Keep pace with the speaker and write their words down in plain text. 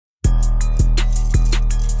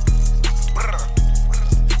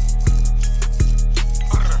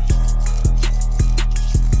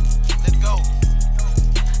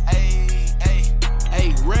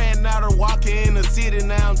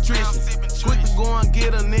gon'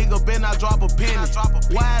 get a nigga, been I drop a penny.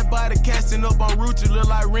 Wide body casting up on route, you look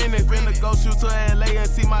like Rennie. Finna go shoot to LA and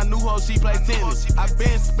see my new hoe, she play tennis. I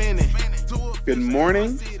been spinning. Good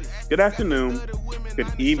morning, good afternoon, good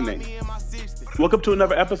evening. Welcome to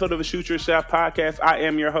another episode of the Shoot Your Shot podcast. I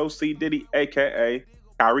am your host, C. Diddy, a.k.a.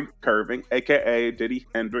 Kyrie Curving, a.k.a. Diddy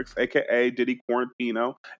Hendrix, a.k.a. Diddy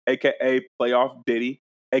Quarantino, a.k.a. Playoff Diddy,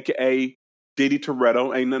 a.k.a. Diddy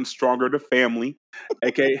Toretto, ain't nothing stronger than family,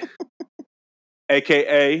 a.k.a.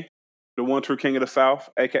 the one true king of the South,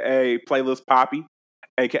 a.k.a. Playlist Poppy,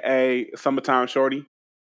 a.k.a. Summertime Shorty,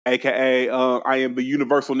 a.k.a. I am the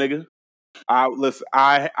universal nigga.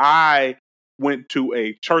 I went to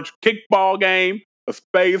a church kickball game, a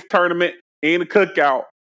spades tournament, and a cookout,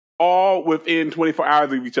 all within 24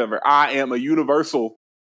 hours of each other. I am a universal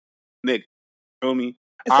nigga. Feel me?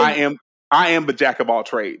 So I am the jack of all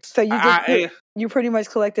trades. So you pretty much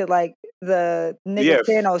collected like the nigga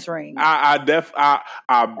Thanos ring. I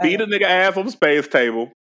beat a nigga ass on the spades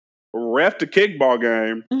table, ref the kickball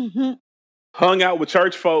game. Mm-hmm. Hung out with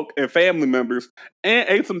church folk and family members, and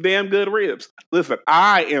ate some damn good ribs. Listen,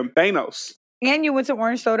 I am Thanos. And you went to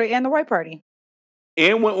Orange Soda and the white party.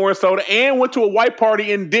 And went Orange Soda and went to a white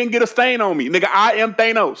party and didn't get a stain on me. Nigga, I am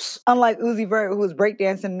Thanos. Unlike Uzi Vert, who was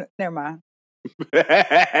breakdancing. Never mind. we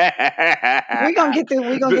gonna get through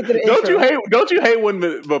the intro. Don't you hate when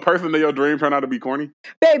the person of your dream turned out to be corny?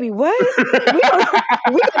 Baby, what? we gonna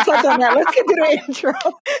touch on that. Let's get to the intro.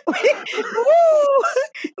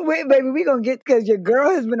 Wait, baby, we gonna get, because your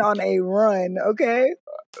girl has been on a run, okay?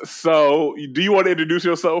 So, do you want to introduce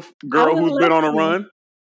yourself, girl who's been on a run?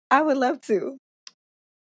 I would love to.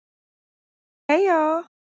 Hey, y'all.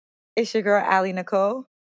 It's your girl, Allie Nicole,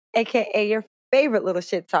 a.k.a. your favorite little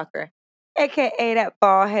shit talker, a.k.a. that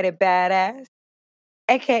bald-headed badass,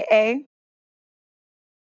 a.k.a.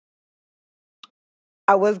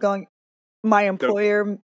 my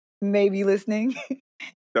employer may be listening.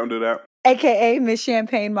 Don't do that. A.k.a. Miss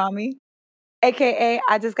Champagne Mommy, a.k.a.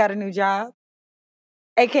 I just got a new job,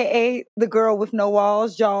 a.k.a. the girl with no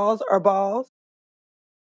walls, jaws, or balls,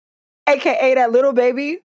 a.k.a. that little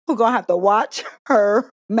baby who gonna have to watch her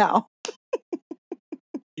mouth.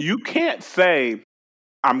 You can't say,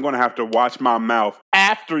 I'm going to have to watch my mouth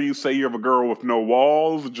after you say you're a girl with no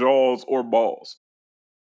walls, jaws, or balls.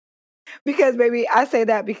 Because, baby, I say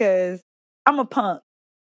that because I'm a punk.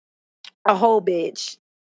 A whole bitch.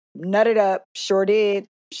 Nutted up. Sure did.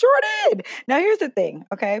 Now, here's the thing,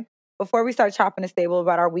 okay? Before we start chopping the stable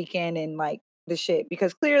about our weekend and, like, the shit,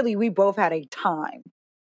 because clearly we both had a time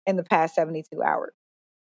in the past 72 hours.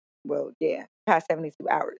 Well, yeah, past 72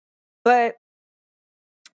 hours. But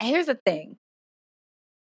here's the thing.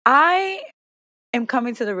 I am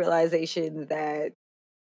coming to the realization that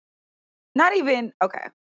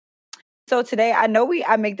so today, I know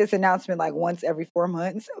I make this announcement like once every 4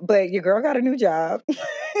 months, but your girl got a new job.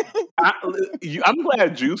 I'm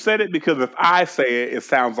glad you said it, because if I say it, it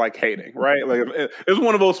sounds like hating, right? Like, it's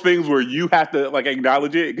one of those things where you have to like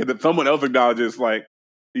acknowledge it, because if someone else acknowledges, like,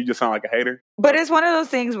 you just sound like a hater. But it's one of those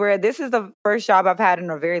things where this is the first job I've had in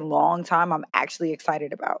a very long time I'm actually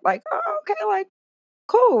excited about. Like, oh, okay, like,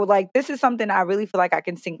 cool. Like, this is something I really feel like I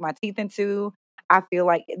can sink my teeth into. I feel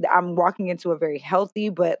like I'm walking into a very healthy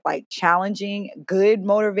but like challenging, good,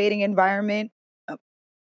 motivating environment.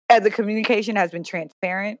 As the communication has been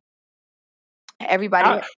transparent.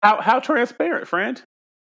 Everybody. How transparent, friend?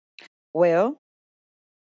 Well,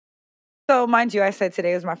 so mind you, I said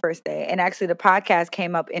today was my first day, and actually the podcast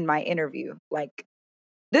came up in my interview. Like,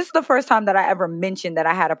 this is the first time that I ever mentioned that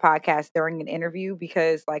I had a podcast during an interview,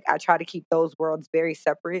 because like I try to keep those worlds very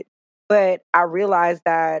separate. But I realized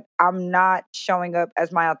that I'm not showing up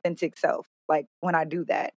as my authentic self, like, when I do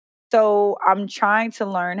that. So I'm trying to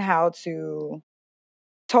learn how to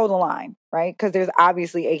toe the line, right? Because there's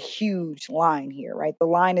obviously a huge line here, right? The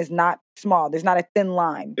line is not small. There's not a thin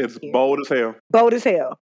line. It's here. bold as hell. Bold as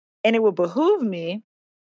hell. And it would behoove me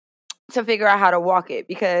to figure out how to walk it,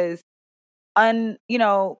 because,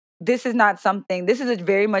 this is not something, this is a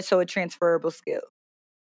very much so a transferable skill.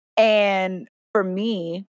 And for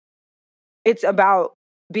me, it's about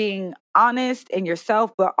being honest in yourself,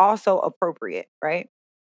 but also appropriate, right?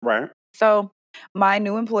 Right. So my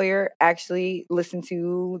new employer actually listened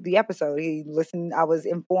to the episode. I was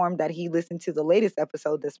informed that he listened to the latest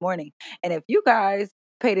episode this morning. And if you guys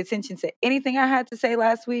paid attention to anything I had to say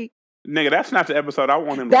last week, nigga, that's not the episode I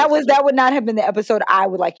want him to that would not have been the episode I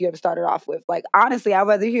would like you to have started off with. Like, honestly, I'd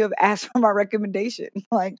rather you have asked for my recommendation.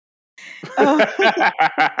 Like,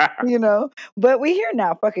 but we here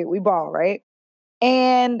now. Fuck it. We ball, right?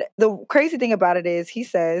 And the crazy thing about it is he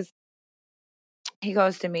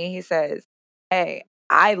goes to me, he says, hey,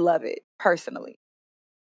 I love it personally.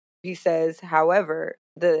 he says, however,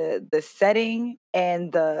 the setting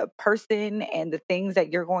and the person and the things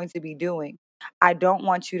that you're going to be doing, I don't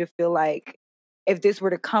want you to feel like if this were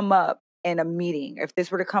to come up in a meeting, if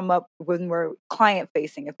this were to come up when we're client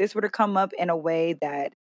facing, if this were to come up in a way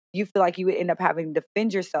that you feel like you would end up having to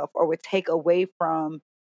defend yourself or would take away from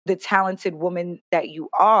the talented woman that you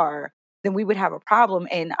are, then we would have a problem.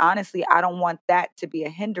 And honestly, I don't want that to be a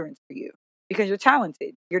hindrance for you because you're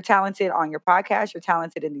talented. You're talented on your podcast. You're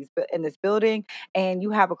talented in this building, and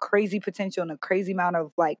you have a crazy potential and a crazy amount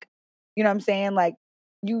of like, you know what I'm saying? Like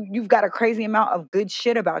you've got a crazy amount of good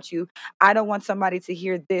shit about you. I don't want somebody to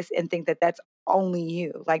hear this and think that that's only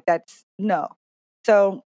you. Like that's no.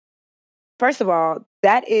 So first of all,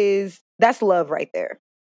 that's love right there.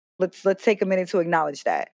 Let's take a minute to acknowledge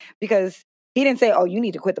that because he didn't say, "Oh, you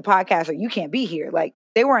need to quit the podcast or you can't be here." Like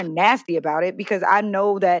they weren't nasty about it because I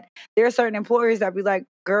know that there are certain employers that be like,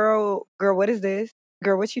 "Girl, what is this?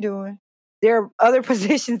 Girl, what you doing?" There are other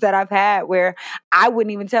positions that I've had where I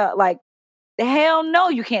wouldn't even tell, like, the hell no,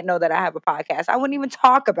 you can't know that I have a podcast. I wouldn't even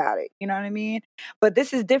talk about it. You know what I mean? But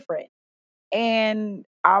this is different and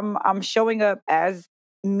I'm showing up as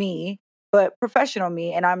me, but professional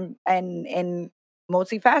me, and I'm and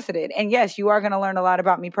multifaceted. And yes, you are going to learn a lot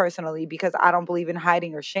about me personally because I don't believe in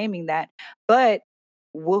hiding or shaming that. But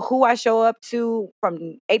who I show up to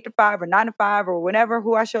from 8 to 5 or 9 to 5 or whenever,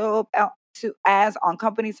 who I show up to as on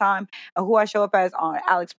company time and who I show up as on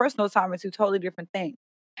Alex's personal time are two totally different things.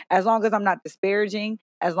 As long as I'm not disparaging,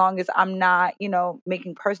 as long as I'm not,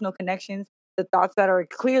 making personal connections, the thoughts that are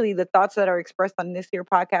expressed on this here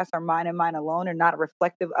podcast are mine and mine alone and not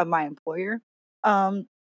reflective of my employer. Um,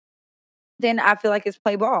 then I feel like it's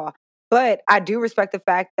play ball. But I do respect the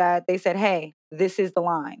fact that they said, hey, this is the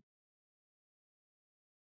line.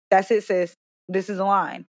 That's it, sis. This is the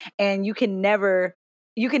line. And you can never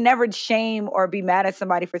shame or be mad at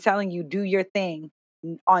somebody for telling you do your thing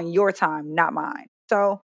on your time, not mine.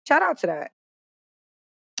 So shout out to that.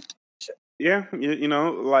 Yeah,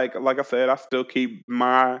 like I said, I still keep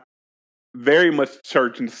my very much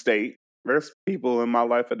church and state. There's people in my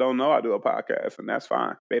life that don't know I do a podcast, and that's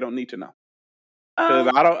fine. They don't need to know because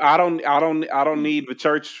Um, I don't need the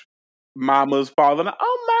church mamas falling.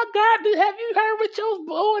 Oh my God, have you heard what your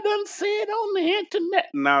boy done said on the internet?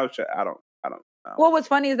 No, I don't know. Well, what's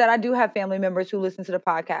funny is that I do have family members who listen to the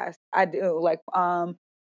podcast. I do. Like,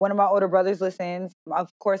 one of my older brothers listens. Of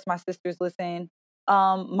course, my sisters listen.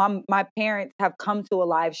 My parents have come to a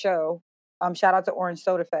live show. Shout out to Orange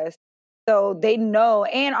Soda Fest. So they know,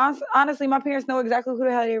 and honestly, my parents know exactly who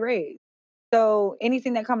the hell they raised. So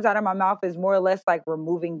anything that comes out of my mouth is more or less like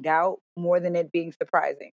removing doubt more than it being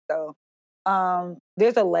surprising. So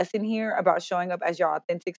there's a lesson here about showing up as your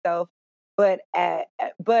authentic self, but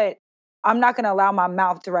I'm not gonna allow my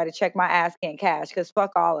mouth to write a check my ass can't cash because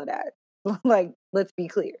fuck all of that. Like, let's be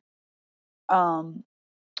clear. Um,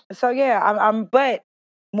 so yeah, but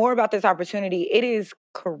more about this opportunity. It is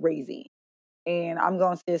crazy, and I'm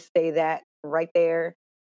going to just say that right there.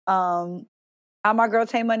 Um, how my girl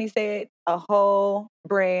Tay Money said, a whole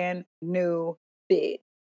brand new bid.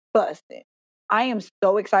 Busted. I am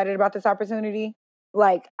so excited about this opportunity.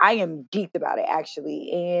 Like, I am geeked about it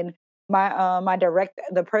actually. And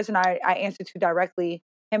the person I answered to directly,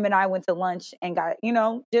 him and I went to lunch and got,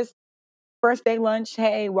 just first day lunch.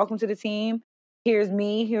 Hey, welcome to the team. Here's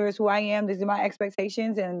me. Here's who I am. These are my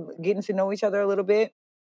expectations and getting to know each other a little bit.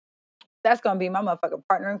 That's gonna be my motherfucking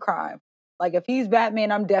partner in crime. Like if he's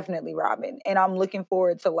Batman, I'm definitely Robin. And I'm looking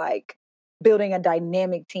forward to like building a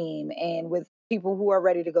dynamic team and with people who are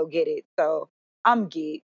ready to go get it. So I'm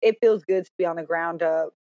geeked. It feels good to be on the ground up,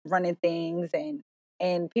 running things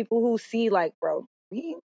and people who see like, bro,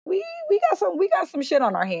 we got some shit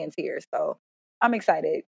on our hands here. So I'm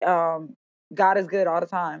excited. God is good all the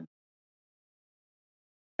time.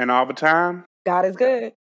 And all the time, God is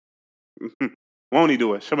good. won't he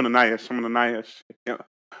do it? Some of the nice. Yeah.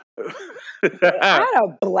 I had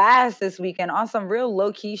a blast this weekend on some real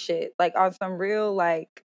low key shit. Like on some real like,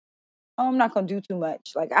 oh, I'm not gonna do too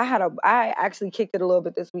much. Like I actually kicked it a little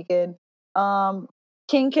bit this weekend.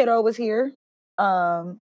 King Kiddo was here.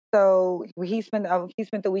 So he spent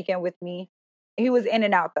the weekend with me. He was in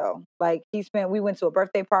and out though. Like we went to a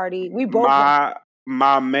birthday party. We both went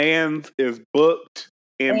my man's is booked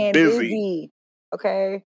and busy. busy.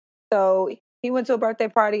 Okay. So he went to a birthday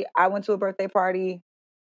party. I went to a birthday party.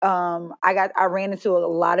 I ran into a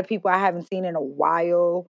lot of people I haven't seen in a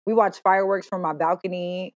while. We watched fireworks from my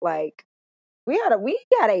balcony. Like we had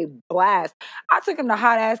a blast. I took him to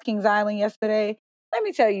hot ass Kings Island yesterday. Let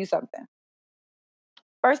me tell you something.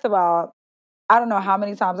 First of all, I don't know how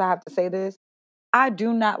many times I have to say this. I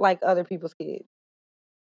do not like other people's kids.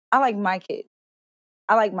 I like my kids.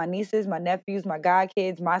 I like my nieces, my nephews, my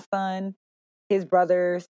godkids, my son, his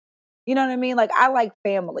brothers. You know what I mean? Like, I like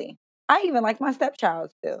family. I even like my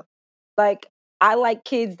stepchild still. Like, I like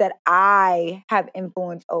kids that I have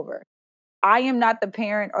influence over. I am not the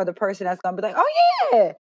parent or the person that's going to be like, oh,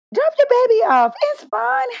 yeah, drop your baby off. It's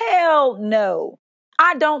fine. Hell no.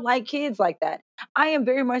 I don't like kids like that. I am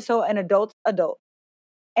very much so an adult.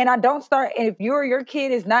 And I don't start, and if your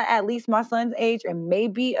kid is not at least my son's age and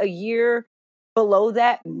maybe a year below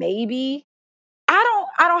that, maybe, I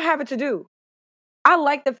don't have it to do. I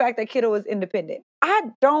like the fact that kiddo is independent. I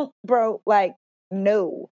don't, bro, like,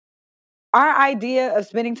 no. Our idea of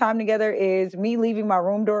spending time together is me leaving my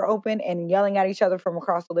room door open and yelling at each other from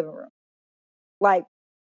across the living room. Like,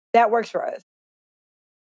 that works for us.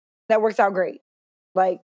 That works out great.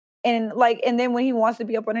 And then when he wants to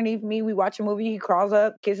be up underneath me, we watch a movie, he crawls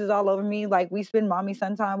up, kisses all over me. Like, we spend mommy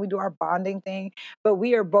son time, we do our bonding thing. But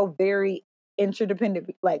we are both very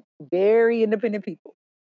interdependent, like very independent people.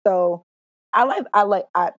 So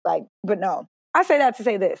but no. I say that to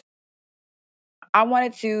say this. I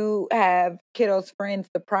wanted to have kiddo's friends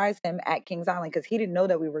surprise him at Kings Island because he didn't know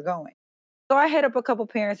that we were going. So I hit up a couple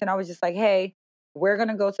parents and I was just like, hey, we're going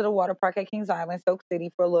to go to the water park at Kings Island, Soak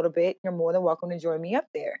City for a little bit. You're more than welcome to join me up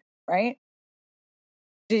there, right?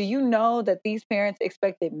 Do you know that these parents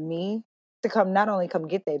expected me to not only come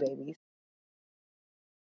get their babies,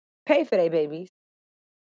 pay for their babies,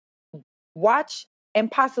 watch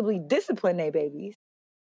and possibly discipline their babies,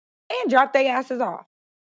 and drop their asses off?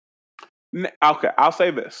 Okay, I'll say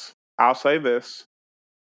this.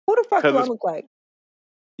 Who the fuck do I look like?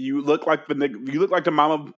 You look like the nigga. You look like the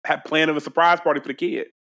mama had planned a surprise party for the kid.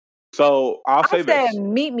 So I said, this.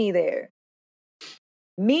 Meet me there.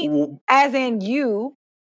 As in you,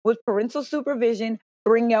 with parental supervision,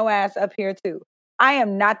 bring your ass up here too. I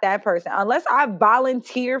am not that person. Unless I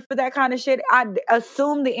volunteer for that kind of shit, I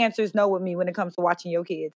assume the answer is no with me when it comes to watching your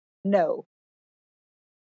kids. No.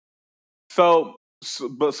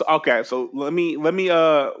 Okay. So let me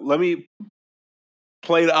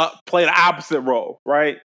play the opposite role,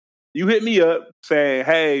 right? You hit me up saying,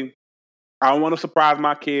 "Hey, I want to surprise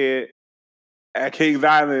my kid at Kings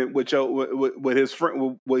Island with his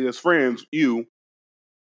friends. You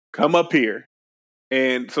come up here."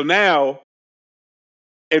 And so now,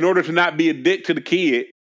 in order to not be a dick to the kid,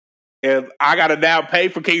 if I got to now pay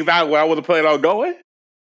for Kings Island where I wasn't planning on going.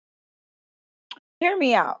 Hear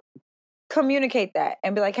me out. Communicate that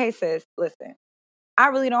and be like, hey, sis, listen, I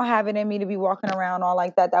really don't have it in me to be walking around all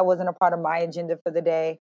like that. That wasn't a part of my agenda for the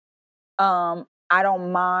day. I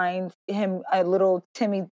don't mind him, a little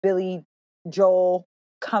Timmy, Billy, Joel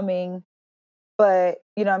coming, but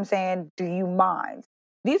you know what I'm saying? Do you mind?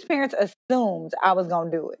 These parents assumed I was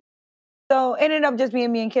going to do it. So it ended up just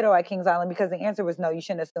being me and kiddo at Kings Island because the answer was no, you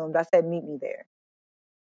shouldn't have assumed. I said, meet me there.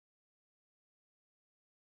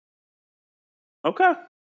 Okay.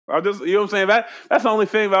 I just, you know what I'm saying? That's the only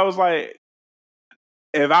thing I was like,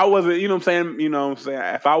 if I wasn't,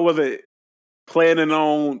 if I wasn't planning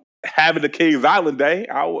on having the Kings Island day,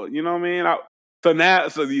 I would, you know what I mean? So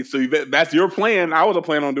that's your plan. I wasn't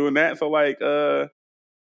planning on doing that. So like,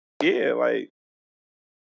 yeah, like,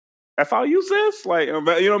 that's all you, sis? Like, you know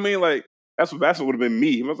what I mean? Like, that's what would have been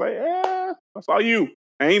me. I was like, yeah, that's all you.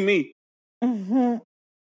 Ain't me. Mm-hmm.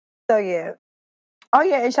 So yeah. Oh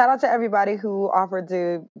yeah, and shout out to everybody who offered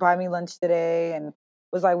to buy me lunch today and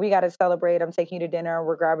was like, we got to celebrate. I'm taking you to dinner.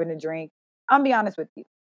 We're grabbing a drink. I'll be honest with you.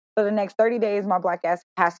 For the next 30 days, my black ass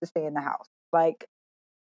has to stay in the house. Like,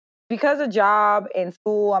 because of job and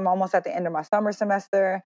school, I'm almost at the end of my summer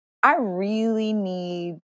semester. I really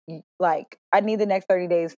need, I need the next 30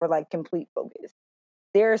 days for complete focus.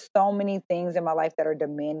 There are so many things in my life that are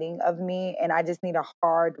demanding of me, and I just need a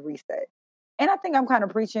hard reset. And I think I'm kind of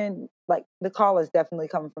preaching, the call is definitely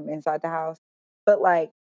coming from inside the house. But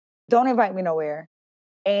don't invite me nowhere.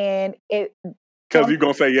 And because you're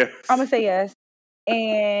gonna say yes. I'm gonna say yes.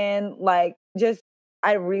 And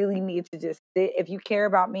I really need to just sit. If you care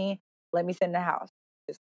about me, let me sit in the house.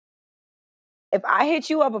 If I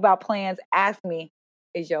hit you up about plans, ask me,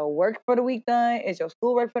 is your work for the week done? Is your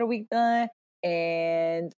schoolwork for the week done?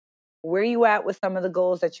 And where you at with some of the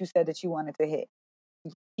goals that you said that you wanted to hit?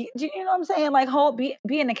 You know what I'm saying?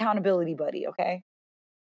 Be an accountability buddy, okay?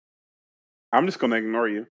 I'm just gonna ignore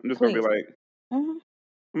you. I'm just gonna be like, mm-hmm.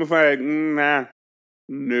 I'm just like, nah,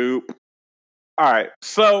 nope. All right,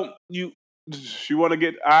 so you want to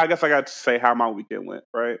get? I guess I got to say how my weekend went,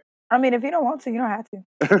 right? I mean, if you don't want to, you don't have to.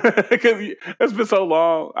 Because it's been so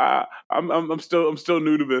long. I'm still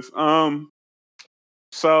new to this.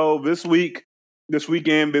 So this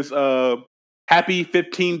weekend, happy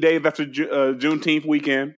 15 days after Juneteenth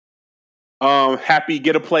weekend. Happy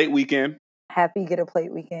Get a Plate weekend. Happy Get a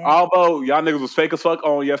Plate weekend. Although y'all niggas was fake as fuck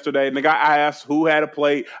on yesterday. Nigga, I asked who had a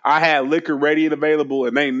plate. I had liquor ready and available,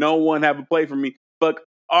 and ain't no one have a plate for me. Fuck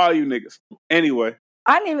all you niggas. Anyway.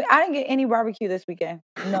 I didn't get any barbecue this weekend.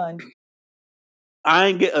 None. I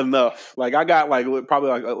ain't get enough. Like I got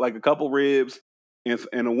probably like a couple ribs and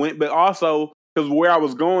a wing, but also because where I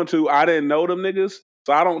was going to, I didn't know them niggas,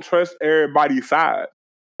 so I don't trust everybody's side.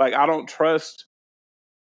 Like I don't trust.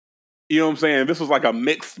 You know what I'm saying? This was like a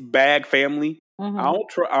mixed bag family. Mm-hmm. I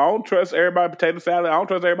don't trust everybody potato salad. I don't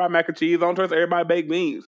trust everybody mac and cheese. I don't trust everybody baked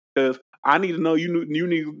beans because I need to know you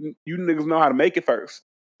niggas know how to make it first.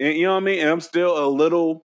 And you know what I mean? And I'm still a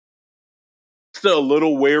little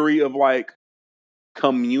wary of like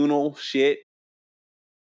communal shit.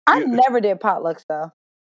 I never did potluck style.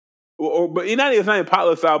 But it's not even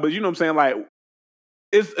potluck style, but you know what I'm saying? Like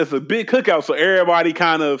it's a big cookout, so everybody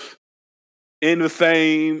kind of in the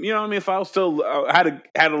same, you know what I mean? So I was still had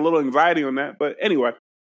a little anxiety on that. But anyway,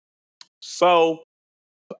 so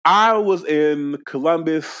I was in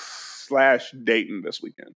Columbus/Dayton this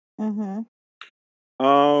weekend. Mm-hmm.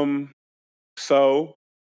 So,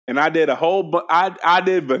 and I did I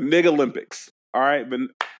did the Nigga Olympics. All right, we're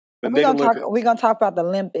gonna talk about the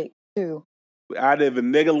Olympics too. I did the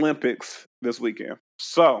Nigga Olympics this weekend.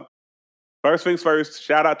 So, first things first,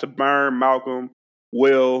 shout out to Burn, Malcolm,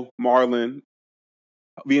 Will, Marlon,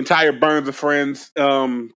 the entire Burns and Friends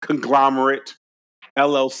conglomerate,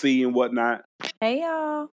 LLC and whatnot. Hey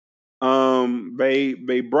y'all.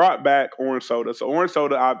 They brought back orange soda. So orange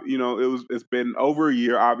soda, it's been over a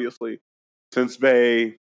year, obviously, since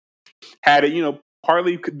they had it.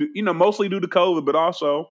 Partly, mostly due to COVID, but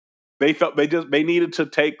also they felt they needed to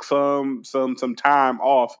take some time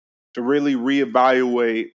off to really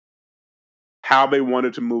reevaluate how they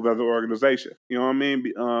wanted to move as an organization. You know what I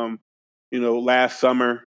mean? Last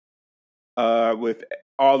summer, with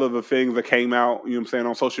all of the things that came out, you know what I'm saying,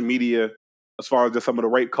 on social media, as far as just some of the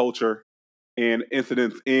rape culture and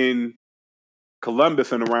incidents in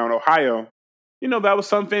Columbus and around Ohio, that was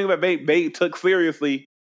something that they took seriously,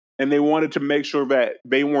 and they wanted to make sure that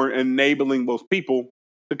they weren't enabling those people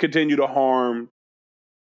to continue to harm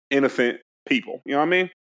innocent people. You know what I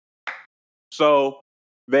mean? So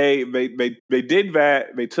they did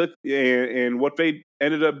that. They took and what they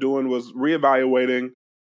ended up doing was reevaluating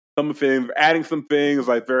some of the things, adding some things.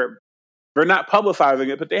 Like they're not publicizing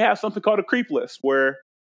it, but they have something called a creep list, where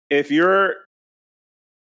if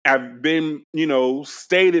have been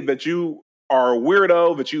stated that you are a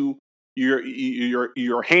weirdo, that you're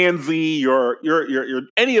handsy, you're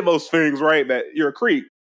any of those things, right? That you're a creep,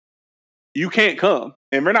 you can't come.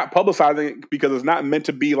 And they're not publicizing it because it's not meant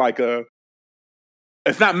to be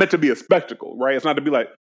it's not meant to be a spectacle, right? It's not to be like,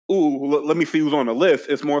 ooh, let me see who's on the list.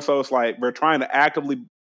 It's more so it's like they're trying to actively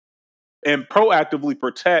and proactively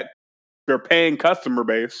protect their paying customer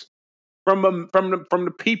base from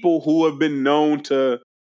the people who have been known to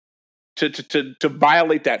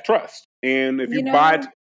violate that trust. And if you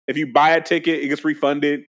buy a ticket, it gets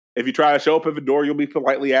refunded. If you try to show up at the door, you'll be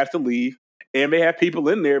politely asked to leave. And they have people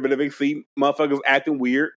in there, but if they see motherfuckers acting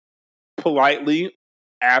weird, politely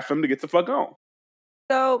ask them to get the fuck on.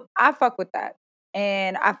 So I fuck with that.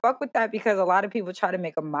 And I fuck with that because a lot of people try to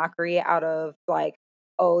make a mockery out of like,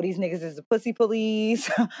 oh, these niggas is the pussy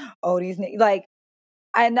police. Oh, these niggas, like,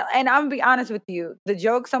 and I'm gonna be honest with you.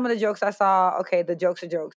 Some of the jokes I saw, okay, the jokes are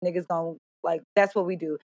jokes. Niggas gonna, like, that's what we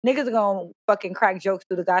do. Niggas are gonna fucking crack jokes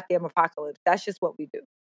through the goddamn apocalypse. That's just what we do.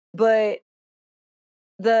 But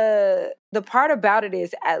the part about it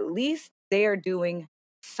is at least they are doing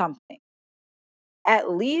something.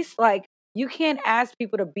 At least, like, you can't ask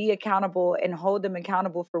people to be accountable and hold them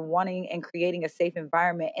accountable for wanting and creating a safe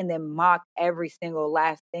environment and then mock every single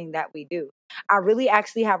last thing that we do. I really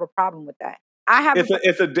actually have a problem with that.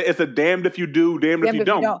 It's a damned if you do, damned if you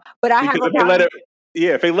don't. But I have a problem.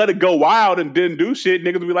 If they let it go wild and didn't do shit,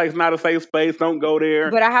 niggas be like, it's not a safe space, don't go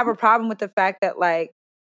there. But I have a problem with the fact that, like,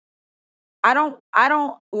 I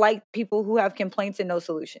don't like people who have complaints and no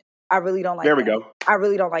solution. I really don't like that. There we go. I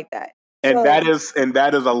really don't like that. And so, that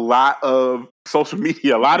is a lot of social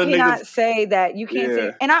media. A lot of niggas cannot say that. You can't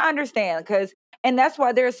say, and I understand and that's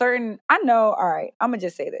why there are certain. I know. All right, I'm gonna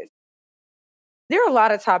just say this. There are a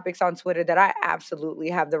lot of topics on Twitter that I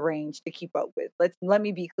absolutely have the range to keep up with. Let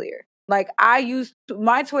me be clear. Like, I use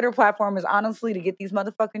my Twitter platform is honestly to get these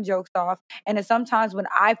motherfucking jokes off, and it's sometimes when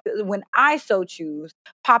I so choose,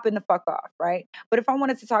 popping the fuck off, right? But if I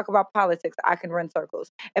wanted to talk about politics, I can run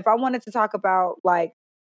circles. If I wanted to talk about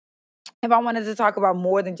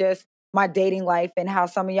more than just my dating life and how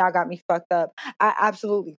some of y'all got me fucked up, I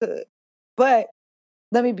absolutely could. But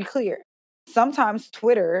let me be clear. sometimes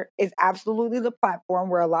Twitter is absolutely the platform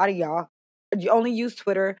where a lot of y'all, you only use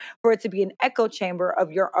Twitter for it to be an echo chamber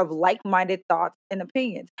of like-minded thoughts and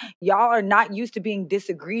opinions. Y'all are not used to being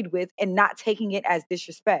disagreed with and not taking it as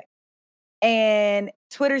disrespect. And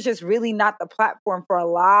Twitter's just really not the platform for a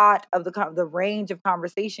lot of the range of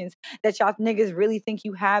conversations that y'all niggas really think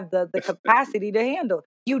you have the capacity to handle.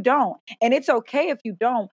 You don't. And it's okay if you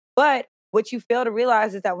don't. But what you fail to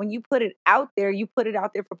realize is that when you put it out there, you put it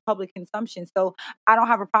out there for public consumption. So I don't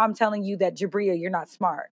have a problem telling you that, Jabria, you're not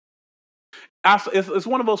smart. It's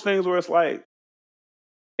one of those things where it's like,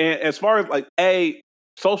 and as far as like,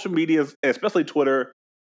 social media, especially Twitter,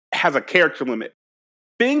 has a character limit.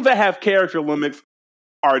 Things that have character limits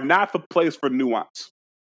are not the place for nuance.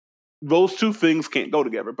 Those two things can't go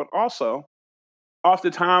together. But also,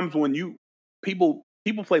 oftentimes when people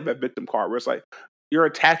play that victim card where it's like, you're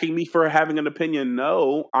attacking me for having an opinion.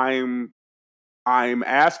 No, I'm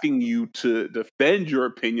asking you to defend your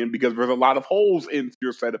opinion because there's a lot of holes in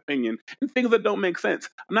your said opinion and things that don't make sense.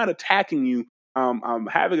 I'm not attacking you. I'm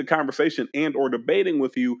having a conversation and or debating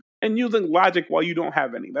with you and using logic while you don't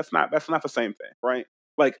have any. That's not the same thing, right?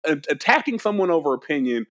 Like attacking someone over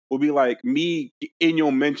opinion will be like me in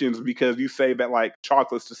your mentions because you say that like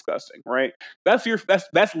chocolate's disgusting, right? That's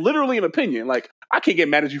literally an opinion. Like I can't get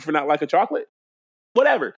mad at you for not liking chocolate.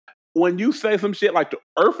 Whatever. When you say some shit like the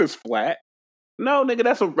earth is flat, no, nigga,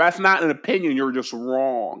 that's not an opinion. You're just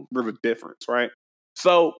wrong. There's a difference, right?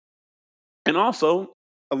 So, and also,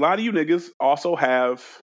 a lot of you niggas also have,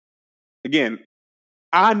 again,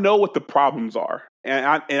 I know what the problems are, and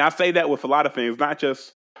I say that with a lot of things, not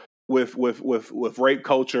just with rape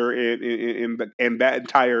culture and that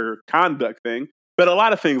entire conduct thing, but a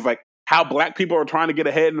lot of things like how black people are trying to get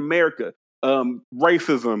ahead in America,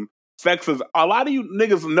 racism, sexism. A lot of you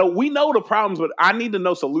niggas we know the problems, but I need to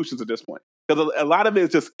know solutions at this point because a lot of it is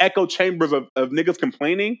just echo chambers of niggas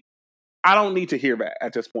complaining. I don't need to hear that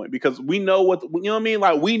at this point because we know what I mean.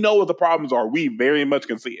 Like we know what the problems are. We very much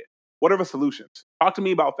can see it. What are the solutions? Talk to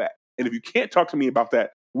me about that. And if you can't talk to me about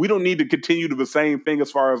that, we don't need to continue to the same thing as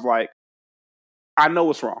far as like, I know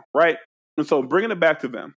what's wrong, right? And so bringing it back to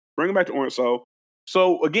them, bringing it back to Orange.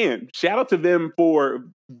 So again, shout out to them for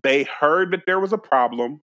they heard that there was a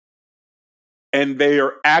problem and they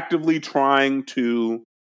are actively trying to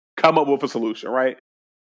come up with a solution, right?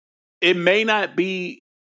 It may not be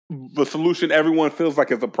the solution everyone feels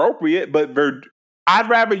like is appropriate, but I'd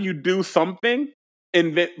rather you do something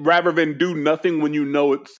and rather than do nothing when you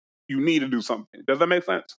know you need to do something. Does that make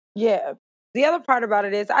sense? Yeah. The other part about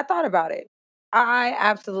it is I thought about it. I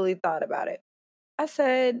absolutely thought about it. I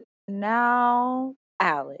said, now,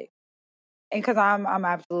 Alex, and because I'm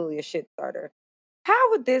absolutely a shit starter,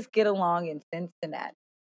 how would this get along in Cincinnati?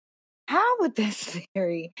 How would this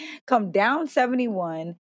theory come down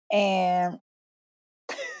 71 and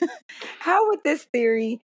how would this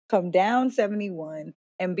theory come down 71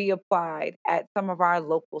 and be applied at some of our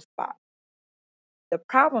local spots? The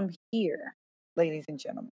problem here, ladies and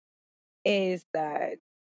gentlemen, is that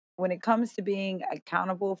when it comes to being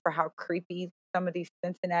accountable for how creepy some of these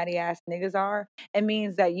Cincinnati ass niggas are, it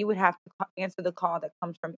means that you would have to answer the call that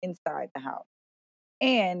comes from inside the house.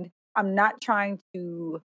 And I'm not trying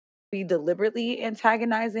to be deliberately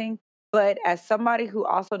antagonizing, but as somebody who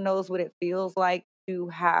also knows what it feels like to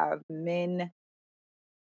have men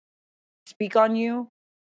speak on you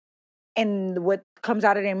and what comes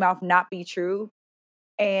out of their mouth not be true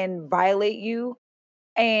and violate you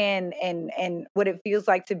and what it feels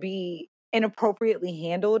like to be inappropriately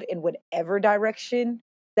handled in whatever direction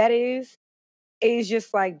that is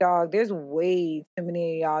just like, dog, there's way too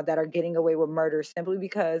many of y'all that are getting away with murder simply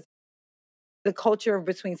because the culture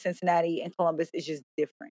between Cincinnati and Columbus is just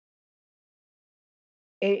different.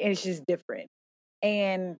 It's just different.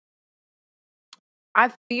 And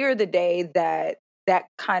I fear the day that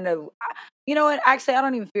kind of, you know what, actually, I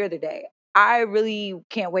don't even fear the day. I really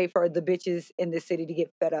can't wait for the bitches in this city to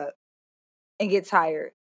get fed up and get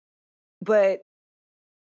tired. But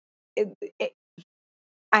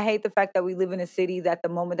I hate the fact that we live in a city that the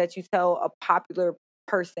moment that you tell a popular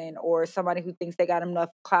person or somebody who thinks they got enough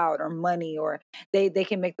clout or money or they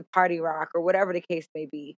can make the party rock or whatever the case may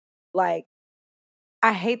be, like,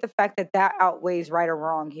 I hate the fact that outweighs right or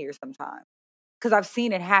wrong here sometimes because I've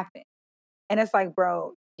seen it happen. And it's like,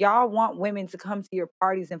 bro, y'all want women to come to your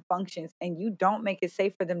parties and functions and you don't make it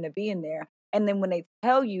safe for them to be in there. And then when they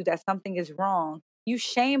tell you that something is wrong, you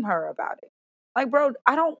shame her about it. Like, bro,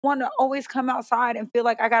 I don't want to always come outside and feel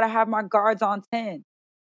like I got to have my guards on 10.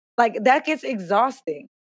 Like, that gets exhausting.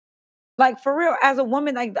 Like, for real, as a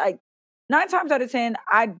woman, like 9 times out of 10,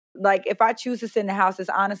 if I choose to sit in the house, it's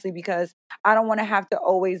honestly because I don't want to have to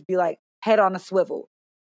always be like head on a swivel.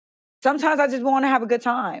 Sometimes I just want to have a good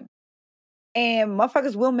time. And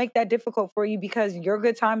motherfuckers will make that difficult for you because your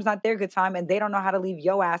good time's not their good time and they don't know how to leave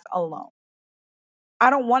your ass alone. I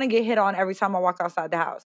don't want to get hit on every time I walk outside the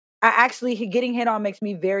house. Getting hit on makes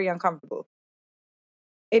me very uncomfortable.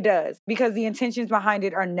 It does, because the intentions behind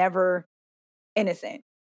it are never innocent.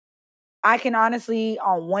 I can honestly,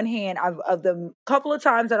 on one hand, of the couple of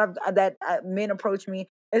times that men approach me,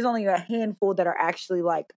 there's only a handful that are actually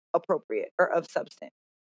like appropriate or of substance,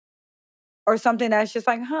 or something that's just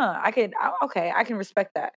like, I can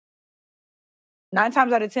respect that. 9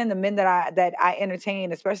 times out of 10, the men that I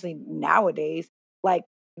entertain, especially nowadays, like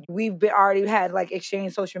we've already had like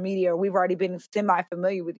exchanged social media, or we've already been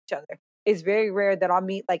semi-familiar with each other. It's very rare that I'll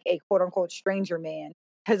meet like a quote unquote stranger man.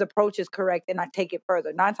 His approach is correct and I take it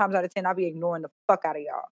further. 9 times out of 10, I'll be ignoring the fuck out of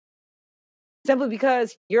y'all. Simply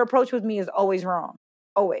because your approach with me is always wrong.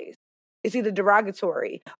 Always. It's either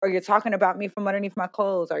derogatory, or you're talking about me from underneath my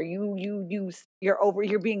clothes, or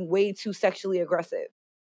you're being way too sexually aggressive.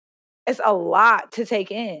 It's a lot to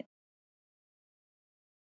take in.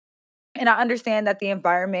 And I understand that the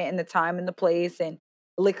environment and the time and the place and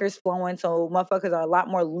liquor's flowing, so motherfuckers are a lot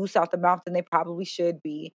more loose out the mouth than they probably should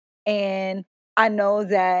be. And I know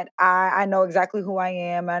that I know exactly who I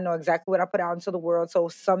am. I know exactly what I put out into the world. So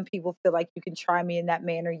some people feel like you can try me in that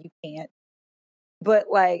manner. You can't. But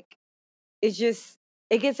like, it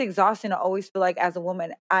gets exhausting to always feel like, as a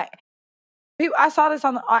woman, I saw this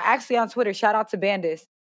actually on Twitter. Shout out to Bandis.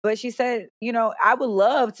 But she said, I would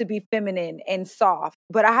love to be feminine and soft,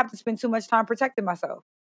 but I have to spend too much time protecting myself.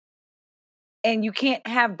 And you can't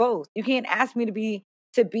have both. You can't ask me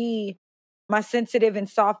to be my sensitive and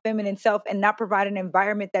soft feminine self and not provide an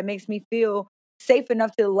environment that makes me feel safe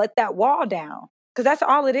enough to let that wall down. Because that's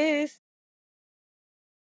all it is.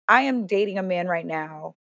 I am dating a man right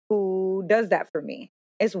now who does that for me.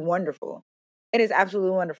 It's wonderful. It is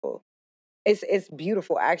absolutely wonderful. It's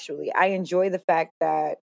beautiful, actually. I enjoy the fact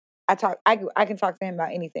that I can talk to him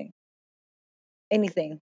about anything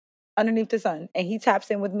underneath the sun, and he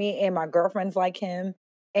taps in with me, and my girlfriends like him,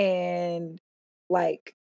 and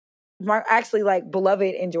like my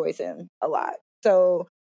beloved enjoys him a lot. So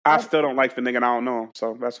I still don't like the nigga, and I don't know him,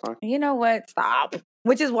 so that's fine. You know what? Stop.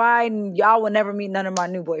 Which is why y'all will never meet none of my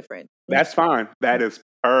new boyfriends. That's fine. That is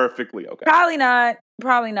perfectly okay. Probably not.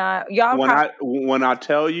 Y'all. When I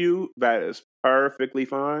tell you that is perfectly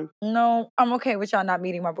fine. No, I'm okay with y'all not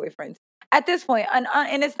meeting my boyfriends at this point,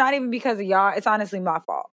 and it's not even because of y'all. It's honestly my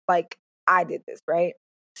fault. Like, I did this, right?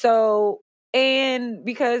 So, and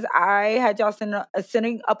because I had y'all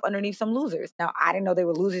sitting up underneath some losers. Now, I didn't know they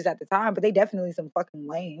were losers at the time, but they definitely some fucking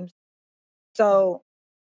lames. So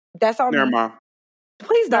that's all. Never mind.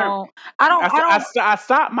 Please don't. I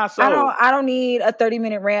stopped myself. I don't need a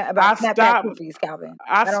 30-minute rant about Snapchat cookies, Calvin.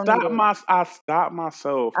 I stopped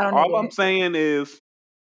myself. All I'm saying is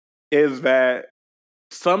that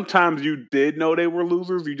sometimes you did know they were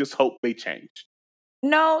losers. You just hope they changed.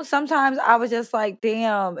 No, sometimes I was just like,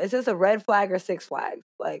 damn, is this a red flag or Six Flags?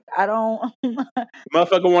 Like, I don't.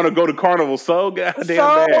 Motherfucker want to go to Carnival so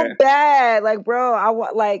goddamn bad. Like, bro, I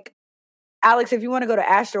want, like, Alex, if you want to go to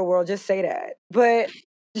Astro World, just say that. But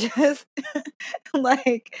just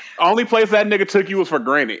like, only place that nigga took you was for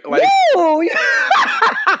granted. Like,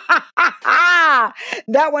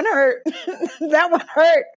 that one hurt. That one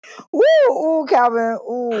hurt. Woo, ooh, Calvin,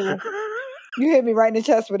 ooh, you hit me right in the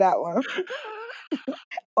chest with that one.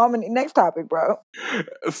 Next topic, bro.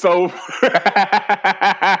 So,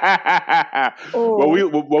 what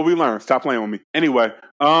we learned? Stop playing with me. Anyway,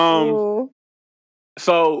 so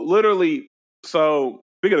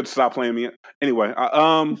speaking of stop playing me. Anyway,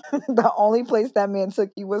 the only place that man took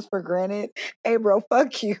you was for granted. Hey, bro,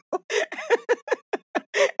 fuck you.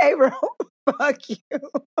 Hey, bro, fuck you.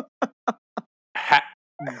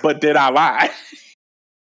 But did I lie?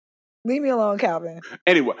 Leave me alone, Calvin.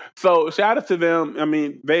 Anyway, so shout out to them. I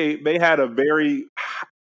mean, they had a very,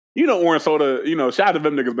 orange soda. Shout out to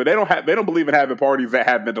them niggas, but they don't believe in having parties that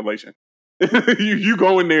have ventilation. you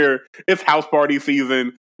go in there, it's house party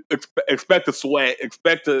season. Expect to sweat.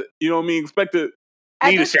 Expect to, expect to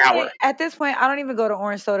need a shower. At this point, I don't even go to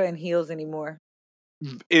orange soda in heels anymore.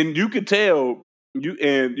 And you could tell,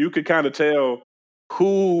 you could kind of tell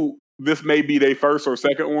who this may be their first or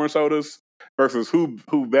second orange sodas versus who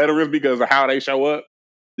veterans because of how they show up.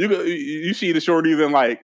 You see the shorties in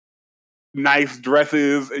like nice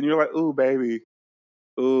dresses, and you're like, ooh baby,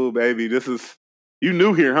 this is, you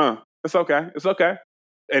new here, huh? It's okay.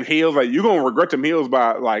 And heels, like, you're gonna regret them heels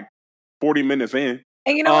by like 40 minutes in.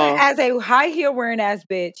 And you know what? As a high heel wearing ass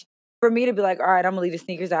bitch, for me to be like, all right, I'm gonna leave the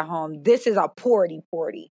sneakers at home. This is a porty.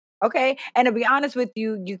 Okay? And to be honest with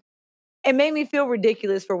you, it made me feel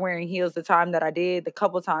ridiculous for wearing heels the time that I did, the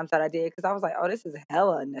couple times that I did, because I was like, oh, this is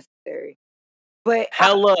hella unnecessary. But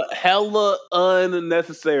hella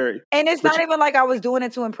unnecessary. And it's not even like I was doing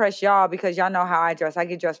it to impress y'all, because y'all know how I dress. I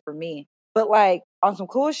get dressed for me. But like on some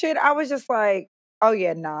cool shit, I was just like, oh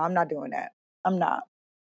yeah, nah, I'm not doing that. I'm not.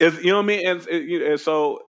 You know what I mean? And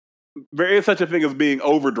so there is such a thing as being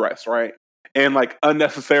overdressed, right? And like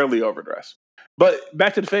unnecessarily overdressed. But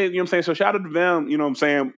back to the thing, you know what I'm saying? So shout out to them, you know what I'm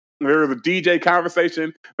saying? There was a DJ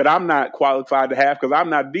conversation that I'm not qualified to have because I'm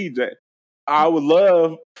not a DJ. I would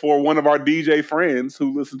love for one of our DJ friends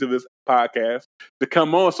who listen to this podcast to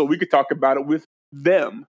come on so we could talk about it with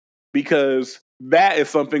them, because that is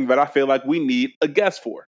something that I feel like we need a guest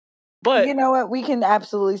for. But you know what? We can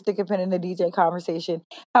absolutely stick a pin in the DJ conversation.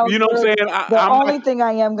 You know what I'm saying? The only thing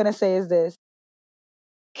I am going to say is this.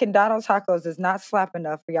 Condado Tacos is not slap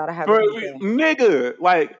enough for y'all to have a DJ. Nigga,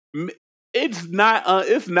 like, it's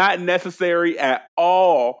not necessary at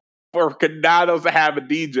all for Condados to have a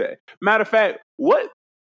DJ. Matter of fact, what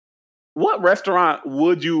restaurant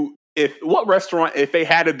if they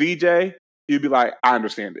had a DJ, you'd be like, I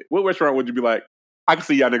understand it. What restaurant would you be like, I can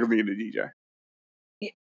see y'all niggas need a DJ?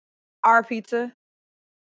 Our Pizza.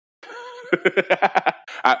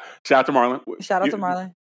 Shout out to Marlon. Shout out to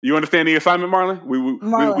Marlon. You understand the assignment, Marlon?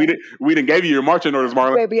 We didn't give you your marching orders,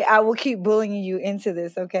 Marlon. Baby, I will keep bullying you into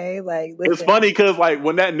this, okay? Like, listen. It's funny because like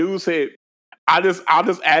when that news hit, I just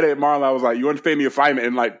added Marlon. I was like, you understand the assignment?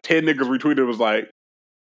 And like 10 niggas retweeted, was like,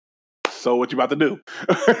 so what you about to do?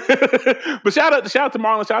 But shout out to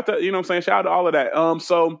Marlon. Shout out to, you know what I'm saying? Shout out to all of that.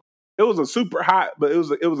 So it was a super hot, but it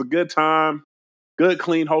was a good time. Good,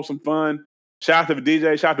 clean, wholesome fun. Shout out to the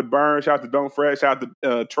DJ. Shout out to Burn. Shout out to Don't Fret. Shout out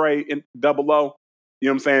to Trey and Double O. You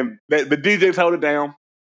know what I'm saying? The DJs held it down.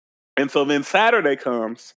 And so then Saturday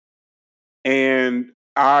comes and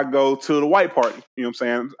I go to the white party. You know what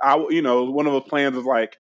I'm saying? One of the plans is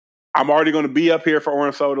like, I'm already going to be up here for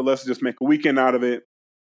Orange Soda. Let's just make a weekend out of it.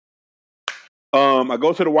 I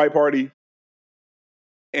go to the white party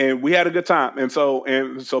and we had a good time. And so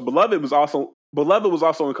Beloved was also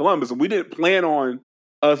in Columbus, and we didn't plan on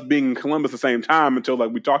us being in Columbus at the same time until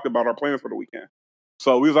like we talked about our plans for the weekend.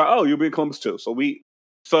 So we was like, oh, you'll be in Columbus too.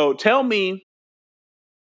 So tell me,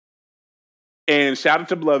 and shout out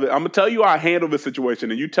to Beloved, I'm gonna tell you how I handle this situation,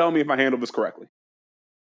 and you tell me if I handle this correctly.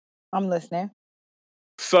 I'm listening.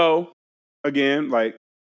 So again, like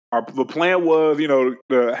the plan was, to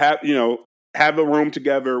have a room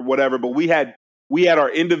together, whatever, but we had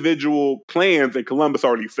our individual plans in Columbus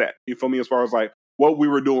already set. You feel me? As far as like what we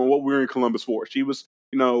were doing, what we were in Columbus for. She was,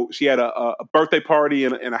 she had a birthday party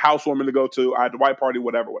and a housewarming to go to. I had the white party,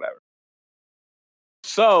 whatever.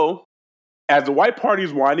 So as the white party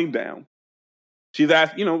is winding down, she's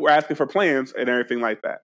asked, we're asking for plans and everything like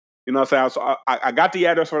that. You know what I'm saying? So I got the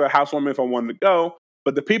address for the housewarming if I wanted to go,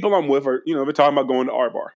 but the people I'm with are, they're talking about going to R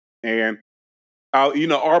Bar. And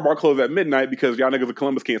R Bar closed at midnight because y'all niggas in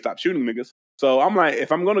Columbus can't stop shooting niggas. So I'm like,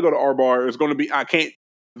 if I'm going to go to R Bar, it's going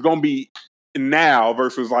to be now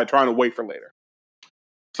versus like trying to wait for later.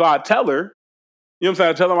 So I tell her, I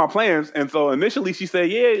tell her my plans. And so initially she said,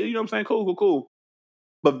 yeah, cool.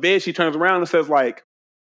 But then she turns around and says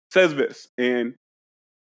this. And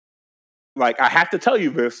like, I have to tell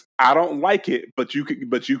you this. I don't like it, but you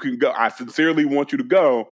can go. I sincerely want you to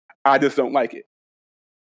go. I just don't like it.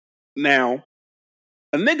 Now,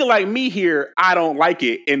 a nigga like me here, I don't like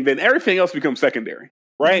it, and then everything else becomes secondary,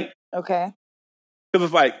 right? Okay. Because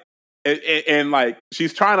it's like, and like,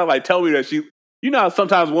 she's trying to like tell me that how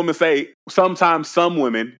sometimes some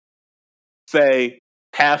women say,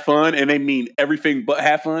 have fun, and they mean everything but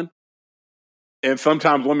have fun. And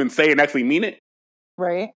sometimes women say and actually mean it.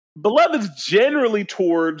 Right. Beloved's generally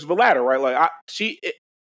towards the latter, right? Like,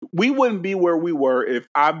 we wouldn't be where we were if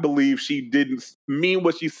I believe she didn't mean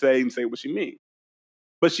what she say and say what she means.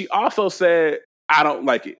 But she also said, I don't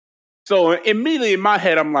like it. So immediately in my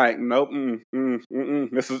head, I'm like, nope,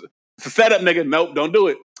 this is a setup, nigga. Nope, don't do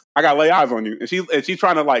it. I gotta lay eyes on you. And she's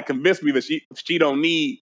trying to like convince me that she don't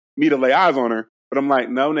need me to lay eyes on her. But I'm like,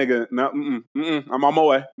 no, nigga, no, I'm on my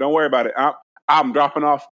way. Don't worry about it. I'm dropping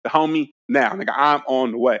off the homie now, nigga. I'm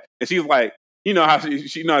on the way. And she's like, you know how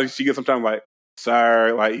she gets sometimes like,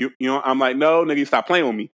 sorry, like I'm like, no, nigga, stop playing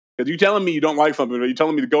with me. Because you telling me you don't like something, or you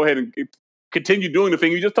telling me to go ahead and continue doing the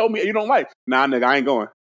thing you just told me you don't like. Nah, nigga, I ain't going.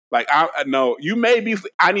 Like, no, you may be,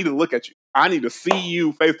 I need to look at you. I need to see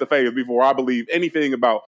you face to face before I believe anything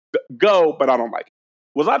about go, but I don't like it.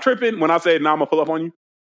 Was I tripping when I said, nah, I'm gonna pull up on you?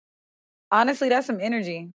 Honestly, that's some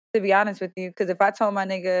energy, to be honest with you. Because if I told my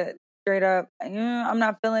nigga straight up, I'm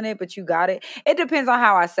not feeling it, but you got it. It depends on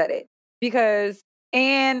how I said it. Because,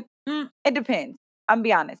 it depends. I'm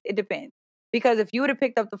be honest, it depends. Because if you would have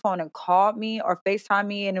picked up the phone and called me or FaceTime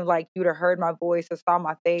me and like you'd have heard my voice or saw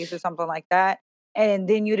my face or something like that, and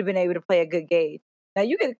then you'd have been able to play a good gauge. Now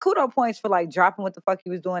you get kudo points for like dropping what the fuck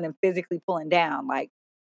you was doing and physically pulling down. Like,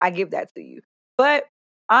 I give that to you. But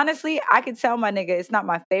honestly, I can tell my nigga it's not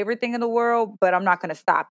my favorite thing in the world, but I'm not gonna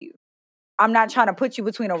stop you. I'm not trying to put you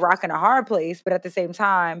between a rock and a hard place, but at the same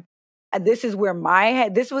time, this is where my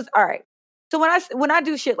head. This was all right. So when I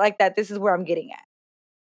do shit like that, this is where I'm getting at.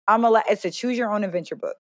 It's a choose your own adventure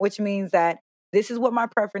book, which means that this is what my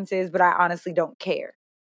preference is, but I honestly don't care,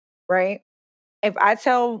 right? If I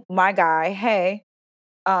tell my guy, hey,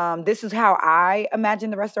 this is how I imagine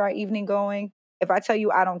the rest of our evening going. If I tell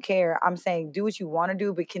you I don't care, I'm saying do what you want to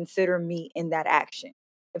do, but consider me in that action,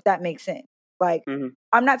 if that makes sense. Like,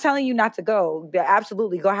 I'm not telling you not to go.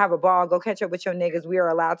 Absolutely, go have a ball, go catch up with your niggas. We are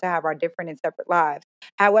allowed to have our different and separate lives.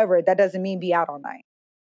 However, that doesn't mean be out all night.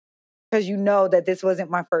 Because you know that this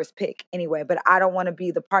wasn't my first pick anyway, but I don't want to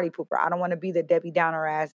be the party pooper. I don't want to be the Debbie Downer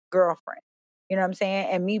ass girlfriend. You know what I'm saying?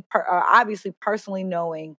 And me, obviously, personally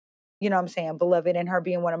knowing, you know what I'm saying, Beloved and her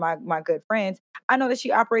being one of my good friends, I know that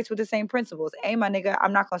she operates with the same principles. Hey, my nigga,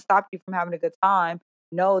 I'm not going to stop you from having a good time.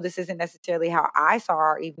 No, this isn't necessarily how I saw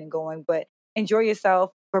our evening going, but enjoy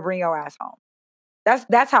yourself, but bring your ass home.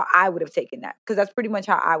 That's how I would have taken that, because that's pretty much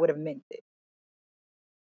how I would have meant it.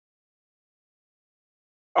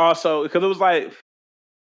 Also, because it was like,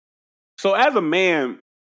 so as a man,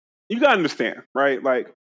 you gotta understand, right? Like,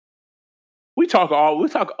 we talk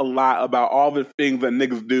a lot about all the things that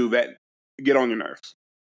niggas do that get on your nerves.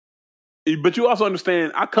 But you also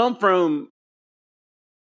understand, I come from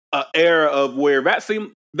an era of where that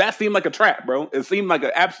seemed like a trap, bro. It seemed like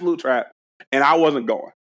an absolute trap, and I wasn't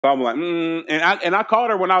going. So I'm like, and I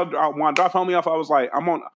called her when I dropped homie off. I was like, I'm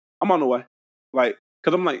on the way, like,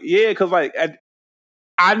 because I'm like, yeah, because like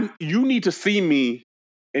you need to see me,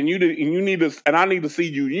 and I need to see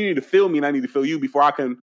you. You need to feel me, and I need to feel you before I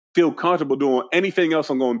can feel comfortable doing anything else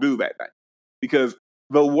I'm going to do that night. Because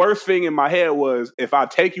the worst thing in my head was if I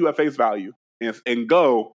take you at face value and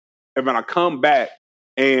go, and then I come back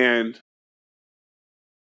and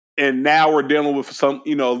now we're dealing with some,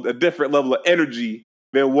 a different level of energy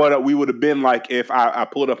than what we would have been like if I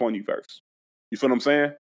pulled up on you first. You feel what I'm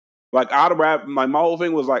saying? Like, my whole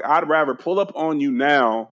thing was like, I'd rather pull up on you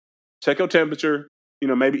now, check your temperature.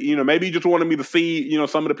 Maybe you just wanted me to see,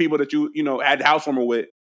 some of the people that you had the housewarming with,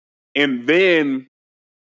 and then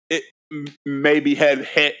it maybe had,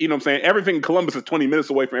 you know what I'm saying? Everything in Columbus is 20 minutes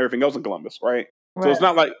away from everything else in Columbus, right? So it's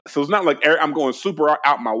not like I'm going super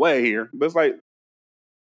out my way here, but it's like,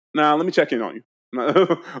 nah, let me check in on you. Like,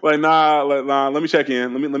 let me check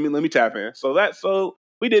in. Let me tap in. So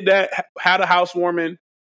we did that. Had a housewarming.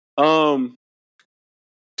 Tell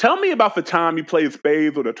me about the time you played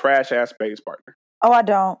spades with a trash ass spades partner. Oh, I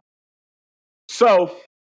don't. So,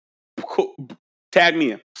 tag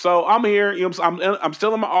me in. So I'm here. I'm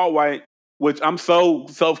still in my all white, which I'm so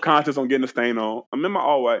self conscious on getting a stain on. I'm in my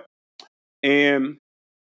all white, and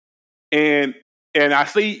I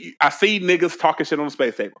see niggas talking shit on the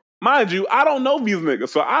space table. Mind you, I don't know these niggas,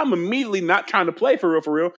 so I'm immediately not trying to play for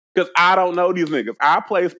real, because I don't know these niggas. I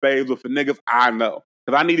play spades with the niggas I know,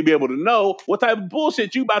 because I need to be able to know what type of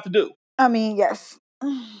bullshit you about to do. I mean, yes.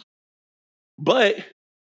 But,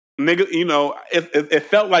 nigga, it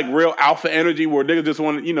felt like real alpha energy where niggas just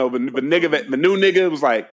wanted, the new nigga was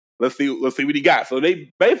like, let's see what he got. So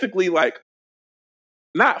they basically, like,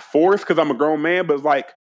 not forced because I'm a grown man, but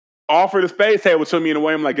like, offer the space table to me in a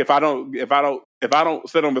way I'm like, if I don't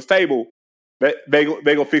sit on this table, that they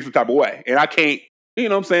gonna fix the type of way. And I can't, you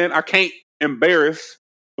know what I'm saying? I can't embarrass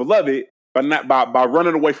Beloved by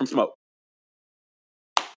running away from smoke.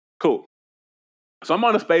 Cool. So I'm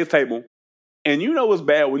on the space table, and it's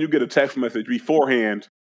bad when you get a text message beforehand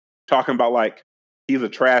talking about like, he's a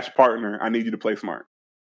trash partner, I need you to play smart.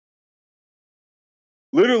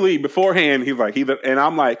 Literally beforehand, he's like, and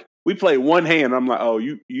I'm like, we play one hand. I'm like, oh,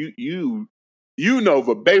 you know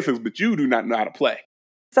the basics, but you do not know how to play.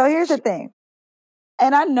 So here's the thing.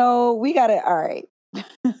 And I know we got it. All right.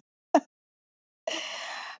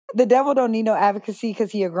 The devil don't need no advocacy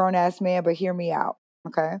because he a grown-ass man, but hear me out,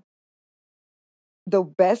 okay? The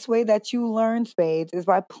best way that you learn spades is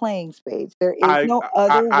by playing spades. There is no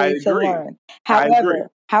other way to learn.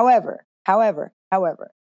 However,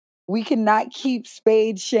 we cannot keep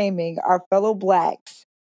spade shaming our fellow blacks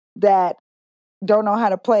that don't know how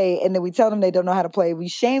to play, and then we tell them they don't know how to play. We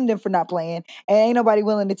shame them for not playing, and ain't nobody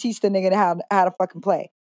willing to teach the nigga how to fucking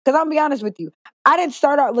play. Because I'm gonna be honest with you, I didn't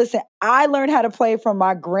start out, listen, I learned how to play from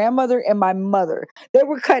my grandmother and my mother. They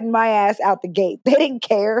were cutting my ass out the gate. They didn't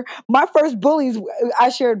care. My first bullies I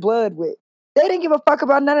shared blood with. They didn't give a fuck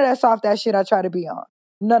about none of that soft ass shit I try to be on.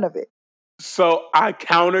 None of it. So I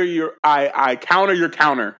counter your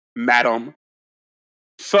counter, madam.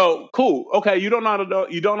 So cool. Okay, you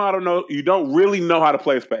don't really know how to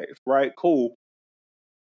play spades, right? Cool.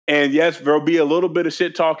 And yes, there'll be a little bit of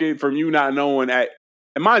shit talking from you not knowing that.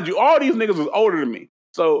 And mind you, all these niggas was older than me.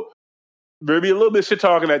 So there'll be a little bit of shit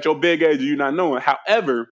talking at your big age, you not knowing.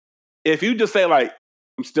 However, if you just say like,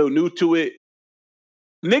 I'm still new to it,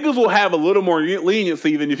 niggas will have a little more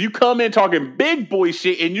leniency than if you come in talking big boy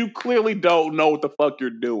shit and you clearly don't know what the fuck you're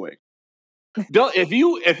doing.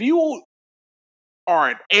 If you are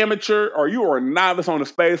an amateur or you are a novice on the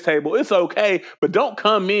space table, it's okay, but don't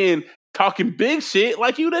come in talking big shit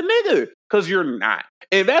like you the nigga, because you're not.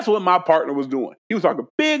 And that's what my partner was doing. He was talking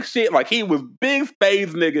big shit like he was big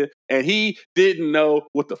spades nigga, and he didn't know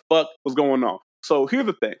what the fuck was going on. So here's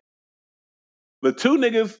the thing. The two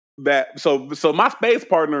niggas so my space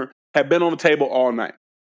partner had been on the table all night.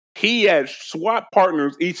 He had swapped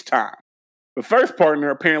partners each time. The first partner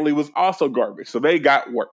apparently was also garbage, so they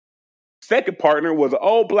got work. Second partner was an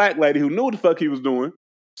old black lady who knew what the fuck he was doing.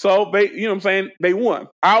 So they, you know what I'm saying, they won.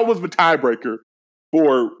 I was the tiebreaker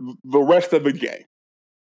for the rest of the game.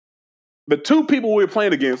 The two people we were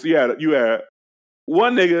playing against, you had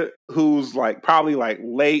one nigga who's like probably like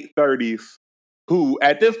late 30s, who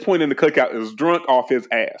at this point in the cookout is drunk off his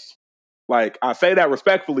ass. Like, I say that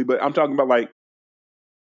respectfully, but I'm talking about like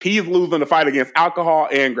he's losing the fight against alcohol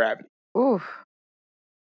and gravity. Oof.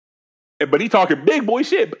 But he talking big boy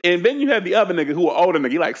shit. And then you have the other nigga who are older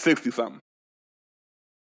nigga, he like 60-something.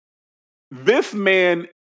 This man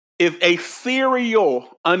is a serial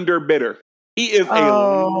underbidder. He is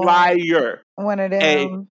a liar. One of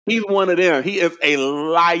them. He's one of them. He is a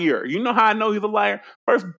liar. You know how I know he's a liar?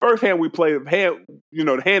 First hand we played, the hand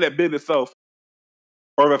that bid itself,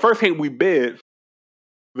 or the first hand we bid,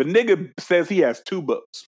 the nigga says he has 2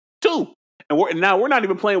 books. 2. And we're not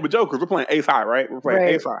even playing with jokers. We're playing ace high, right? We're playing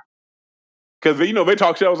ace high. Because, they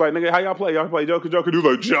talk shit. I was like, nigga, how y'all play? Y'all play Joker? Joker? Dude's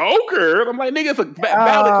like, Joker? I'm like, nigga, it's a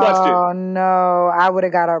valid question. Oh, no. I would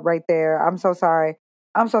have got up right there. I'm so sorry.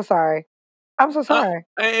 In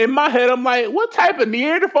my head, I'm like, what type of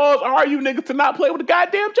Neanderthals are you niggas to not play with the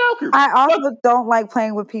goddamn Joker? I also don't like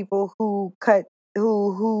playing with people who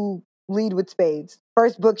lead with spades.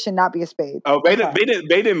 First book should not be a spade. Oh, they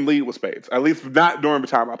didn't lead with spades. At least not during the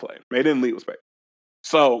time I played. They didn't lead with spades.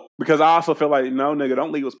 So, because I also feel like, no, nigga,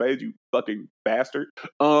 don't lead with spades, you fucking bastard.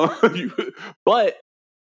 But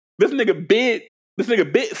this nigga bid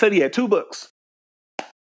said he had 2 books.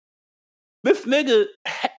 This nigga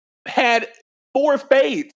had 4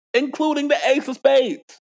 spades, including the ace of spades.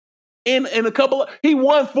 In a couple of, he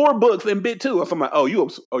won 4 books and bid 2. So I'm like, oh, you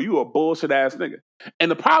a bullshit ass nigga. And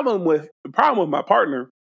the problem with my partner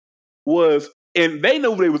was, and they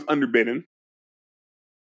knew they was underbidding.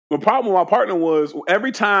 The problem with my partner was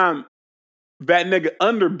every time that nigga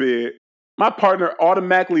underbid, my partner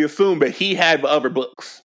automatically assumed that he had the other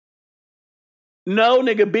books. No,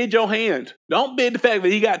 nigga, bid your hand. Don't bid the fact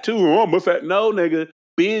that he got 2. Oh, what's that? No, nigga,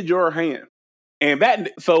 bid your hand. And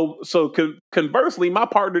conversely, my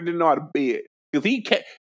partner didn't know how to bid because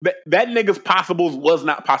that nigga's possibles was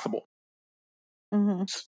not possible. Mm-hmm.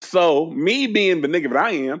 So me being the nigga that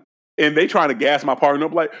I am, and they trying to gas my partner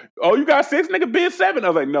up like, oh, you got 6, nigga, bid 7. I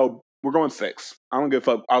was like, no, we're going 6. I don't give a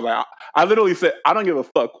fuck. I was like, I literally said, I don't give a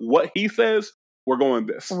fuck what he says. We're going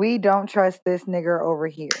this. We don't trust this nigga over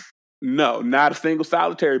here. No, not a single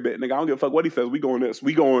solitary bit, nigga. I don't give a fuck what he says. We going this.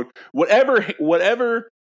 We going whatever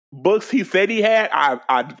books he said he had.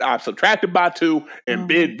 I subtracted by 2 and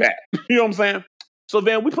bid back. You know what I'm saying? So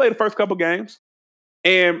then we played the first couple games,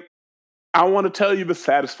 and I want to tell you the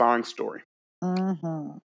satisfying story.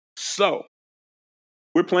 Mm-hmm. So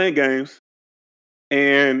we're playing games,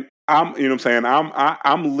 and I'm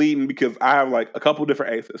leading because I have like a couple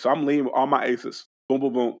different aces. So I'm leading with all my aces. Boom,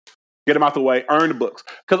 boom, boom. Get them out the way. Earn the books.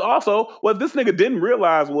 Because also, what this nigga didn't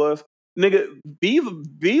realize was, nigga, these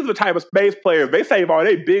are the type of space players. They save all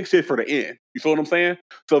their big shit for the end. You feel what I'm saying?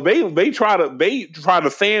 So they try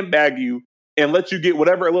to sandbag you and let you get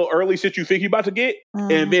whatever little early shit you think you about to get,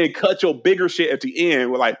 and then cut your bigger shit at the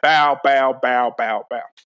end with like bow, bow, bow, bow, bow.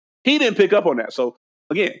 He didn't pick up on that. So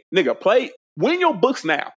again, nigga, win your books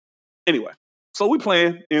now. Anyway, so we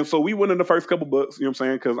playing, and so we win in the first couple books. You know what I'm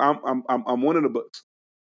saying? Because I'm winning the books,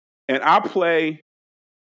 and I play,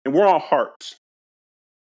 and we're on hearts,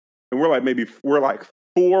 and we're like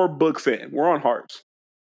 4 books in. We're on hearts.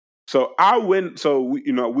 So I win. So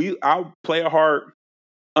I'll play a heart.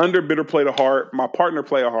 Underbidder played a heart. My partner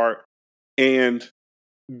play a heart, and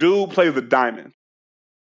dude plays a diamond.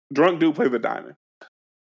 Drunk dude plays a diamond.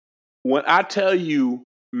 When I tell you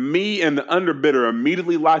me and the underbidder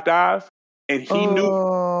immediately locked eyes, and he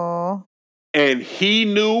knew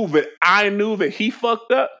that I knew that he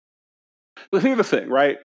fucked up. But here's the thing,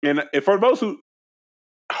 right? And for those who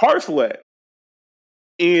Hearts led,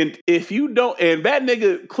 and if you don't, and that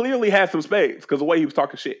nigga clearly had some spades because the way he was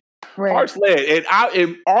talking shit. Right. Hearts led,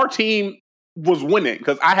 and our team was winning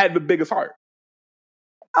because I had the biggest heart.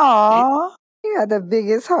 Aw, you had the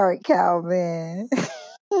biggest heart, Calvin.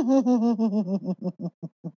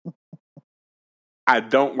 I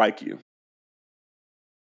don't like you.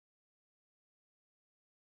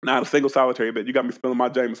 Not a single solitary bit. You got me spilling my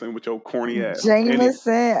Jameson with your corny ass.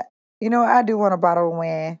 Jameson. You know, I do want a bottle of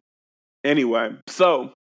wine. Anyway,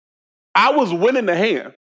 so I was winning the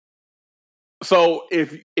hand. So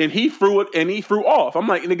he threw it and he threw off. I'm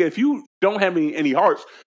like, nigga, if you don't have any hearts,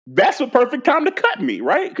 that's the perfect time to cut me,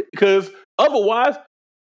 right? Because otherwise,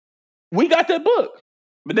 we got that book.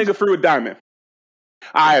 The nigga threw a diamond.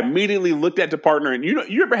 I immediately looked at the partner, and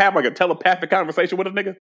you ever have like a telepathic conversation with a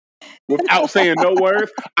nigga without saying no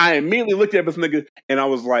words? I immediately looked at this nigga, and I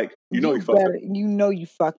was like, you fucked up. You know you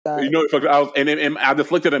fucked up. You know you fucked up. And I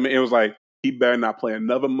just looked at him, and it was like, he better not play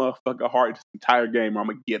another motherfucker heart this entire game, or I'm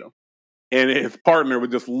gonna get him. And his partner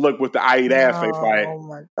would just look with the I eat ass face like, oh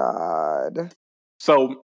my God.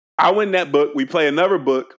 So I win that book. We play another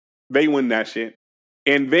book. They win that shit.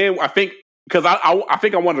 And then I think, because I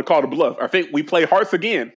think I wanted to call the bluff. I think we play hearts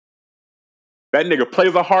again. That nigga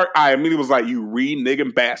plays a heart. I immediately was like, you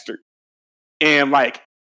re-niggin' bastard. And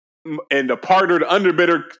the partner, the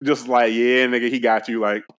underbidder, just like, yeah, nigga, he got you.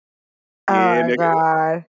 Like, yeah, nigga.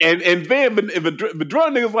 God. And then the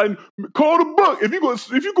drunk nigga's like, call the book. If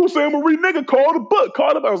you go say I'm a re-nigga, call the book.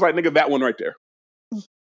 Call it. I was like, nigga, that one right there.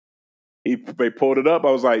 They pulled it up.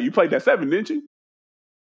 I was like, you played that 7, didn't you?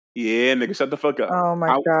 Yeah, nigga, shut the fuck up. Oh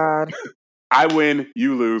my God. I win,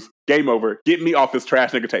 you lose. Game over. Get me off this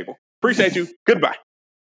trash nigga table. Appreciate you. Goodbye.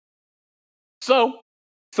 So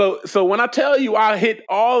when I tell you I hit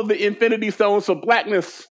all the infinity stones of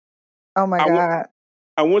blackness. Oh my God.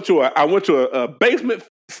 I went to a basement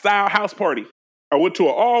style house party. I went to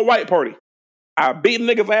an all white party. I beat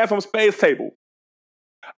niggas ass on a spades table.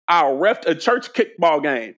 I refed a church kickball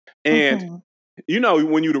game. And you know,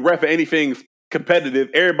 when you the ref of anything competitive,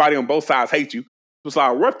 everybody on both sides hate you. So I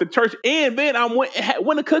refed the church, and then I went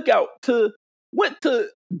a cookout went to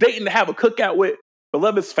Dayton to have a cookout with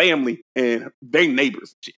Beloved's family and they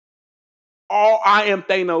neighbors. I am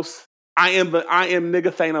Thanos. I am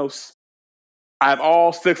nigga Thanos. I have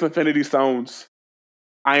all 6 infinity stones.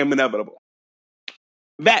 I am inevitable.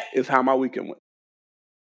 That is how my weekend went.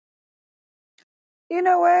 You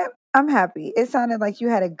know what? I'm happy. It sounded like you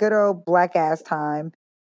had a good old black ass time.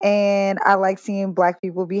 And I like seeing black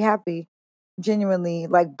people be happy. Genuinely,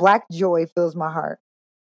 like black joy fills my heart.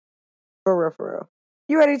 For real.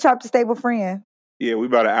 You ready to chop the stable friend? Yeah, we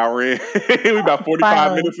about an hour in. We about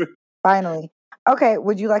 45 minutes in. Finally. Okay,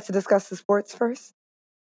 would you like to discuss the sports first?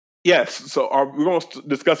 Yes. So we're going to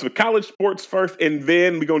discuss the college sports first, and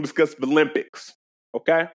then we're going to discuss the Olympics.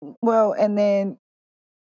 Okay? Well, and then,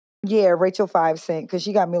 yeah, Rachel 5 Cent, because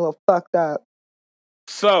she got me a little fucked up.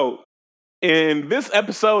 So, in this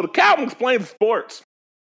episode of Calvin Explains Sports,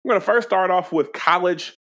 we're going to first start off with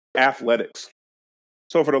college athletics.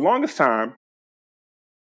 So, for the longest time,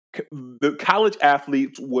 the college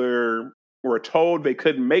athletes were told they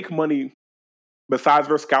couldn't make money besides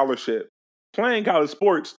their scholarship playing college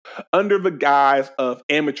sports under the guise of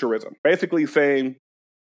amateurism. Basically saying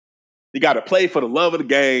you got to play for the love of the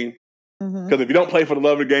game. Because if you don't play for the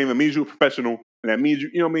love of the game, that means you're a professional. And that means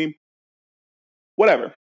you know what I mean?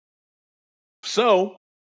 Whatever. So,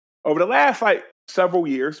 over the last several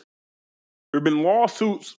years, there have been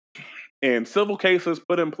lawsuits and civil cases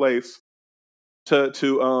put in place to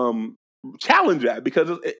challenge that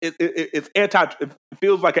because it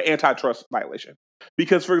feels like an antitrust violation.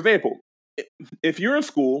 Because, for example, if you're in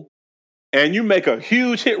school and you make a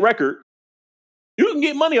huge hit record, you can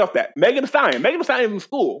get money off that. Megan Thee Stallion is in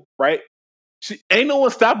school, right? Ain't no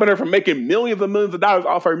one stopping her from making millions and millions of dollars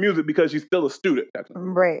off her music because she's still a student.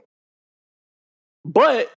 Right.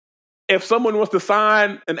 But if someone wants to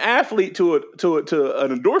sign an athlete to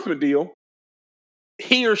an endorsement deal,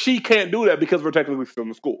 he or she can't do that because we're technically still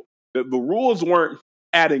in school. The rules weren't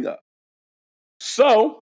adding up.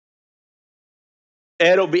 So,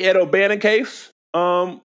 the Ed O'Bannon case,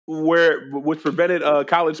 which prevented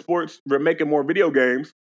college sports from making more video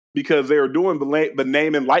games because they were doing the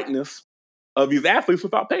name and likeness of these athletes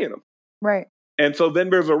without paying them. Right. And so then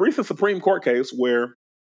there's a recent Supreme Court case where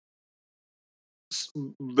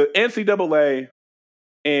the NCAA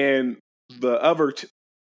and the other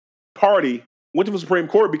party went to the Supreme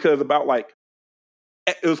Court because about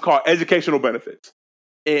it was called educational benefits.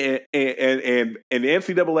 And the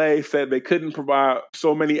NCAA said they couldn't provide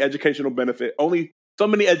so many educational benefits, only so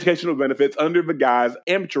many educational benefits under the guise of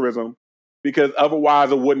amateurism, because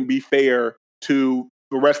otherwise it wouldn't be fair to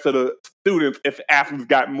the rest of the students if athletes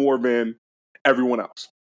got more than everyone else.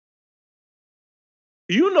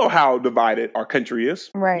 You know how divided our country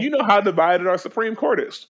is. Right. You know how divided our Supreme Court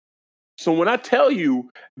is. So when I tell you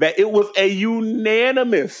that it was a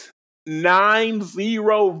unanimous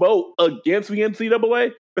 9-0 vote against the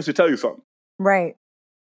NCAA, that should tell you something. Right.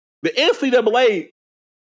 The NCAA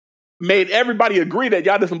made everybody agree that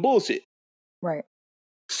y'all did some bullshit. Right.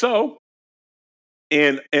 So,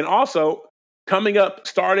 and also, coming up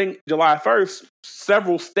starting July 1st,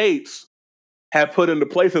 several states have put into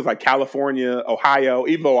places like California, Ohio,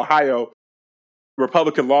 even though Ohio,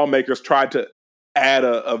 Republican lawmakers tried to add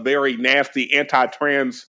a very nasty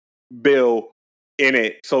anti-trans bill in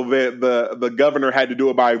it, so that the governor had to do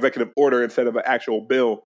it by executive order instead of an actual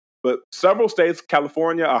bill. But several states,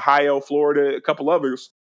 California, Ohio, Florida, a couple others,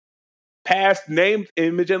 passed name,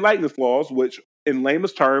 image, and likeness laws, which in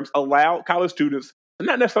layman's terms allow college students to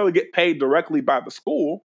not necessarily get paid directly by the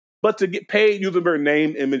school, but to get paid using their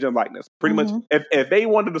name, image, and likeness. Pretty much, if they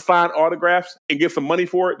wanted to sign autographs and get some money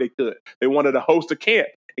for it, they could. They wanted to host a camp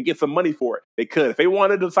and get some money for it, they could. If they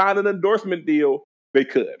wanted to sign an endorsement deal, they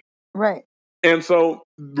could. Right. And so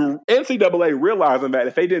the NCAA, realizing that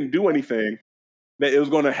if they didn't do anything, that it was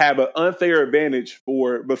going to have an unfair advantage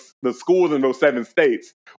for the schools in those 7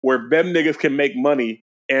 states, where them niggas can make money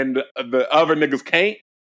and the other niggas can't,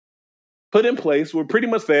 put in place where pretty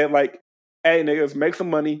much said, like, hey, niggas, make some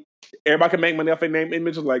money. Everybody can make money off their name,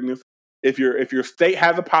 image, and likeness. If your state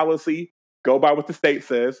has a policy, go by what the state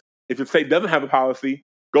says. If your state doesn't have a policy,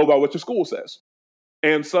 go by what your school says.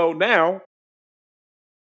 And so now,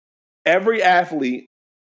 every athlete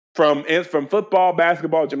from football,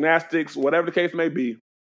 basketball, gymnastics, whatever the case may be,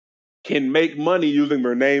 can make money using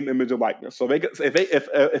their name, image, and likeness. So if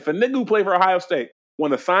a nigga who played for Ohio State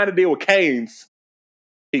want to sign a deal with Canes,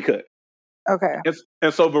 he could. Okay.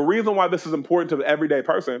 And so the reason why this is important to the everyday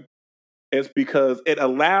person is because it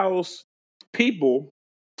allows people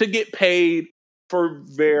to get paid for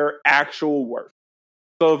their actual worth.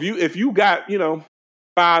 So if you got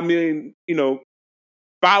 5 million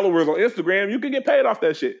followers on Instagram, you can get paid off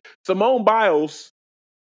that shit. Simone Biles,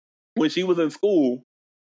 when she was in school,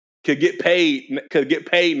 could get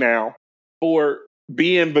paid now for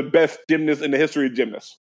being the best gymnast in the history of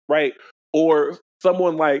gymnasts, right? Or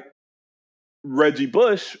someone like Reggie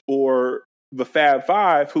Bush or the Fab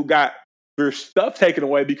Five, who got their stuff taken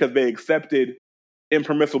away because they accepted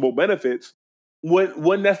impermissible benefits,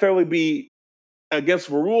 wouldn't necessarily be against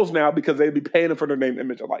the rules now because they'd be paying them for their name,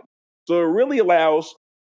 image, and likeness. So it really allows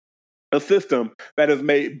a system that has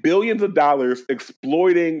made billions of dollars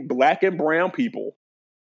exploiting black and brown people,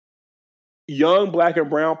 young black and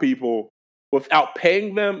brown people, without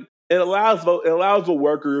paying them. It allows the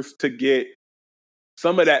workers to get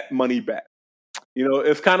some of that money back.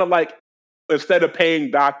 It's kind of like, instead of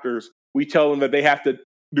paying doctors, we tell them that they have to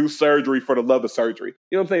do surgery for the love of surgery.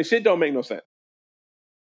 You know what I'm saying? Shit don't make no sense.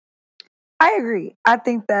 I agree. I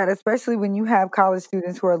think that especially when you have college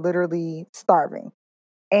students who are literally starving.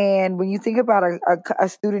 And when you think about a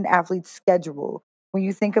student athlete's schedule, when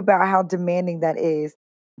you think about how demanding that is,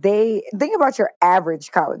 think about your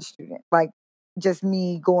average college student, like just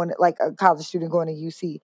me going, like a college student going to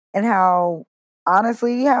UC, and how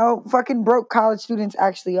fucking broke college students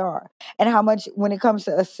actually are. And how much, when it comes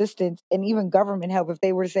to assistance and even government help, if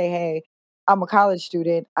they were to say, hey, I'm a college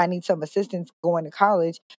student, I need some assistance going to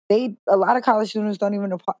college, a lot of college students don't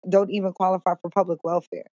even qualify for public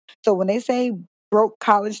welfare. So when they say broke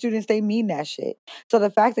college students, they mean that shit. So the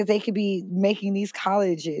fact that they could be making these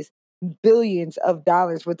colleges billions of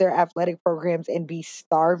dollars with their athletic programs and be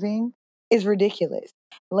starving is ridiculous.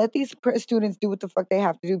 Let these students do what the fuck they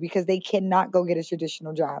have to do, because they cannot go get a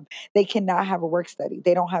traditional job. They cannot have a work study.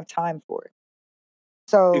 They don't have time for it.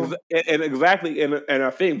 So exactly, and I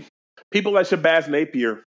think people like Shabazz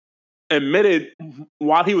Napier admitted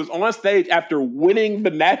while he was on stage after winning the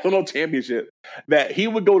national championship that he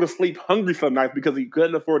would go to sleep hungry some nights because he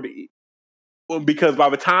couldn't afford to eat. Because by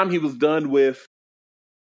the time he was done with,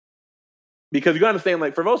 because you gotta understand,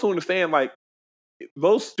 like, for those who understand, like,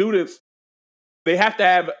 those students, they have to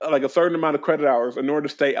have like a certain amount of credit hours in order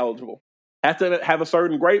to stay eligible. Have to have a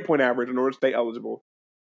certain grade point average in order to stay eligible.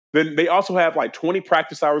 Then they also have like 20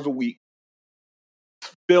 practice hours a week,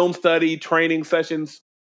 film study, training sessions,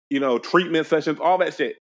 treatment sessions, all that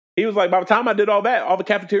shit. He was like, by the time I did all that, all the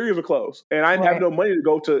cafeterias were closed, and I didn't have no money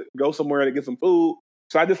to go somewhere to get some food.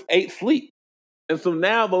 So I just ate sleep. And so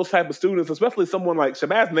now those type of students, especially someone like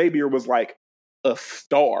Shabazz Napier was like a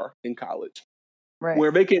star in college, Right.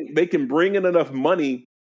 where they can bring in enough money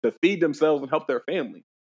to feed themselves and help their family.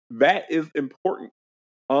 That is important.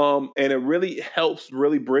 And it really helps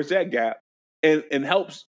really bridge that gap and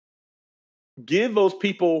helps give those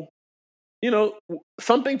people,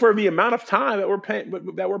 something for the amount of time that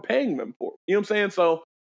we're paying them for. You know what I'm saying? So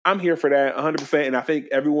I'm here for that 100%. And I think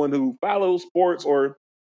everyone who follows sports or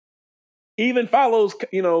even follows,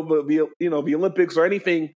 the Olympics or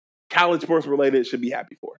anything college sports related should be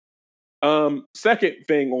happy for. Second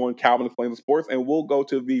thing on Calvin Explains the Sports, and we'll go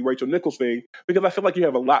to the Rachel Nichols thing because I feel like you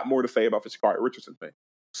have a lot more to say about the Sha'Carri Richardson thing.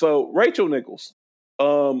 So Rachel Nichols,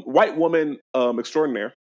 white woman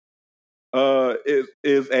extraordinaire,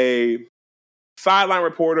 is a sideline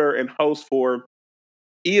reporter and host for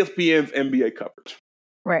ESPN's NBA coverage.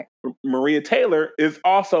 Right. Maria Taylor is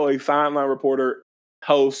also a sideline reporter,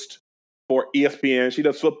 host for ESPN. She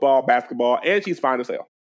does football, basketball, and she's fine as hell.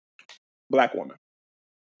 Black woman.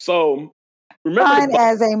 So remember, fine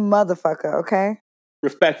as a motherfucker. Okay.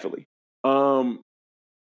 Respectfully, remember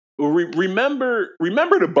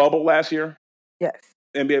the bubble last year? Yes.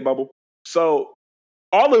 NBA bubble. So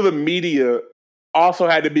all of the media also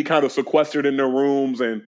had to be kind of sequestered in their rooms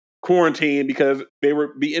and quarantined because they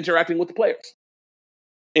would be interacting with the players.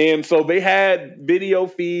 And so they had video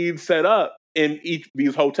feeds set up in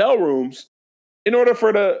these hotel rooms in order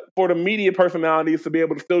for the media personalities to be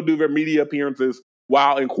able to still do their media appearances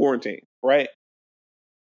while in quarantine, right?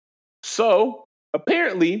 So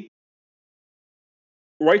apparently,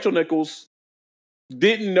 Rachel Nichols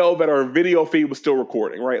didn't know that our video feed was still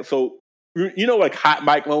recording, right? So, like hot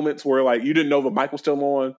mic moments where like you didn't know the mic was still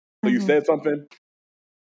on, so you said something.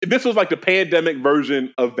 This was like the pandemic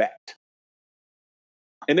version of that.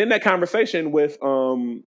 And in that conversation with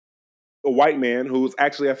a white man who was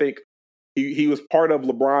actually, I think, he was part of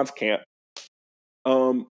LeBron's camp.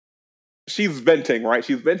 She's venting, right?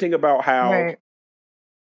 She's venting about how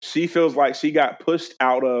she feels like she got pushed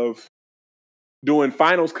out of doing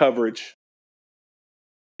finals coverage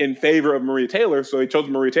in favor of Maria Taylor. So they chose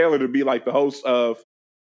Maria Taylor to be like the host of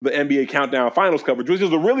the NBA Countdown finals coverage, which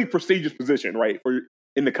is a really prestigious position, right?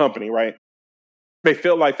 In the company, right? They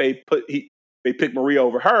feel like they picked Maria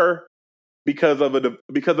over her because of a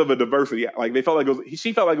diversity. Like they felt like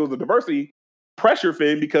she felt like it was a diversity pressure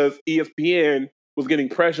thing because ESPN was getting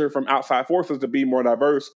pressure from outside forces to be more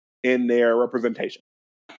diverse in their representation.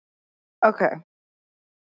 Okay.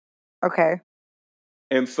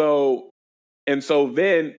 And so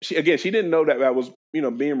then she didn't know that was,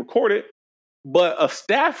 being recorded, but a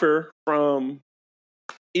staffer from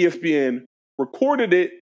ESPN recorded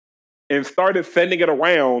it and started sending it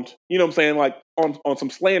around, like on some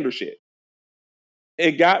slander shit.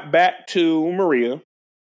 It got back to Maria.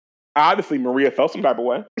 Obviously, Maria felt some type of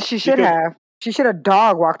way. She should have. She should have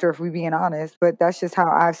dog walked her, if we're being honest. But that's just how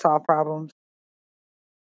I solve problems.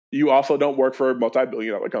 You also don't work for a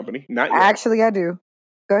multi-billion-dollar company. Not yet. Actually, I do.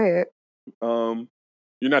 Go ahead.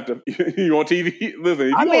 You're not you on TV?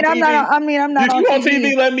 Listen, I'm not If you on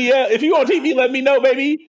TV, let me. If you on TV, let me know,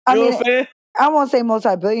 baby. You know what I'm saying? I won't say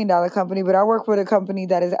multi-billion-dollar company, but I work with a company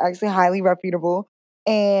that is actually highly reputable.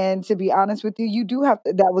 And to be honest with you, you do have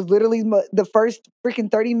to. That was literally the first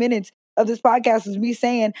freaking 30 minutes of this podcast was me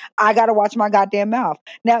saying I gotta watch my goddamn mouth.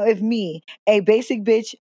 Now, if me, a basic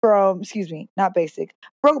bitch from,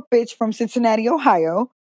 broke bitch from Cincinnati, Ohio,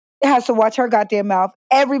 has to watch her goddamn mouth,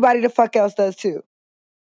 everybody the fuck else does too.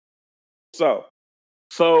 So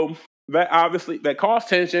that obviously that caused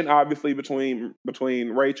tension, obviously between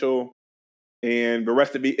Rachel and the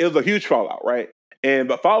rest of it was a huge fallout, right? And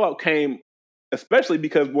the fallout came especially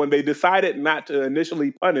because when they decided not to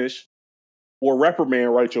initially punish or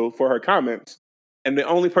reprimand Rachel for her comments, and the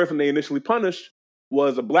only person they initially punished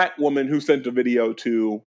was a black woman who sent a video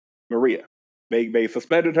to Maria. They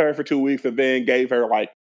suspended her for 2 weeks and then gave her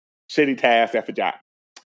like shitty tasks after job.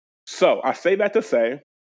 So I say that to say,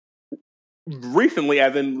 recently,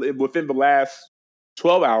 as in within the last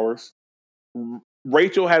 12 hours,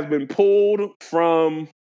 Rachel has been pulled from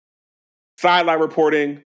sideline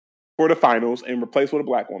reporting for the finals and replaced with a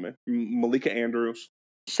black woman, Malika Andrews.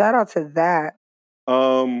 Shout out to that.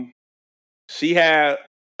 She had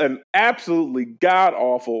an absolutely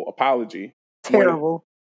god-awful apology. Terrible.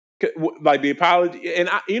 Like the apology. And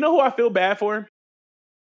you know who I feel bad for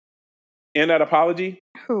in that apology?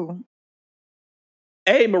 Who?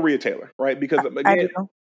 Maria Taylor, right? Because again,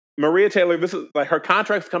 Maria Taylor, this is like her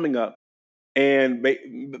contract's coming up, and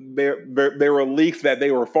there were leaks that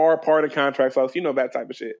they were far apart in contracts, so that type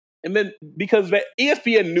of shit. And then because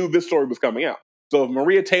ESPN knew this story was coming out, so if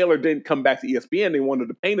Maria Taylor didn't come back to ESPN, they wanted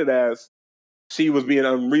to paint it as she was being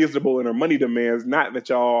unreasonable in her money demands, not that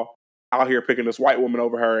y'all out here picking this white woman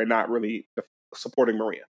over her and not really supporting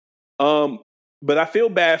Maria. But I feel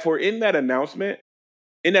bad for in that announcement,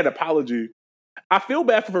 in that apology, I feel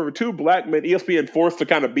bad for two black men, ESPN forced to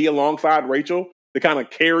kind of be alongside Rachel, to kind of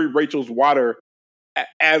carry Rachel's water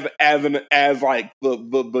as like the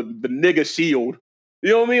nigga shield.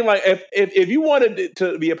 You know what I mean? Like if you wanted it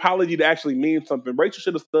to the apology to actually mean something, Rachel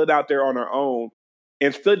should have stood out there on her own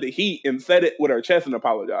and stood the heat and said it with her chest and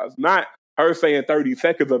apologized. Not her saying 30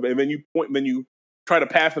 seconds of it, and then you try to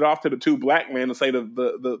pass it off to the two black men and say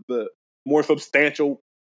the more substantial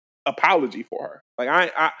apology for her. Like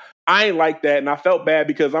I ain't like that, and I felt bad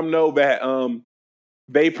because I know that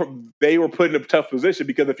they were put in a tough position,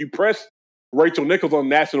 because if you press Rachel Nichols on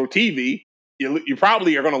national TV, you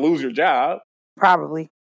probably are going to lose your job. Probably.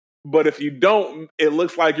 But if you don't, it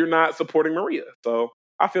looks like you're not supporting Maria. So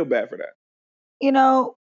I feel bad for that. You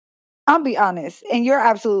know, I'll be honest, and you're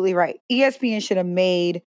absolutely right. ESPN should have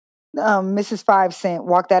made Mrs. 5 Cent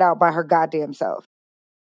walk that out by her goddamn self.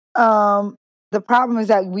 The problem is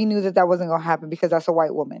that we knew that wasn't going to happen because that's a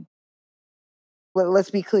white woman. Let's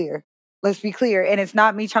be clear. Let's be clear. And it's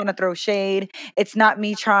not me trying to throw shade. It's not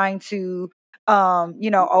me trying to,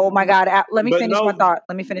 oh my God. Let me finish my thought.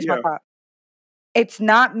 My thought. It's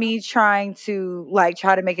not me trying to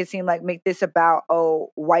try to make it seem like make this about,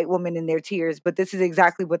 white women in their tears, but this is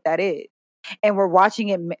exactly what that is. And we're watching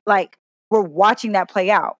it, we're watching that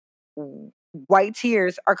play out. White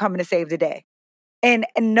tears are coming to save the day. And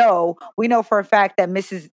no, we know for a fact that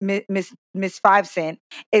Miss 5 Cent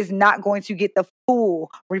is not going to get the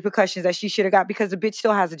full repercussions that she should have got, because the bitch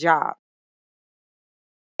still has a job.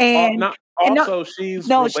 And she's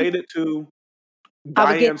related to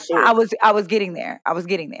Diane Sawyer. I was getting there.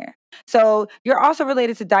 So you're also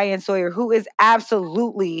related to Diane Sawyer, who is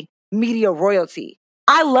absolutely media royalty.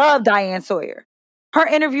 I love Diane Sawyer. Her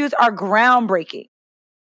interviews are groundbreaking.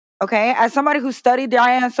 Okay, as somebody who studied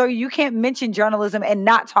Diane Sawyer, you can't mention journalism and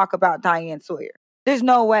not talk about Diane Sawyer. There's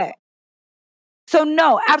no way. So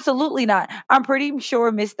no, absolutely not. I'm pretty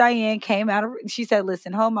sure Miss Diane came out of, she said,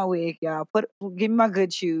 listen, hold my wig, y'all. Give me my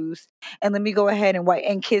good shoes and let me go ahead and wipe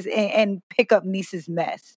and kiss and pick up niece's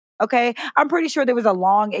mess. Okay, I'm pretty sure there was a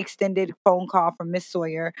long extended phone call from Miss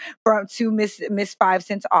Sawyer to Miss 5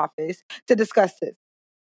 Cent's office to discuss this.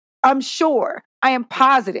 I'm sure. I am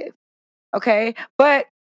positive. Okay, but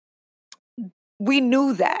we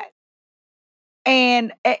knew that.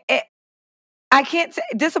 And I can't say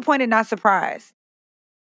disappointed, not surprised.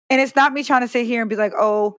 And it's not me trying to sit here and be like,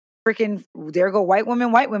 oh, freaking, there go white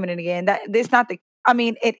women again. It's not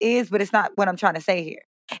it is, but it's not what I'm trying to say here.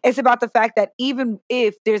 It's about the fact that even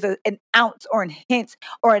if there's an ounce or a hint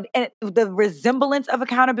or the resemblance of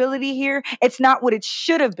accountability here, it's not what it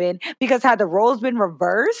should have been, because had the roles been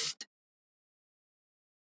reversed,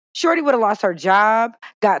 Shorty would have lost her job,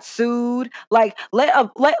 got sued. Let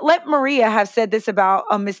Maria have said this about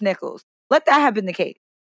Miss Nichols. Let that have been the case.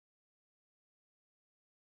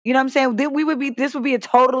 You know what I'm saying? This would be a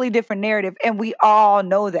totally different narrative, and we all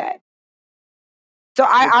know that. So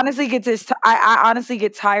I honestly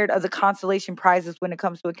get tired of the consolation prizes when it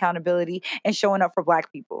comes to accountability and showing up for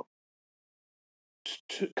Black people.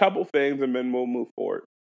 Couple things, and then we'll move forward.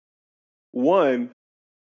 One,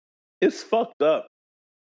 it's fucked up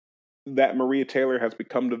that Maria Taylor has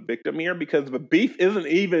become the victim here, because the beef isn't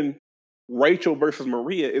even Rachel versus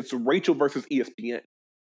Maria, it's Rachel versus ESPN.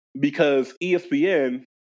 Because ESPN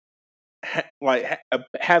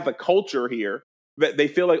has a culture here that they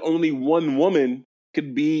feel like only one woman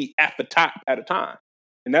could be at the top at a time.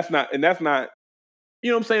 And that's not, you know what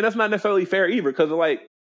I'm saying? That's not necessarily fair either, because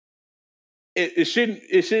it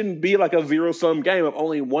shouldn't be like a zero-sum game of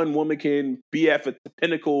only one woman can be at the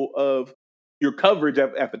pinnacle of your coverage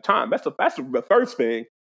at the time. That's the first thing,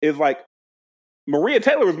 is like Maria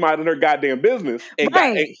Taylor was minding her goddamn business and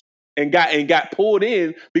got pulled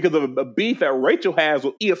in because of a beef that Rachel has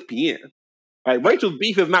with ESPN. Like, Rachel's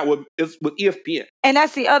beef is not with ESPN. And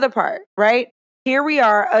that's the other part, right? Here we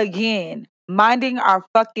are again, minding our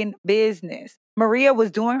fucking business. Maria was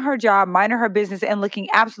doing her job, minding her business, and looking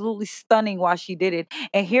absolutely stunning while she did it.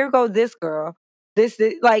 And here goes this girl.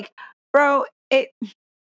 Bro,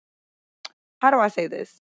 how do I say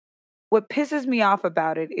this? What pisses me off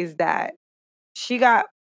about it is that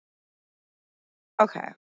okay.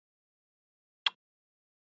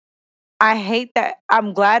 I hate that.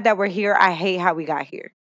 I'm glad that we're here. I hate how we got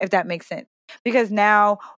here, if that makes sense. Because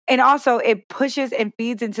now, and also it pushes and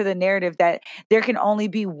feeds into the narrative that there can only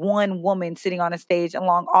be one woman sitting on a stage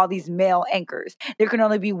along all these male anchors. There can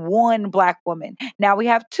only be one Black woman. Now we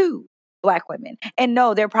have two. Black women. And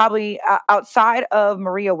no, they're probably outside of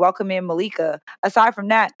Maria welcoming Malika. Aside from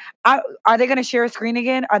that, are they going to share a screen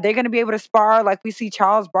again? Are they going to be able to spar like we see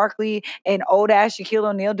Charles Barkley and old ass Shaquille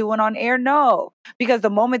O'Neal doing on air? No, because the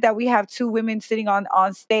moment that we have two women sitting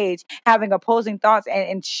on stage having opposing thoughts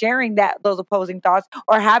and sharing those opposing thoughts,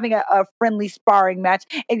 or having a friendly sparring match,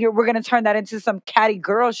 and we're going to turn that into some catty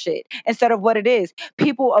girl shit instead of what it is.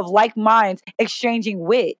 People of like minds exchanging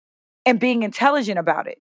wit and being intelligent about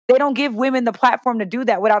it. They don't give women the platform to do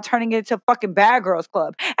that without turning it into fucking Bad Girls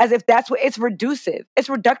Club, as if that's what it's reducive. It's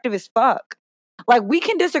reductive as fuck. Like, we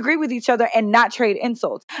can disagree with each other and not trade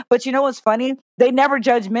insults. But you know what's funny? They never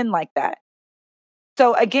judge men like that.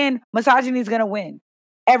 So again, misogyny is going to win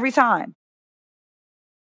every time.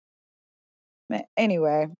 Man,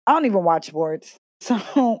 anyway, I don't even watch sports.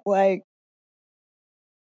 So like,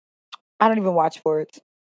 I don't even watch sports.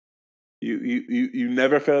 You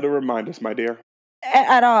never fail to remind us, my dear.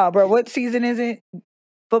 At all, bro. What season is it?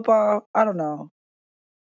 Football? I don't know.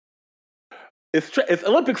 It's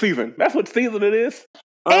Olympic season. That's what season it is.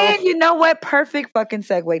 And you know what? Perfect fucking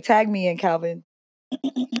segue. Tag me in, Calvin.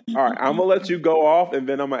 All right, I'm gonna let you go off, and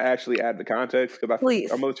then I'm gonna actually add the context because I'm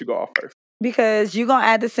gonna let you go off first. Because you're gonna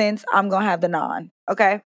add the sense, I'm gonna have the non.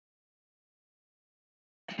 Okay.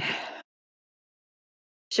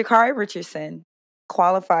 Sha'Carri Richardson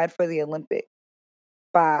qualified for the Olympics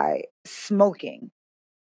by smoking,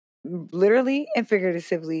 literally and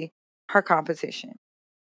figuratively, her competition.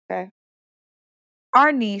 Okay.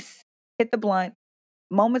 Our niece hit the blunt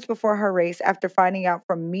moments before her race after finding out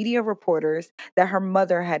from media reporters that her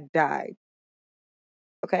mother had died.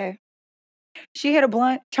 Okay. She hit a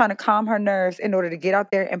blunt trying to calm her nerves in order to get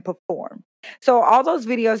out there and perform. So all those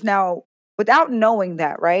videos now, without knowing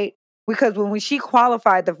that, right? Because when she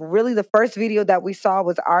qualified, the first video that we saw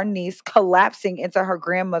was our niece collapsing into her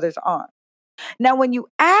grandmother's arm. Now, when you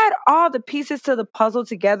add all the pieces to the puzzle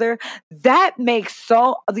together, that makes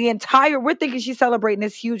we're thinking she's celebrating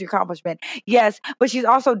this huge accomplishment. Yes, but she's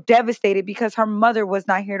also devastated because her mother was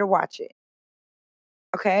not here to watch it.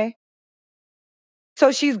 Okay?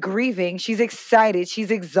 So she's grieving, she's excited,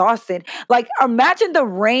 she's exhausted. Like, imagine the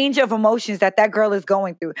range of emotions that girl is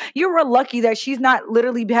going through. You were lucky that she's not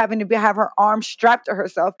literally having to have her arm strapped to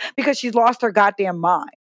herself because she's lost her goddamn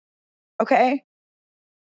mind. Okay?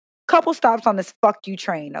 Couple stops on this fuck you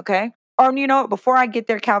train, okay? Or, you know what, before I get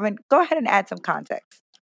there, Calvin, go ahead and add some context.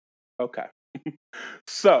 Okay.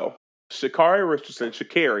 So, Sha'Carri Richardson,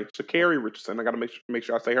 I gotta make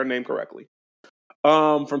sure I say her name correctly.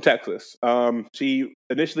 From Texas. She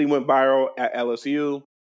initially went viral at LSU.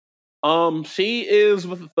 She is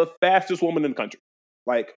the fastest woman in the country.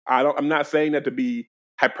 Like, I'm not saying that to be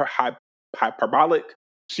hyperbolic.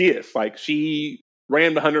 She is. Like, she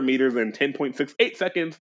ran the 100 meters in 10.68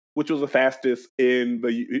 seconds, which was the fastest in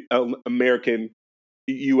the American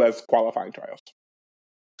U.S. qualifying trials.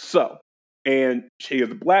 So, and she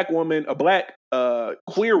is a black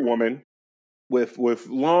queer woman with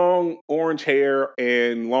long orange hair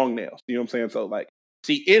and long nails. You know what I'm saying? So, like,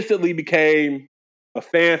 she instantly became a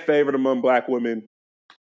fan favorite among black women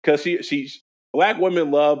because black women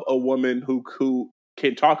love a woman who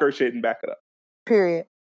can talk her shit and back it up. Period.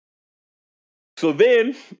 So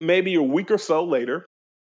then, maybe a week or so later,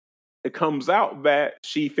 it comes out that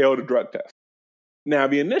she failed a drug test. Now,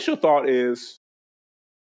 the initial thought is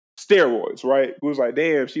steroids, right? It was like,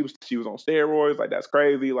 damn, she was on steroids. Like, that's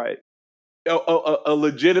crazy. Like, a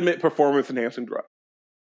legitimate performance-enhancing drug.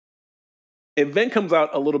 It then comes out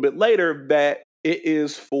a little bit later that it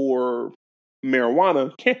is for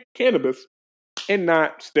marijuana, cannabis, and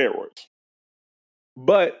not steroids.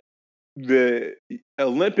 But the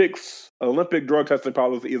Olympic drug testing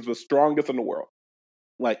policy is the strongest in the world.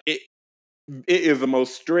 Like, it is the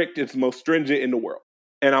most strict, it's the most stringent in the world.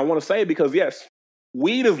 And I want to say because, yes,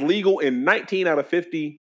 weed is legal in 19 out of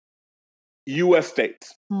 50 U.S.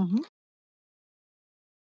 states. Mm-hmm.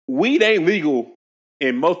 Weed ain't legal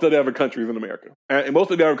in most of the other countries in America, and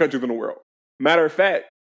most of the other countries in the world. Matter of fact,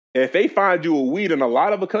 if they find you a weed in a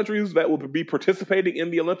lot of the countries that will be participating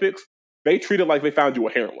in the Olympics, they treat it like they found you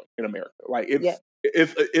a heroin in America. Like,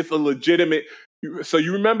 it's a legitimate. So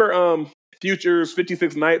you remember Future's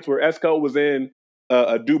 56 Nights where Esco was in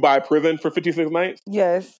a Dubai prison for 56 nights?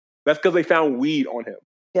 Yes. That's because they found weed on him.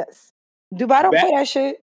 Yes. Dubai don't play that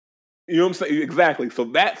shit. You know what I'm saying? Exactly.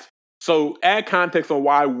 So add context on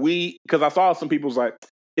why because I saw some people's like,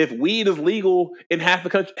 if weed is legal in half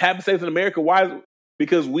the states in America, why is it?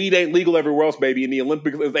 Because weed ain't legal everywhere else, baby. And the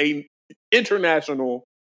Olympics is a international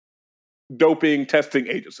doping testing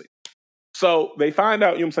agency. So they find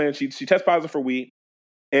out, you know what I'm saying, she tests positive for weed,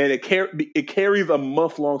 and it carries a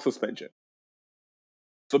month-long suspension.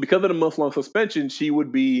 So because of the month-long suspension, she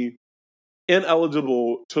would be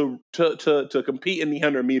ineligible to compete in the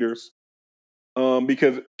 100 meters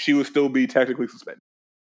because she would still be technically suspended.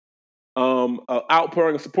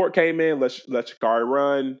 Outpouring of support came in. Let Sha'Carri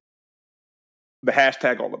run. The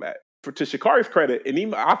hashtag, all of that. To Sha'Carri's credit, and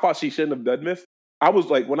even I thought she shouldn't have done this. I was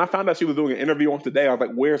like, when I found out she was doing an interview on Today, I was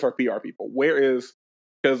like, where's her PR people? Where is,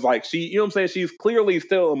 because like she, you know what I'm saying? She's clearly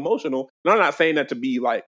still emotional. And I'm not saying that to be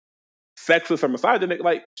like sexist or misogynistic.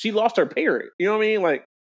 Like, she lost her parent. You know what I mean? Like,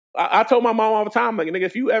 I told my mom all the time, like, nigga,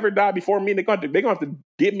 if you ever die before me, they're gonna have to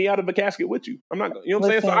get me out of the casket with you. I'm not, you know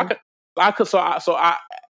what I'm saying?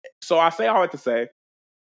 So I say all that to say,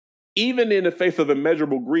 even in the face of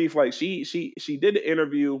immeasurable grief, like she did the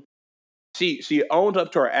interview. She owned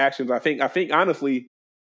up to her actions. I think honestly,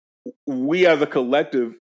 we as a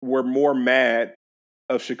collective were more mad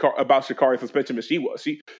about Sha'Carri's suspension than she was.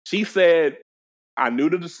 She said, I knew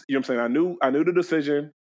you know what I'm saying? I knew the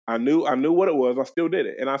decision. I knew what it was. I still did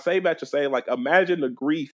it. And I say that to say, like, imagine the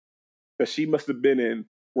grief that she must have been in,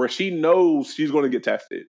 where she knows she's going to get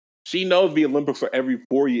tested. She knows the Olympics are every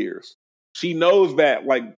 4 years. She knows that,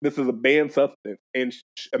 like, this is a banned substance. And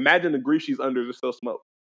imagine the grief she's under to still smoke.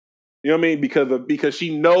 You know what I mean? Because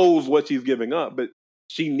she knows what she's giving up, but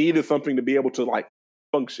she needed something to be able to, like,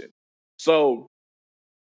 function. So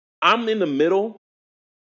I'm in the middle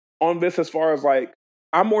on this as far as, like,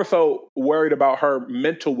 I'm more so worried about her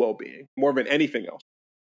mental well-being more than anything else.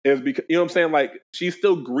 Is because, you know what I'm saying? Like, she's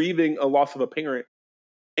still grieving a loss of a parent.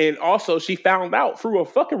 And also, she found out through a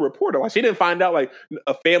fucking reporter. Like, she didn't find out, like,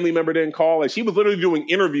 a family member didn't call. Like, she was literally doing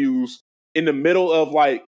interviews in the middle of,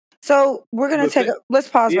 like. So we're going to let's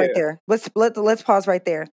pause right there. Let's pause right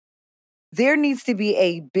there. There needs to be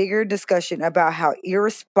a bigger discussion about how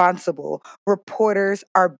irresponsible reporters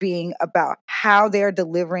are being about how they're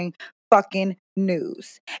delivering fucking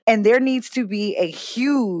news. And there needs to be a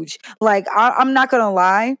huge, like, I'm not going to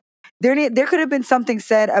lie. There could have been something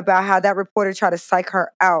said about how that reporter tried to psych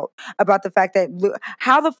her out about the fact that,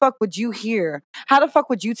 how the fuck would you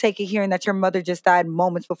take it hearing that your mother just died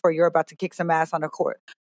moments before you're about to kick some ass on the court?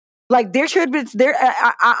 Like, there should be,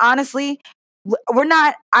 I honestly,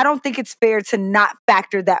 I don't think it's fair to not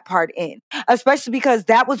factor that part in, especially because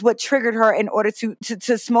that was what triggered her in order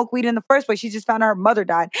to smoke weed in the first place. She just found out her mother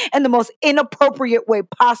died in the most inappropriate way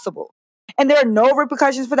possible. And there are no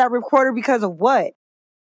repercussions for that reporter because of what?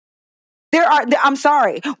 I'm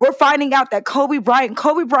sorry. We're finding out that Kobe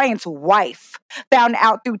Bryant's wife found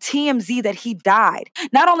out through TMZ that he died.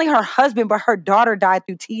 Not only her husband, but her daughter died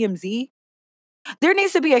through TMZ. There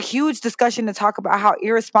needs to be a huge discussion to talk about how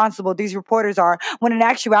irresponsible these reporters are when in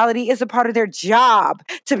actuality it's a part of their job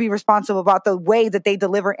to be responsible about the way that they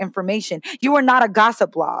deliver information. You are not a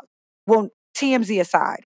gossip blog. Well, TMZ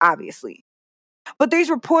aside, obviously. But these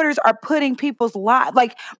reporters are putting people's lives,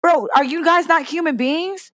 like, bro, are you guys not human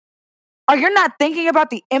beings? Are you not thinking about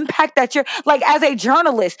the impact that you're, like, as a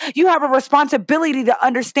journalist, you have a responsibility to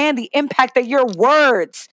understand the impact that your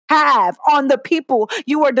words have on the people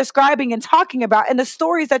you are describing and talking about and the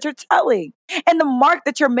stories that you're telling and the mark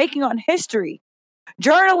that you're making on history.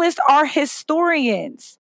 Journalists are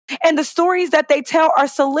historians, and the stories that they tell are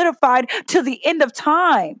solidified to the end of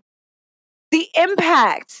time. The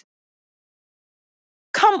impact.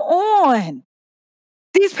 Come on.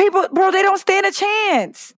 These people, bro, they don't stand a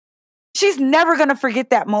chance. She's never going to forget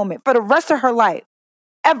that moment for the rest of her life.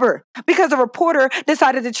 Ever. Because a reporter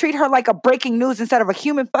decided to treat her like a breaking news instead of a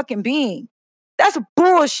human fucking being. That's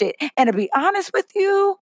bullshit. And to be honest with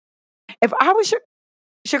you, if I was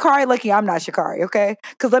Sha'Carri, lucky I'm not Sha'Carri, okay?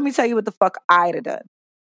 Because let me tell you what the fuck I'd have done.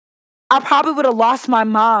 I probably would have lost my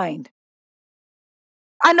mind.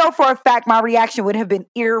 I know for a fact my reaction would have been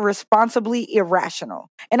irresponsibly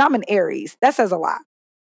irrational. And I'm an Aries. That says a lot.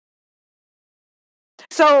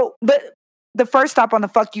 So, but the first stop on the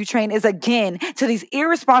fuck you train is again to these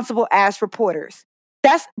irresponsible ass reporters.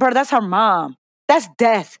 That's her mom. That's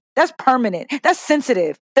death. That's permanent. That's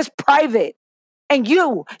sensitive. That's private. And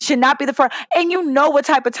you should not be the first. And you know what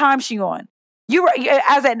type of time she on. You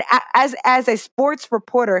as a sports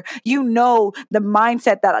reporter, you know the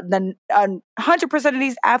mindset that 100% of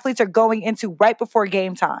these athletes are going into right before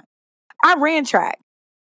game time. I ran track.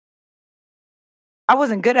 I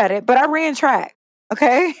wasn't good at it, but I ran track.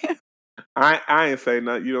 Okay. I ain't saying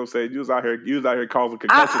nothing. You don't say you was out here causing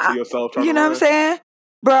concussion to yourself. You know what I'm saying,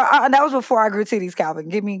 bro? That was before I grew titties, Calvin.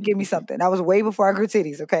 Give me something. That was way before I grew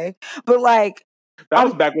titties. Okay, but like that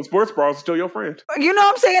was back when sports bras were still your friend. You know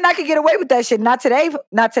what I'm saying? I could get away with that shit. Not today.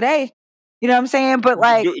 You know what I'm saying? But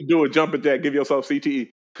like, do a jumping jack. Give yourself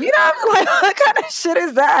CTE. You know, like, what kind of shit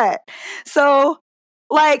is that? So,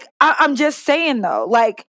 like, I'm just saying though,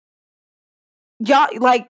 like, y'all,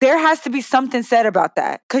 like, there has to be something said about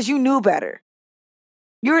that because you knew better.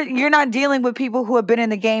 You're not dealing with people who have been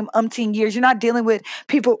in the game umpteen years. You're not dealing with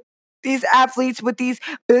people, these athletes with these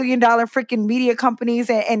 $1 billion freaking media companies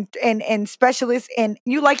and specialists. And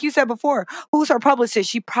you, like you said before, who's her publicist?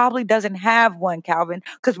 She probably doesn't have one, Calvin,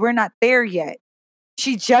 because we're not there yet.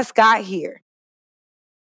 She just got here.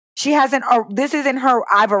 She hasn't, this isn't her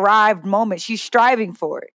I've arrived moment. She's striving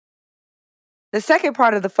for it. The second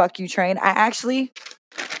part of the fuck you train, I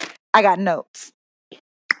got notes.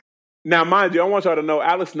 Now, mind you, I want y'all to know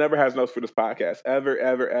Alex never has notes for this podcast.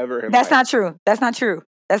 Ever. That's not true. That's not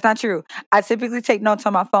true. I typically take notes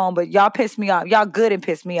on my phone, but y'all piss me off. Y'all good and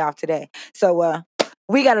piss me off today. So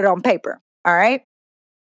we got it on paper. All right?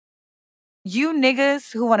 You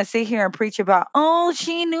niggas who want to sit here and preach about, oh,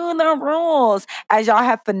 she knew the rules, as y'all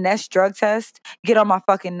have finesse drug tests, get on my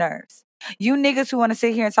fucking nerves. You niggas who want to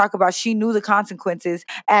sit here and talk about she knew the consequences,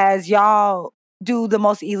 as y'all do the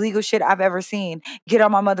most illegal shit I've ever seen, get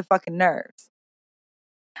on my motherfucking nerves.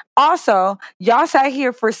 Also, y'all sat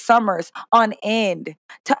here for summers on end,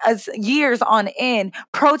 years on end,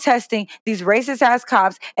 protesting these racist ass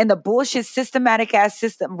cops and the bullshit systematic ass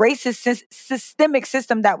system, racist systemic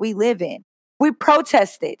system that we live in. We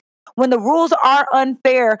protested. When the rules are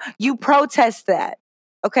unfair, you protest that.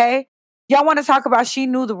 Okay? Y'all want to talk about she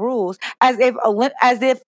knew the rules as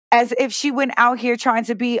if she went out here trying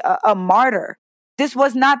to be a martyr. This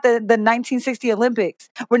was not the 1960 Olympics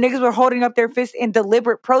where niggas were holding up their fists in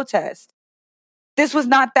deliberate protest. This was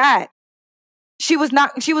not that. She was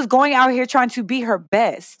going out here trying to be her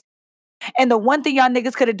best. And the one thing y'all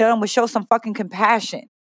niggas could have done was show some fucking compassion.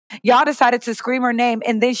 Y'all decided to scream her name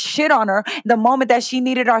and then shit on her the moment that she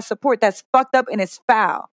needed our support. That's fucked up and it's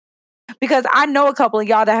foul. Because I know a couple of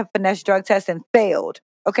y'all that have finesse drug tests and failed.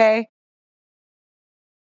 Okay?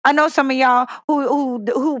 I know some of y'all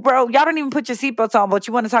who, bro, y'all don't even put your seatbelts on, but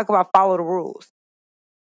you want to talk about follow the rules.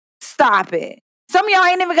 Stop it. Some of y'all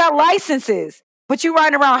ain't even got licenses, but you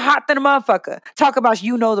riding around hot than a motherfucker. Talk about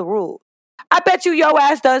you know the rules. I bet you your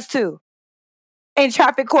ass does too. In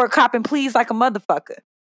traffic court copping please like a motherfucker.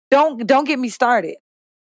 Don't get me started.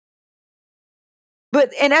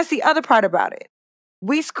 And that's the other part about it.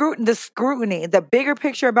 The scrutiny, the bigger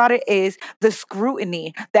picture about it is the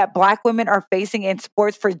scrutiny that Black women are facing in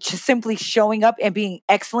sports for just simply showing up and being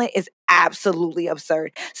excellent is absolutely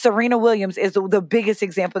absurd. Serena Williams is the biggest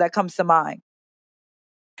example that comes to mind.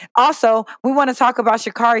 Also, we want to talk about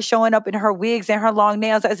Sha'Carri showing up in her wigs and her long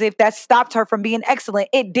nails as if that stopped her from being excellent.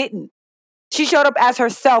 It didn't. She showed up as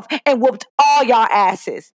herself and whooped all y'all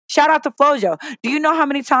asses. Shout out to FloJo. Do you know how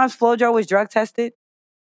many times FloJo was drug tested?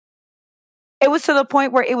 It was to the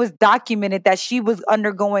point where it was documented that she was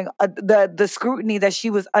undergoing the scrutiny that she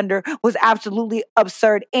was under was absolutely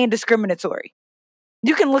absurd and discriminatory.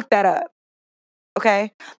 You can look that up.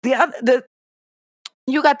 Okay?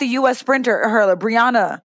 You got the U.S. sprinter hurler,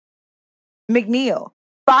 Brianna McNeil.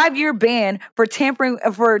 5-year ban for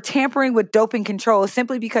tampering with doping control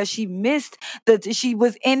simply because she missed she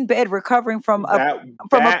was in bed recovering from a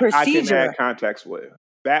procedure. I can add context with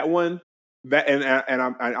that one.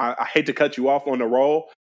 I hate to cut you off on the roll.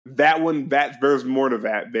 That one, there's more to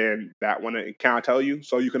that than that one. Can I tell you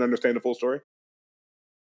so you can understand the full story?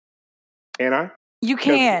 Can I? You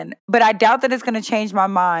can, but I doubt that it's going to change my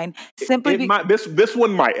mind. This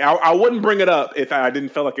one might. I wouldn't bring it up if I didn't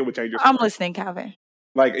feel like it would change your story. I'm listening, Calvin.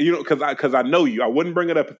 Like, because I know you. I wouldn't bring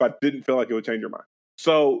it up if I didn't feel like it would change your mind.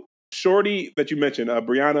 So, shorty that you mentioned,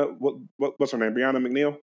 Brianna, what's her name? Brianna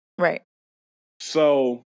McNeil? Right.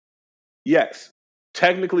 So, yes,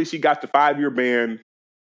 technically she got the 5-year ban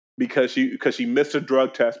because she missed a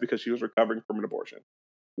drug test because she was recovering from an abortion.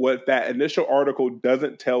 What that initial article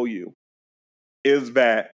doesn't tell you is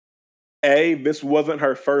that this wasn't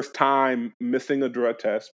her first time missing a drug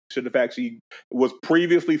test. In fact, she was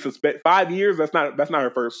previously suspended 5 years. That's not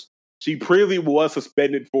her first. She previously was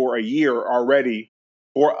suspended for a year already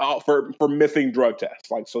for missing drug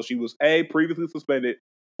tests. Like, so she was previously suspended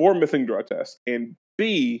for missing drug tests, and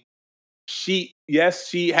B, she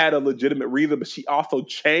had a legitimate reason, but she also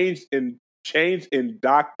changed and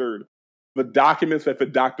doctored the documents that the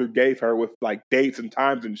doctor gave her with like dates and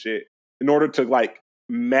times and shit in order to like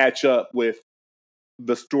match up with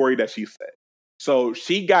the story that she said. So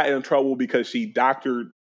she got in trouble because she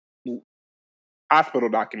doctored hospital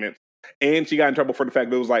documents, and she got in trouble for the fact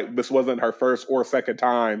that it was like this wasn't her first or second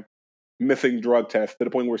time missing drug tests, to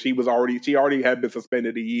the point where she already had been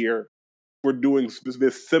suspended a year for doing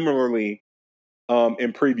this similarly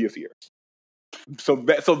in previous years. So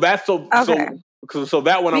that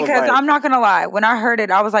one, because I'm not gonna lie, when I heard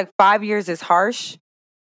it, I was like, 5 years is harsh,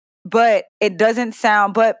 but it doesn't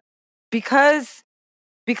sound. But because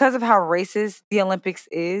of how racist the Olympics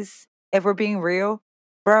is, if we're being real,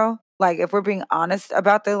 bro, like if we're being honest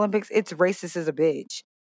about the Olympics, it's racist as a bitch.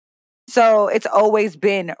 So it's always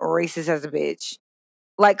been racist as a bitch.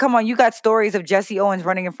 Like, come on, you got stories of Jesse Owens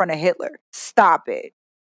running in front of Hitler. Stop it.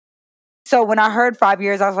 So when I heard 5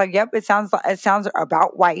 years, I was like, yep, it sounds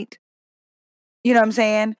about white. You know what I'm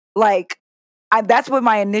saying? Like, that's what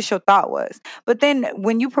my initial thought was. But then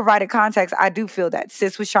when you provided context, I do feel that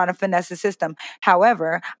sis was trying to finesse the system.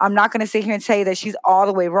 However, I'm not going to sit here and say that she's all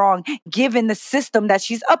the way wrong, given the system that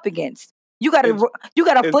she's up against. You gotta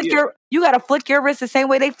flick your wrist the same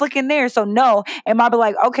way they flicking theirs. So no, and I'll be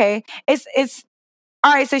like, okay, it's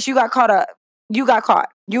all right. Sis, you got caught up. You got caught.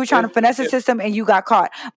 You were trying to finesse the system and you got caught.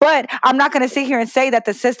 But I'm not going to sit here and say that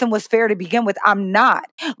the system was fair to begin with. I'm not.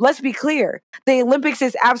 Let's be clear. The Olympics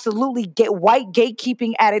is absolutely white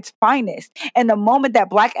gatekeeping at its finest. And the moment that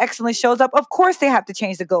Black excellence shows up, of course they have to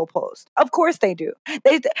change the goalpost. Of course they do.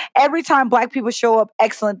 Every time Black people show up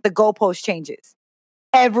excellent, the goalpost changes.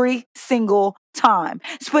 Every single time.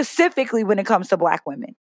 Specifically when it comes to Black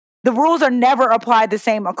women. The rules are never applied the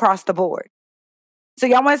same across the board. So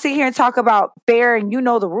y'all want to sit here and talk about fair and you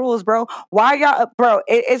know the rules, bro. Why y'all, bro,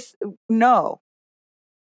 it's no.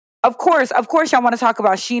 Of course, y'all want to talk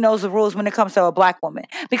about she knows the rules when it comes to a Black woman.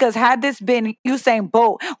 Because had this been Usain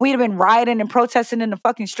Bolt, we'd have been rioting and protesting in the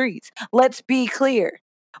fucking streets. Let's be clear.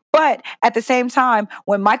 But at the same time,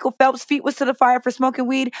 when Michael Phelps' feet was to the fire for smoking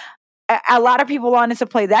weed, a lot of people wanted to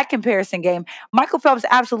play that comparison game. Michael Phelps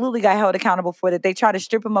absolutely got held accountable for that. They tried to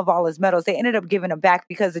strip him of all his medals. They ended up giving him back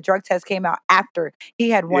because the drug test came out after he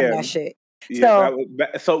had won that shit. Yeah,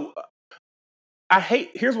 so I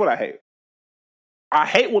hate, here's what I hate. I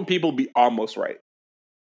hate when people be almost right.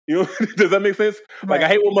 You know, does that make sense? Like, I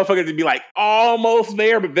hate when motherfuckers to be like almost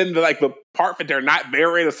there, but then the part that they're not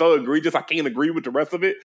there is so egregious, I can't agree with the rest of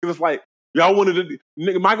it. Because it's like, y'all wanted to,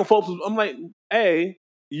 nigga, Michael Phelps, I'm like, hey,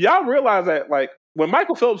 y'all realize that, like, when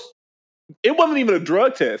Michael Phelps, it wasn't even a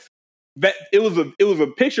drug test. That it was a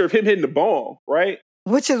picture of him hitting the ball, right?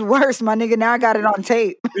 Which is worse, my nigga. Now I got it on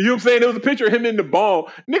tape. You know what I'm saying? There was a picture of him hitting the ball.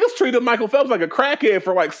 Niggas treated Michael Phelps like a crackhead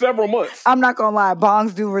for like several months. I'm not gonna lie,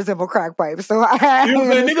 bongs do resemble crack pipes. So you know what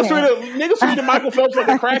I'm saying? Niggas treated Michael Phelps like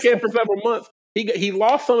a crackhead for several months. He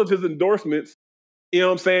lost some of his endorsements. You know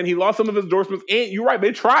what I'm saying? He lost some of his endorsements. And you're right,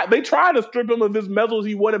 they tried to strip him of his medals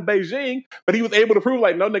he won in Beijing, but he was able to prove,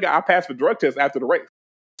 like, no, nigga, I passed the drug test after the race.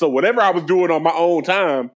 So whatever I was doing on my own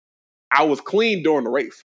time, I was clean during the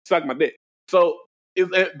race. Suck my dick. So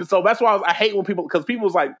that's why I hate when people, because people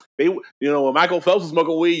was like, when Michael Phelps was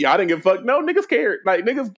smoking weed, y'all didn't give a fuck. No, niggas cared. Like,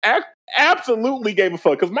 niggas absolutely gave a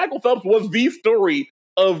fuck. Because Michael Phelps was the story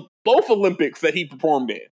of both Olympics that he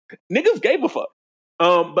performed in. Niggas gave a fuck.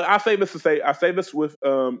 But I say this with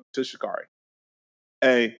to Sha'Carri.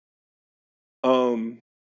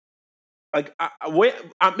 Like,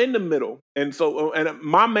 I'm in the middle, and so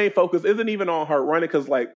my main focus isn't even on her running, because,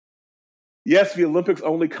 like, yes, the Olympics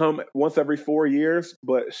only come once every 4 years,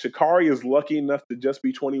 but Sha'Carri is lucky enough to just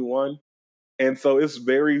be 21, and so it's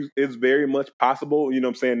very much possible. You know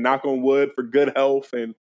what I'm saying? Knock on wood for good health,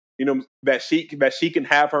 and that she can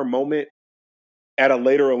have her moment at a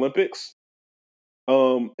later Olympics.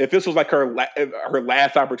 If this was like her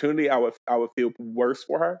last opportunity, I would feel worse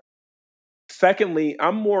for her. Secondly,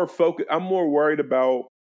 I'm more worried about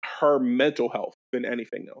her mental health than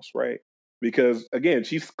anything else, right? Because again,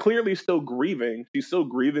 she's clearly still grieving. She's still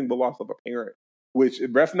grieving the loss of a parent, which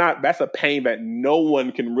that's a pain that no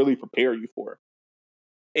one can really prepare you for.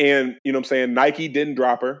 And you know what I'm saying? Nike didn't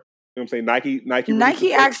drop her. You know what I'm saying?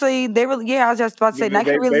 Nike actually, I was just about to say,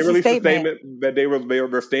 Nike released a statement that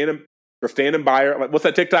they're standing by her. Like, what's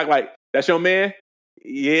that TikTok like? That's your man?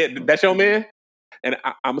 Yeah, that's your man? And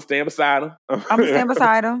I'm going to stand beside him. I'm going to stand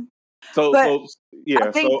beside him.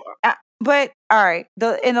 But all right,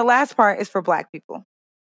 the last part is for Black people.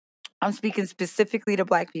 I'm speaking specifically to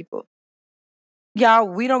Black people. Y'all,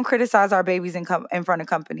 we don't criticize our babies in front of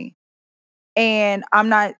company. And I'm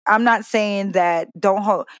not saying that don't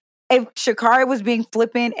hold. If Sha'Carri was being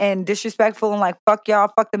flippant and disrespectful and like, fuck y'all,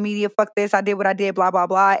 fuck the media, fuck this, I did what I did, blah, blah,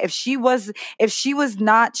 blah. If she was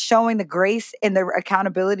not showing the grace and the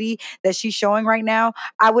accountability that she's showing right now,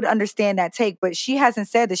 I would understand that take. But she hasn't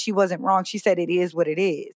said that she wasn't wrong. She said it is what it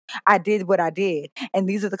is. I did what I did. And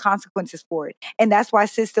these are the consequences for it. And that's why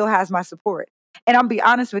sis still has my support. And I'll be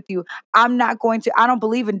honest with you, I don't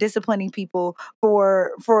believe in disciplining people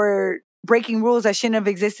for breaking rules that shouldn't have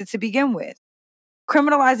existed to begin with.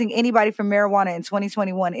 Criminalizing anybody for marijuana in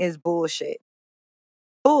 2021 is bullshit.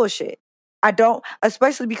 Bullshit. I don't,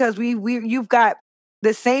 especially because you've got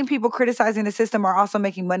the same people criticizing the system are also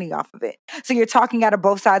making money off of it. So you're talking out of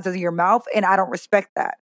both sides of your mouth, and I don't respect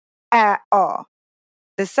that at all.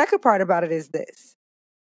 The second part about it is this.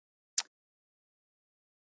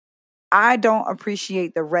 I don't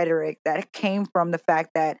appreciate the rhetoric that came from the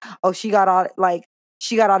fact that, oh, she got all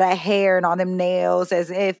that hair and all them nails,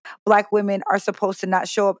 as if Black women are supposed to not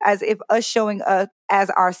show up, as if us showing up as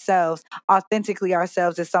ourselves, authentically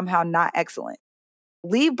ourselves, is somehow not excellent.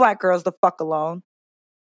 Leave Black girls the fuck alone.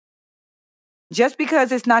 Just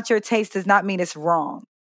because it's not your taste does not mean it's wrong.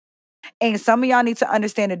 And some of y'all need to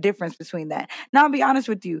understand the difference between that. Now, I'll be honest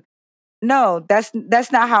with you. No, that's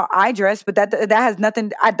not how I dress, but that has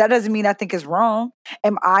nothing, that doesn't mean I think it's wrong.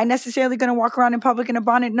 Am I necessarily going to walk around in public in a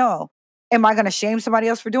bonnet? No. Am I going to shame somebody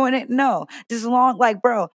else for doing it? No. Just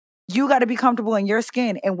bro, you got to be comfortable in your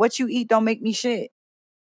skin, and what you eat don't make me shit.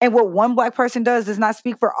 And what one Black person does not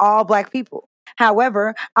speak for all Black people.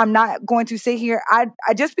 However, I'm not going to sit here. I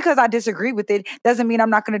just because I disagree with it doesn't mean I'm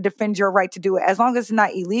not going to defend your right to do it. As long as it's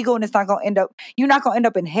not illegal and it's not going to you're not going to end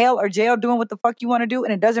up in hell or jail doing what the fuck you want to do,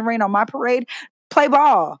 and it doesn't rain on my parade. Play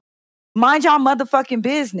ball. Mind y'all motherfucking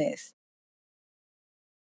business.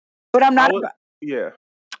 But I'm not. Yeah.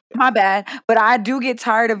 My bad. But I do get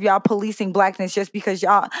tired of y'all policing Blackness just because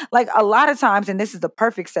y'all, like, a lot of times, and this is the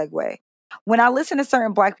perfect segue. When I listen to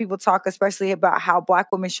certain Black people talk, especially about how Black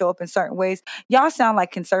women show up in certain ways, y'all sound like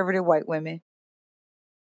conservative white women.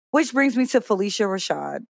 Which brings me to Phylicia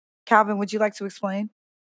Rashad. Calvin, would you like to explain?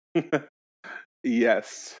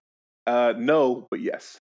 Yes. No, but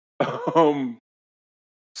yes.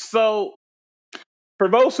 So, for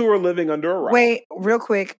those who are living under a rock. Wait, real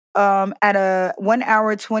quick. At 1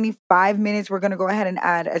 hour, 25 minutes, we're going to go ahead and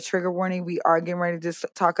add a trigger warning. We are getting ready to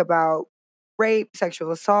talk about rape,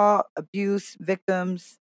 sexual assault, abuse,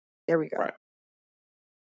 victims. There we go. Right.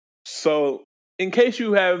 So, in case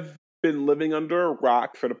you have been living under a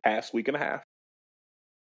rock for the past week and a half,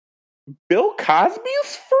 Bill Cosby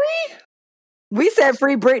is free? We said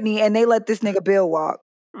free Britney, and they let this nigga Bill walk.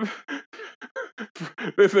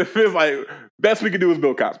 This feels like best we can do is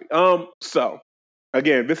Bill Cosby. So,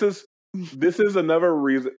 again, this is another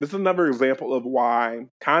reason. This is another example of why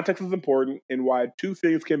context is important and why two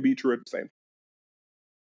things can be true at the same time.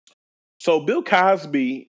 So Bill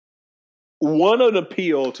Cosby won an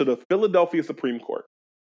appeal to the Philadelphia Supreme Court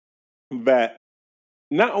that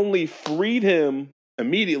not only freed him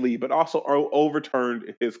immediately, but also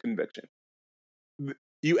overturned his conviction.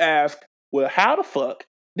 You ask, well, how the fuck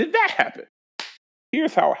did that happen?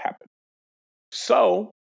 Here's how it happened.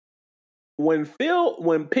 So when Bill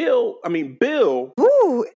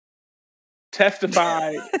Ooh.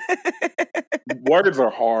 testified, words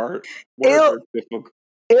are hard. Words are difficult.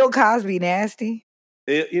 Bill Cosby nasty.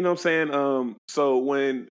 You know what I'm saying? So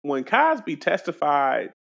when Cosby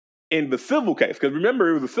testified in the civil case, because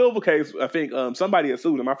remember it was a civil case, I think somebody had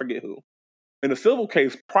sued him, I forget who. In a civil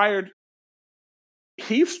case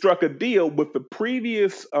he struck a deal with the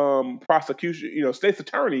previous prosecution, state's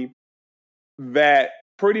attorney, that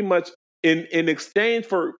pretty much in exchange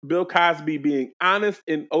for Bill Cosby being honest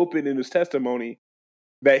and open in his testimony,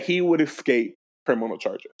 that he would escape criminal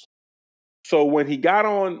charges. So when he got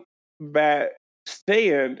on that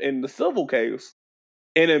stand in the civil case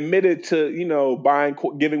and admitted to,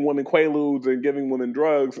 giving women Quaaludes and giving women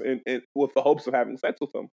drugs and with the hopes of having sex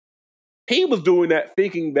with them, he was doing that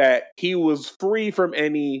thinking that he was free from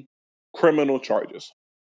any criminal charges.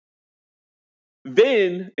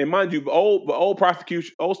 Then, and mind you, the old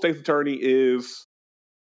state's attorney is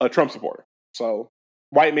a Trump supporter. So,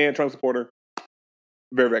 white man, Trump supporter.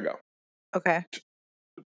 There go. Okay.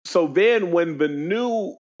 So then, when the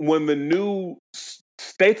new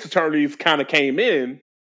state's attorneys kind of came in,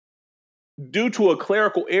 due to a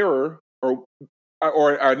clerical error or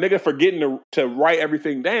a nigga forgetting to write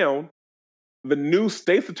everything down, the new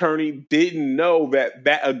state's attorney didn't know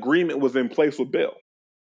that agreement was in place with Bill.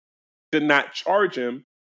 Did not charge him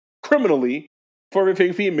criminally for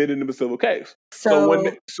everything he admitted in the civil case.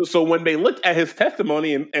 So when they looked at his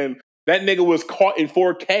testimony and that nigga was caught in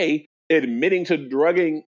 4K admitting to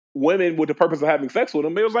drugging women with the purpose of having sex with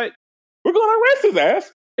them, they was like, we're going to arrest his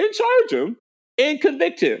ass and charge him and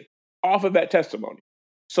convict him off of that testimony.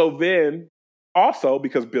 So then, also,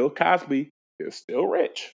 because Bill Cosby is still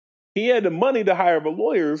rich, he had the money to hire the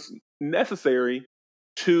lawyers necessary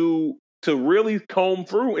to really comb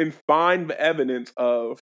through and find the evidence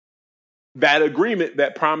of that agreement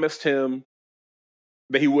that promised him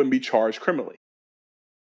that he wouldn't be charged criminally.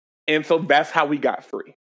 And so that's how we got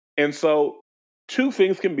free. And so two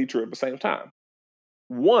things can be true at the same time.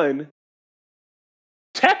 One,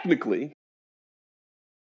 technically,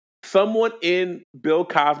 someone in Bill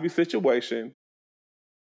Cosby's situation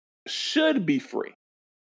should be free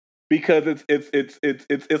because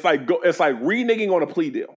it's like reneging on a plea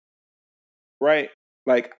deal, right?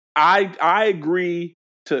 Like I agree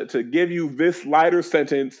to give you this lighter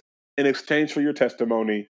sentence in exchange for your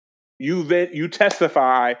testimony. You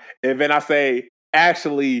testify, and then I say,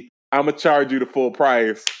 actually, I'm gonna charge you the full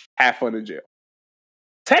price. Have fun in jail.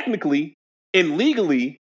 Technically and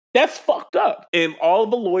legally, that's fucked up, and all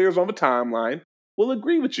the lawyers on the timeline will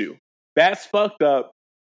agree with you. That's fucked up.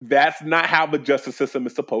 That's not how the justice system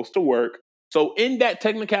is supposed to work. So, in that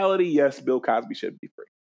technicality, yes, Bill Cosby should be free.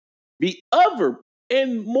 The other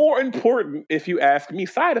and more important, if you ask me,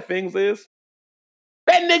 side of things is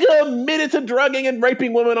that nigga admitted to drugging and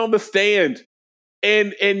raping women on the stand.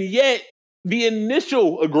 And yet the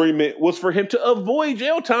initial agreement was for him to avoid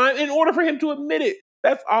jail time in order for him to admit it.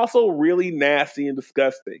 That's also really nasty and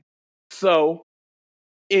disgusting. So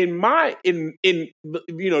in trying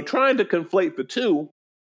to conflate the two,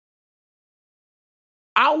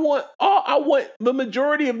 I want the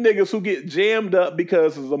majority of niggas who get jammed up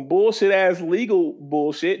because of some bullshit ass legal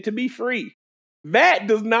bullshit to be free. That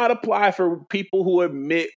does not apply for people who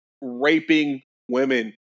admit raping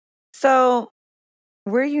women. So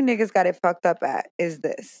where you niggas got it fucked up at is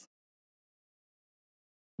this.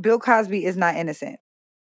 Bill Cosby is not innocent.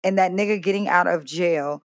 And that nigga getting out of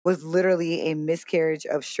jail was literally a miscarriage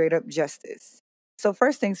of straight up justice. So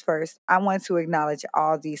first things first, I want to acknowledge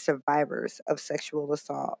all the survivors of sexual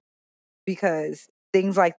assault because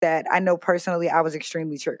things like that, I know personally I was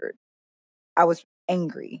extremely triggered. I was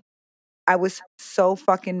angry. I was so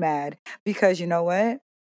fucking mad because you know what?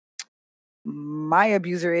 My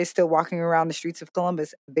abuser is still walking around the streets of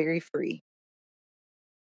Columbus very free.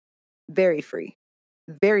 Very free.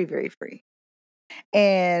 Very, very free.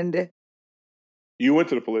 And you went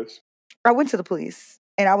to the police. I went to the police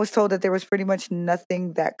and I was told that there was pretty much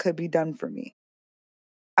nothing that could be done for me.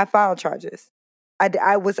 I filed charges. I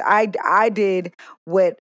did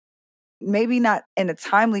what, maybe not in a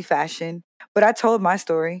timely fashion, but I told my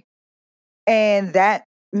story. And that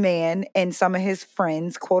man and some of his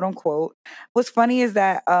friends, quote unquote, what's funny is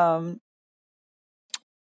that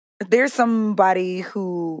there's somebody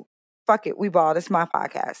who, fuck it, we balled. It's my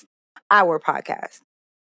podcast, our podcast.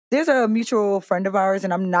 There's a mutual friend of ours,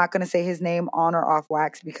 and I'm not going to say his name on or off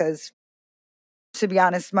wax because, to be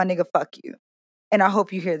honest, my nigga, fuck you. And I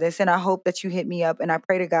hope you hear this, and I hope that you hit me up, and I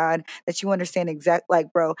pray to God that you understand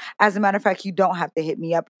bro, as a matter of fact, you don't have to hit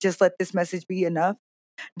me up. Just let this message be enough.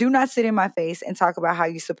 Do not sit in my face and talk about how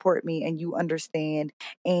you support me and you understand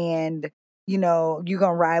and, you know, you're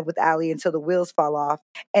going to ride with Allie until the wheels fall off.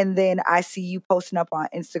 And then I see you posting up on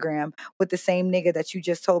Instagram with the same nigga that you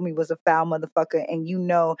just told me was a foul motherfucker and you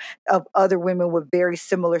know of other women with very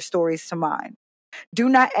similar stories to mine. Do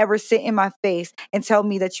not ever sit in my face and tell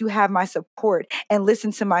me that you have my support and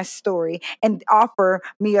listen to my story and offer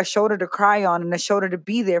me a shoulder to cry on and a shoulder to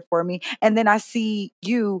be there for me. And then I see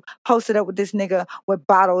you posted up with this nigga with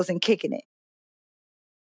bottles and kicking it.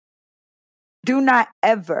 Do not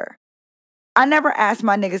ever. I never asked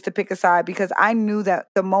my niggas to pick a side because I knew that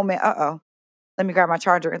the moment, let me grab my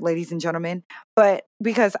charger, ladies and gentlemen. But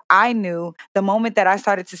because I knew the moment that I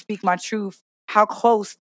started to speak my truth, how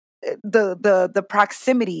close the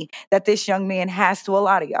proximity that this young man has to a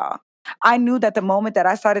lot of y'all. I knew that the moment that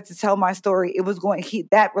I started to tell my story, it was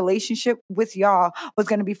that relationship with y'all was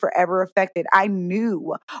going to be forever affected. I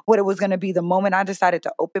knew what it was going to be the moment I decided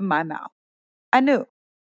to open my mouth. I knew.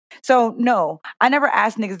 So no, I never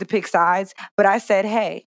asked niggas to pick sides, but I said,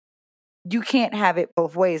 hey, you can't have it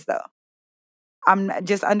both ways though. I'm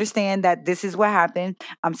just understand that this is what happened.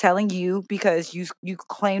 I'm telling you because you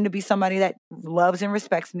claim to be somebody that loves and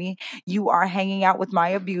respects me. You are hanging out with my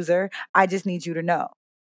abuser. I just need you to know.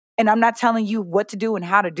 And I'm not telling you what to do and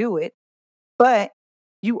how to do it, but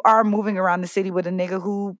you are moving around the city with a nigga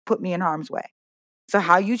who put me in harm's way. So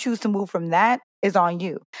how you choose to move from that is on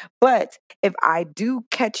you. But if I do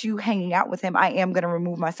catch you hanging out with him, I am going to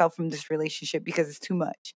remove myself from this relationship because it's too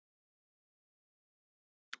much.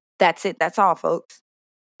 That's it. That's all, folks.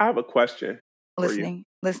 I have a question. Listening.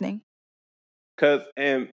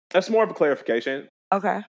 And that's more of a clarification.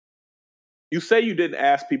 Okay. You say you didn't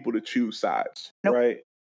ask people to choose sides, nope. Right?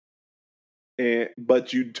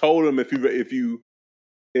 But you told them if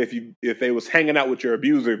they was hanging out with your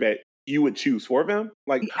abuser that you would choose for them.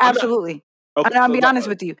 Like absolutely. Okay, I'll be honest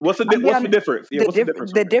with you. What's the difference? Yeah,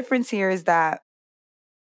 the difference here is that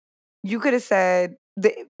you could have said,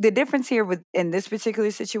 the difference here in this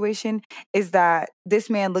particular situation is that this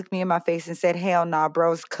man looked me in my face and said, "Hell nah,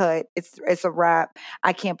 bro's cut. It's a wrap.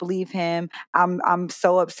 I can't believe him. I'm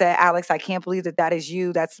so upset, Alex. I can't believe that is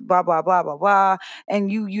you. That's blah blah blah blah blah."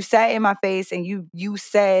 And you sat in my face and you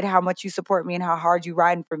said how much you support me and how hard you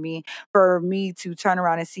riding for me to turn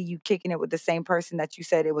around and see you kicking it with the same person that you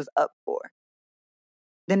said it was up for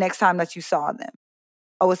the next time that you saw them.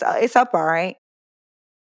 Oh, it's up, all right.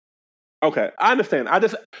 Okay, I understand. I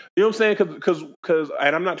just, you know what I'm saying? Because,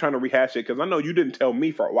 and I'm not trying to rehash it because I know you didn't tell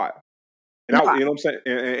me for a while. And No, you know what I'm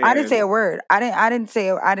saying? I didn't say a word. I didn't say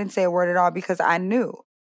a word at all because I knew.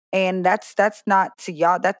 And that's not to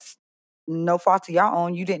y'all. That's no fault to y'all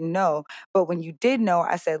own. You didn't know. But when you did know,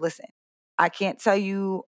 I said, listen, I can't tell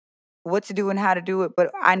you what to do and how to do it,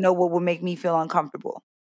 but I know what will make me feel uncomfortable.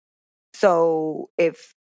 So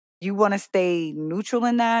if you want to stay neutral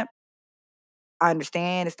in that, I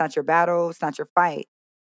understand. It's not your battle. It's not your fight.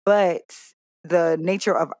 But the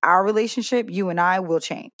nature of our relationship, you and I, will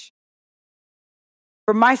change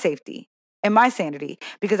for my safety and my sanity,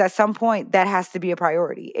 because at some point that has to be a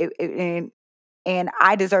priority. And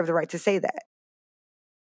I deserve the right to say that.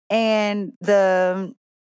 And the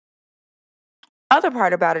other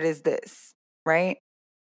part about it is this, right?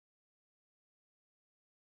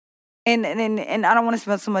 And I don't want to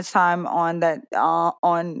spend so much time on that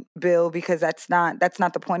on Bill, because that's not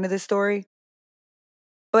the point of this story.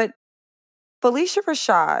 But Phylicia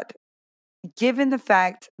Rashad, given the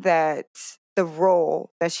fact that the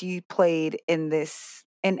role that she played in this,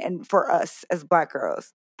 and for us as Black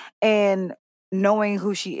girls, and knowing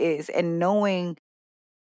who she is, and knowing,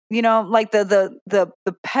 like the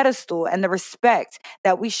pedestal and the respect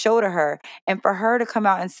that we show to her, and for her to come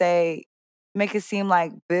out and make it seem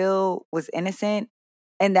like Bill was innocent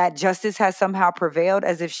and that justice has somehow prevailed,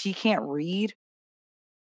 as if she can't read,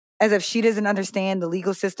 as if she doesn't understand the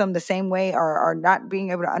legal system the same way, or not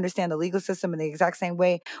being able to understand the legal system in the exact same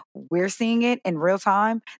way we're seeing it in real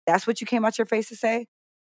time. That's what you came out your face to say?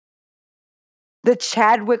 The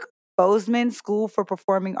Chadwick Boseman School for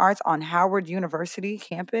Performing Arts on Howard University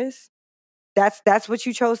campus? That's what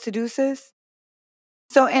you chose to do, sis?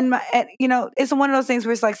 So it's one of those things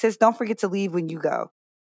where it's like, sis, don't forget to leave when you go.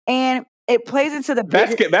 And it plays into the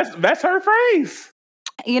that's her phrase.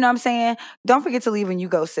 You know what I'm saying? Don't forget to leave when you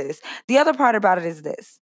go, sis. The other part about it is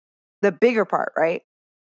this. The bigger part, right?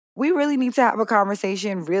 We really need to have a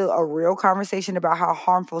real conversation about how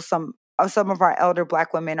harmful some of our elder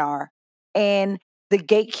Black women are, and the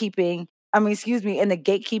gatekeeping, and the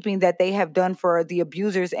gatekeeping that they have done for the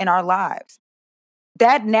abusers in our lives.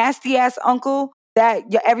 That nasty ass uncle that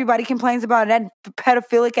everybody complains about, that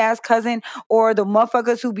pedophilic ass cousin, or the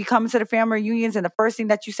motherfuckers who be coming to the family reunions and the first thing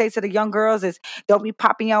that you say to the young girls is, don't be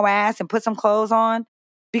popping your ass and put some clothes on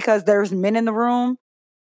because there's men in the room.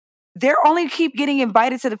 They're only keep getting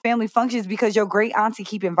invited to the family functions because your great auntie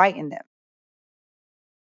keep inviting them.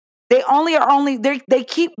 They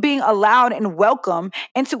keep being allowed and welcome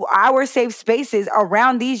into our safe spaces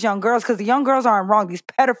around these young girls, because the young girls aren't wrong. These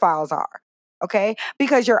pedophiles are. Okay?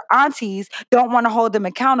 Because your aunties don't want to hold them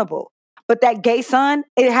accountable. But that gay son,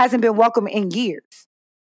 it hasn't been welcome in years.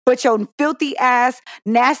 But your filthy ass,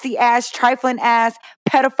 nasty ass, trifling ass,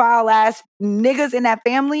 pedophile ass niggas in that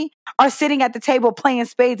family are sitting at the table playing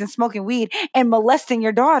spades and smoking weed and molesting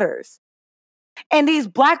your daughters. And these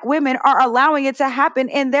Black women are allowing it to happen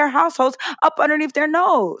in their households up underneath their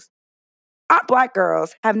nose. Our Black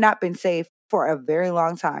girls have not been safe for a very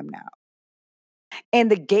long time now.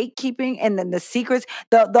 And the gatekeeping and then the secrets,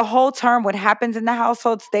 the whole term, what happens in the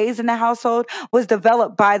household stays in the household, was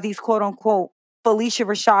developed by these quote unquote Phylicia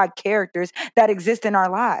Rashad characters that exist in our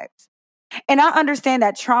lives. And I understand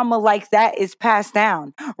that trauma like that is passed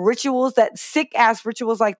down. Sick ass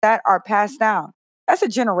rituals like that are passed down. That's a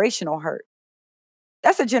generational hurt.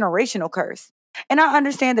 That's a generational curse. And I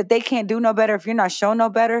understand that they can't do no better if you're not shown no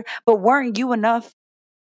better, but weren't you enough?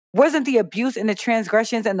 Wasn't the abuse and the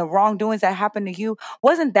transgressions and the wrongdoings that happened to you,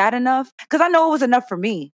 wasn't that enough? Because I know it was enough for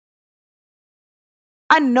me.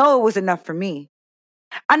 I know it was enough for me.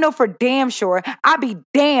 I know for damn sure I'd be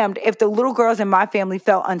damned if the little girls in my family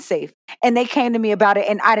felt unsafe and they came to me about it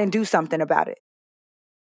and I didn't do something about it.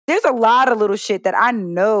 There's a lot of little shit that I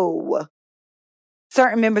know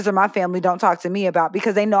certain members of my family don't talk to me about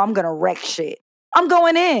because they know I'm going to wreck shit. I'm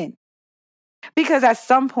going in. Because at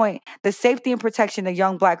some point, the safety and protection of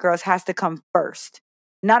young Black girls has to come first.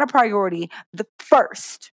 Not a priority, the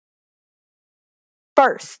first.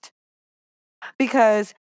 First.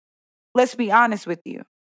 Because let's be honest with you.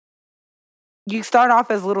 You start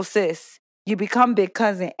off as little sis, you become big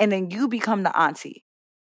cousin, and then you become the auntie.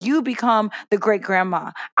 You become the great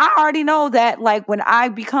grandma. I already know that, like, when I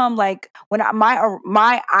become like when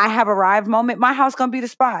I have arrived moment, my house gonna be the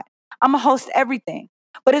spot. I'm gonna host everything,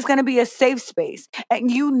 but it's gonna be a safe space. And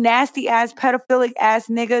you nasty ass pedophilic ass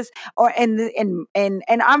niggas, or and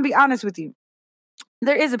I'm be honest with you,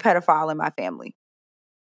 there is a pedophile in my family,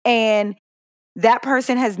 and that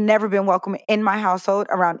person has never been welcome in my household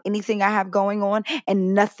around anything I have going on,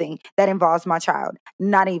 and nothing that involves my child.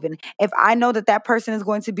 Not even. If I know that that person is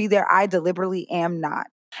going to be there, I deliberately am not.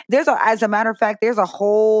 As a matter of fact, there's a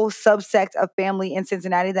whole subsect of family in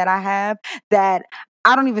Cincinnati that I have that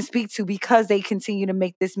I don't even speak to because they continue to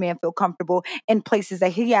make this man feel comfortable in places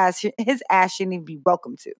that his ass shouldn't even be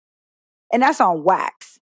welcome to. And that's on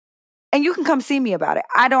wax. And you can come see me about it.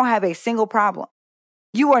 I don't have a single problem.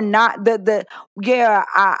 You are not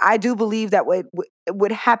I do believe that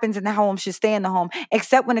what happens in the home should stay in the home,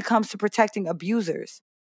 except when it comes to protecting abusers.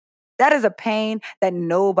 That is a pain that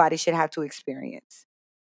nobody should have to experience.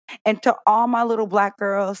 And to all my little Black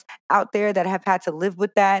girls out there that have had to live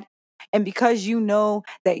with that, and because you know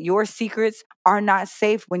that your secrets are not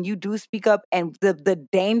safe when you do speak up, and the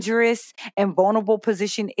dangerous and vulnerable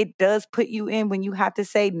position it does put you in when you have to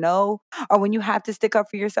say no, or when you have to stick up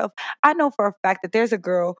for yourself. I know for a fact that there's a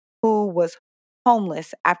girl who was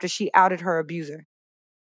homeless after she outed her abuser.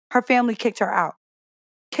 Her family kicked her out.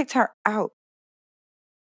 Kicked her out.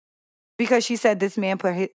 Because she said this man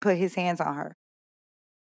put his hands on her.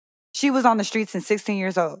 She was on the streets since 16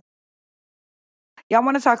 years old. Y'all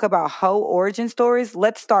want to talk about hoe origin stories?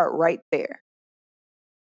 Let's start right there.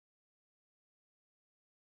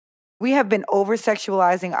 We have been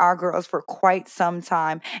over-sexualizing our girls for quite some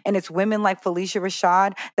time, and it's women like Felicia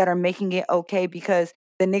Rashad that are making it okay because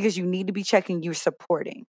the niggas you need to be checking, you're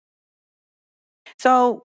supporting.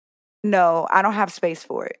 So, no, I don't have space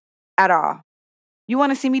for it at all. You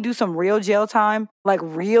want to see me do some real jail time, like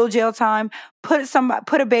real jail time? Put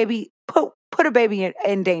a baby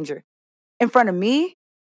in danger in front of me,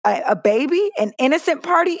 a baby, an innocent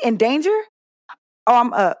party in danger. Oh,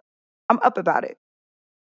 I'm up. I'm up about it.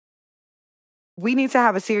 We need to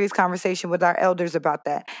have a serious conversation with our elders about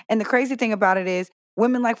that. And the crazy thing about it is,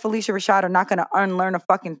 women like Felicia Rashad are not going to unlearn a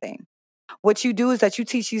fucking thing. What you do is that you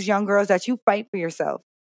teach these young girls that you fight for yourself.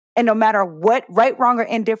 And no matter what, right, wrong, or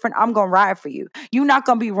indifferent, I'm going to ride for you. You're not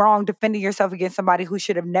going to be wrong defending yourself against somebody who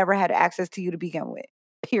should have never had access to you to begin with.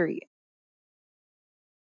 Period.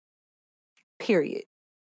 Period.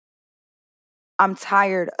 I'm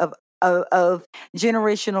tired of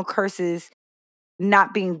generational curses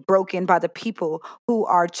not being broken by the people who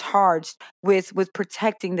are charged with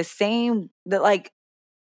protecting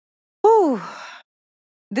whew,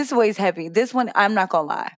 this weighs heavy. This one, I'm not gonna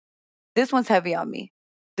lie. This one's heavy on me.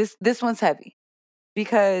 This one's heavy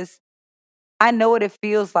because I know what it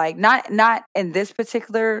feels like. Not in this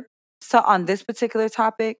particular, on this particular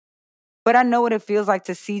topic, but I know what it feels like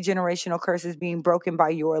to see generational curses being broken by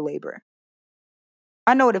your labor.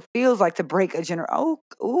 I know what it feels like to break a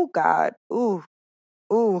oh God. Ooh.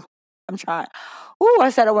 I'm trying. I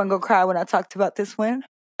said I wasn't gonna cry when I talked about this one.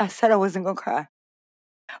 I said I wasn't gonna cry.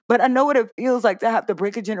 But I know what it feels like to have to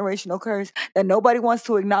break a generational curse that nobody wants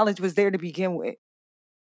to acknowledge was there to begin with.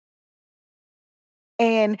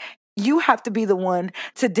 And you have to be the one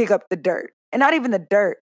to dig up the dirt. And not even the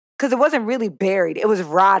dirt, because it wasn't really buried. It was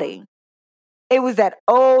rotting. It was that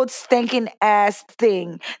old stinking ass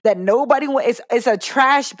thing that nobody wants. It's a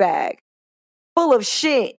trash bag full of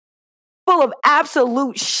shit. Full of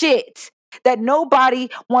absolute shit that nobody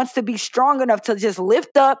wants to be strong enough to just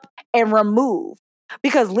lift up and remove.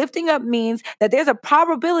 Because lifting up means that there's a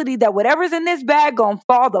probability that whatever's in this bag gonna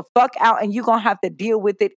fall the fuck out and you're gonna have to deal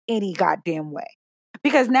with it any goddamn way.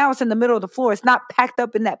 Because now it's in the middle of the floor. It's not packed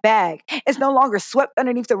up in that bag. It's no longer swept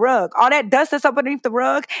underneath the rug. All that dust that's up underneath the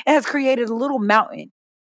rug, it has created a little mountain.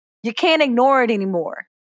 You can't ignore it anymore.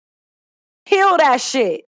 Heal that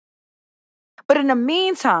shit. But in the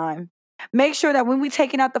meantime, make sure that when we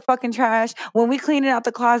taking out the fucking trash, when we cleaning out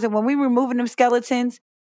the closet, when we removing them skeletons,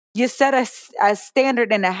 you set a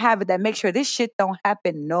standard and a habit that makes sure this shit don't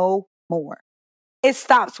happen no more. It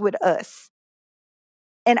stops with us.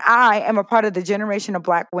 And I am a part of the generation of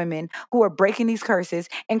Black women who are breaking these curses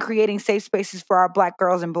and creating safe spaces for our Black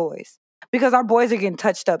girls and boys. Because our boys are getting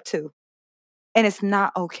touched up too. And it's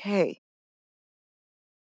not okay.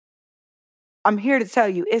 I'm here to tell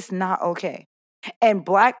you it's not okay. And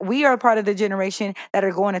we are part of the generation that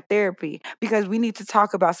are going to therapy because we need to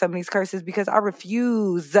talk about some of these curses because I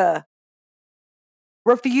refuse to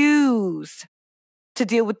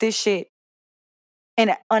deal with this shit in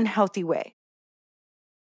an unhealthy way.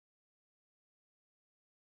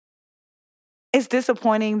 It's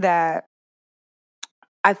disappointing that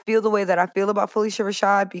I feel the way that I feel about Phylicia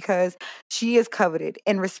Rashad because she is coveted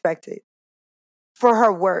and respected for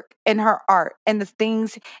her work and her art and the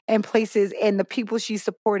things and places and the people she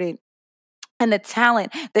supported and the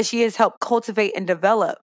talent that she has helped cultivate and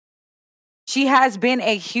develop. She has been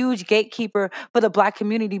a huge gatekeeper for the Black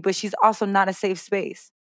community, but she's also not a safe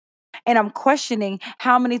space. And I'm questioning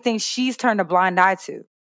how many things she's turned a blind eye to.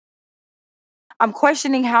 I'm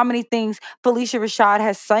questioning how many things Phylicia Rashad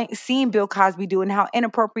has seen Bill Cosby do and how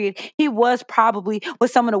inappropriate he was probably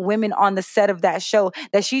with some of the women on the set of that show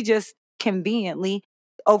that she just conveniently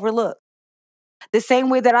overlooked. The same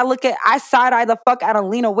way that I side-eye the fuck out of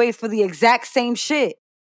Lena Waithe for the exact same shit.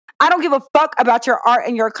 I don't give a fuck about your art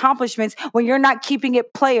and your accomplishments when you're not keeping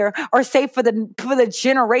it player or safe for the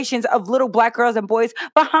generations of little Black girls and boys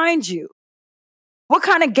behind you. What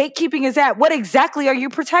kind of gatekeeping is that? What exactly are you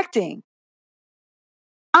protecting?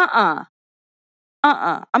 I'm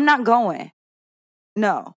not going.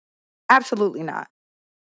 No, absolutely not.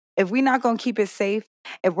 If we're not going to keep it safe,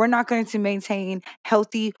 if we're not going to maintain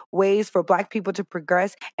healthy ways for Black people to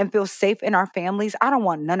progress and feel safe in our families, I don't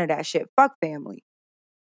want none of that shit. Fuck family.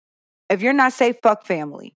 If you're not safe, fuck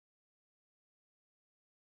family.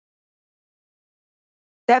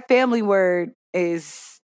 That family word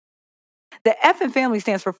is, the F in family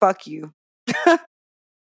stands for fuck you.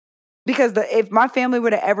 Because if my family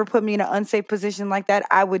would have ever put me in an unsafe position like that,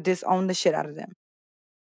 I would disown the shit out of them.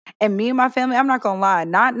 And me and my family, I'm not gonna lie,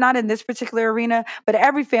 not in this particular arena, but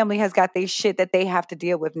every family has got their shit that they have to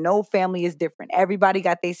deal with. No family is different. Everybody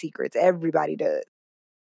got their secrets. Everybody does.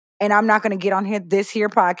 And I'm not gonna get on this here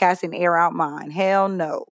podcast and air out mine. Hell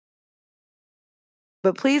no.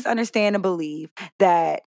 But please understand and believe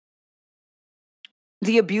that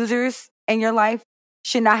the abusers in your life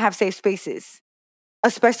should not have safe spaces,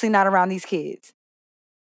 especially not around these kids.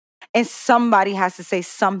 And somebody has to say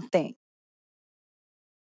something.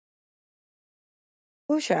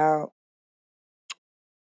 Whoosh out.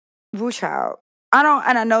 Whoosh out.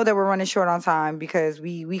 I know that we're running short on time because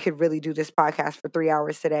we could really do this podcast for 3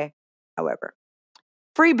 hours today. However,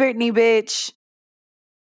 free Britney, bitch.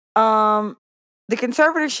 The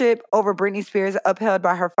conservatorship over Britney Spears upheld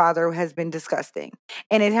by her father has been disgusting.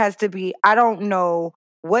 And it has to be, I don't know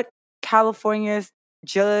what California's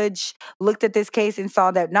judge looked at this case and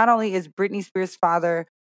saw that not only is Britney Spears' father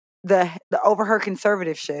the over her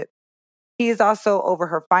conservatorship, he is also over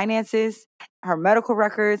her finances, her medical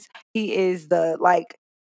records. He is the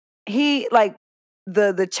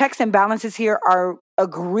checks and balances here are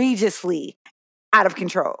egregiously out of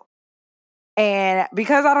control. And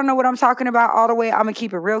because I don't know what I'm talking about all the way, I'm going to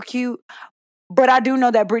keep it real cute. But I do know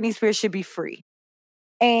that Britney Spears should be free.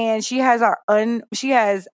 And she has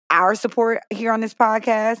our support here on this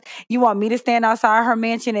podcast. You want me to stand outside her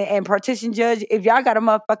mansion and petition judge? If y'all got a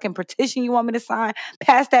motherfucking petition you want me to sign,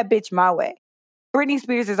 pass that bitch my way. Britney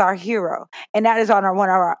Spears is our hero. And that is on one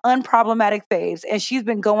of our unproblematic faves. And she's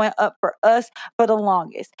been going up for us for the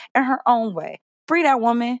longest in her own way. Free that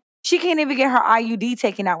woman. She can't even get her IUD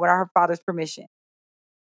taken out without her father's permission.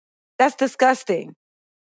 That's disgusting.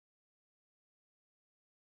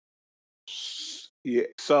 Yeah.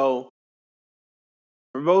 So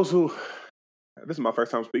for those who, this is my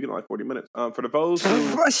first time speaking in like 40 minutes. For those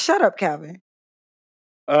who, shut up, Calvin.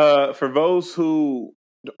 For those who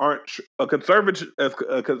aren't a conservatorship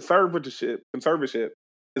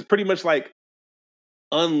is pretty much like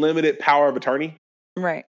unlimited power of attorney,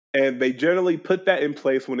 right? And they generally put that in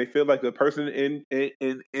place when they feel like the person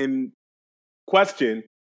in question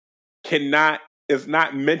is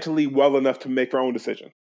not mentally well enough to make their own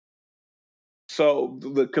decision. So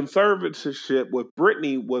the conservatorship with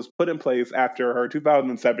Britney was put in place after her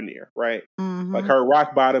 2007 year, right? Mm-hmm. Like her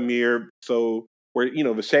rock bottom year. So where,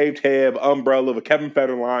 the shaved head, umbrella, the Kevin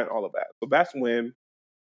Federline, all of that. So that's when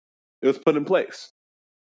it was put in place.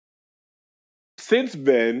 Since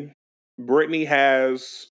then, Britney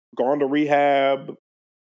has gone to rehab,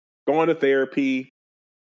 gone to therapy,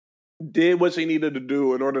 did what she needed to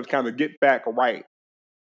do in order to kind of get back right.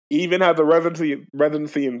 Even has a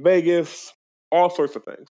residency in Vegas, all sorts of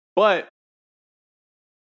things. But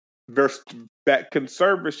there's that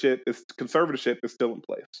conservatorship is still in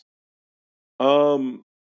place.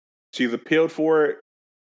 She's appealed for it.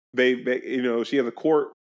 They she has a court,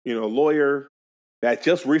 lawyer that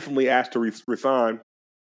just recently asked to resign.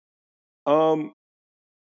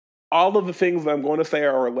 All of the things that I'm going to say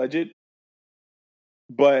are alleged,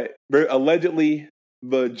 but allegedly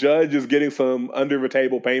the judge is getting some under the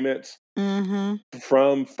table payments from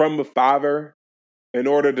the father in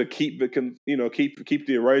order to keep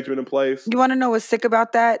the arrangement in place. You want to know what's sick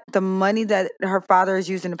about that? The money that her father is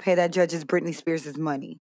using to pay that judge is Britney Spears'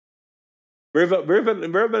 money. There's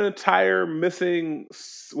an entire missing,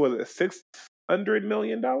 was it $600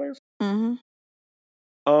 million? Mm-hmm.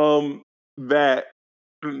 That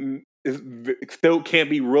still can't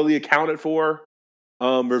be really accounted for.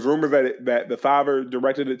 There's rumors that the father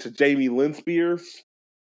directed it to Jamie Lynn Spears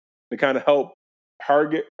to kind of help her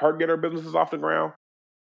get her businesses off the ground.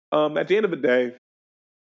 At the end of the day,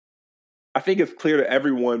 I think it's clear to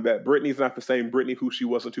everyone that Britney's not the same Britney who she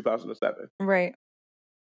was in 2007. Right.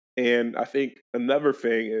 And I think another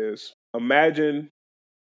thing is imagine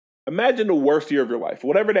the worst year of your life,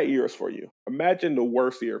 whatever that year is for you. Imagine the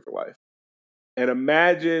worst year of your life. And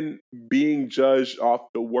imagine being judged off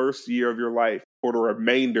the worst year of your life for the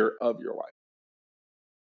remainder of your life.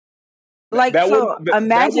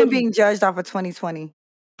 Imagine being judged off of 2020.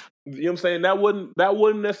 You know what I'm saying? That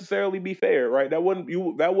wouldn't necessarily be fair, right? That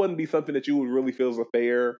wouldn't be something that you would really feel is a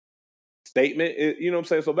fair statement. You know what I'm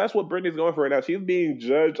saying? So that's what Britney's going for right now. She's being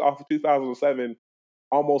judged off of 2007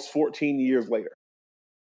 almost 14 years later.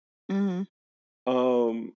 Mm-hmm.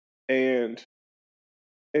 And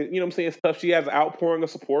you know what I'm saying? It's tough. She has an outpouring of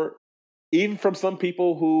support, even from some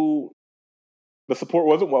people who the support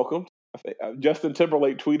wasn't welcomed. I think Justin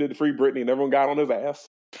Timberlake tweeted "Free Britney" and everyone got on his ass.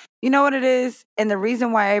 You know what it is? And the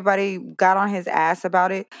reason why everybody got on his ass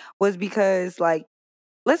about it was because, like,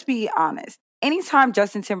 let's be honest. Anytime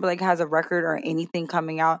Justin Timberlake has a record or anything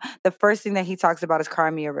coming out, the first thing that he talks about is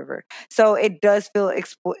Cry Me a River. So it does feel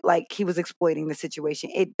like he was exploiting the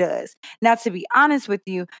situation. It does. Now, to be honest with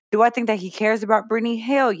you, do I think that he cares about Britney?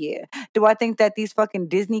 Hell yeah. Do I think that these fucking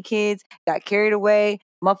Disney kids got carried away?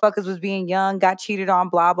 Motherfuckers was being young, got cheated on,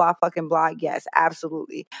 blah, blah, fucking blah. Yes,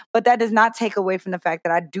 absolutely. But that does not take away from the fact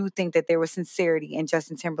that I do think that there was sincerity in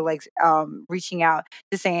Justin Timberlake's reaching out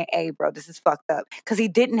to saying, hey, bro, this is fucked up. Because he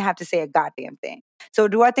didn't have to say a goddamn thing. So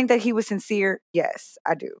do I think that he was sincere? Yes,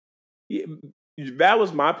 I do. Yeah, that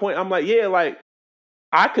was my point. I'm like, yeah, like,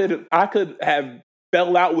 I could have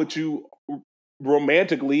fell out with you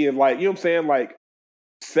romantically and, like, you know what I'm saying, like,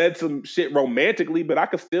 said some shit romantically, but I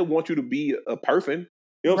could still want you to be a person.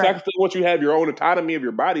 You know what I'm saying? I still want you to have your own autonomy of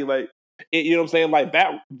your body. Like, you know what I'm saying? Like,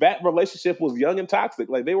 that relationship was young and toxic.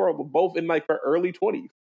 Like, they were both in, like, their early 20s.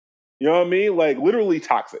 You know what I mean? Like, literally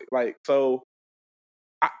toxic. Like, so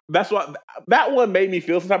that's what, that one made me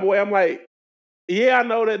feel some type of way. I'm like, yeah, I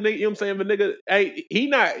know that nigga, you know what I'm saying? The nigga, hey,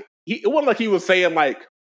 it wasn't like he was saying, like,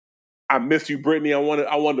 I miss you, Britney. I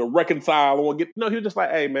wanted to reconcile. I want to get, no, he was just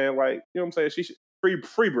like, hey, man, like, you know what I'm saying? She should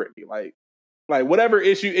free Britney. Like whatever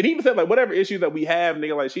issue, and he even said, like, whatever issue that we have,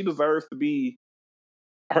 nigga, like, she deserves to be,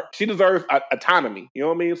 she deserves autonomy. You know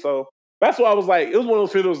what I mean? So that's why I was like, it was one of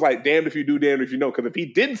those feelings, like, damned if you do, damned if you know. Because if he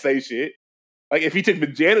didn't say shit, like, if he took the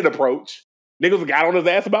Janet approach, niggas got on his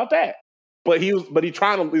ass about that. But he's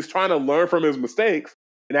trying to learn from his mistakes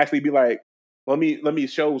and actually be like, let me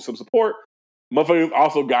show some support. Motherfuckers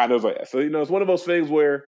also got on his ass. So, you know, it's one of those things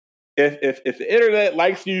where if the internet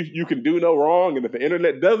likes you, you can do no wrong, and if the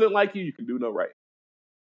internet doesn't like you, you can do no right.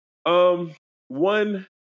 One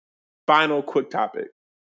final quick topic.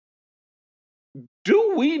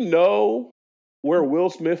 Do we know where Will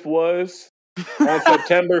Smith was on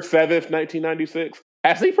September 7th, 1996?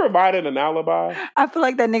 Has he provided an alibi? I feel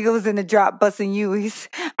like that nigga was in the drop busting you.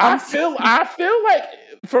 I feel like,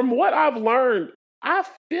 from what I've learned, I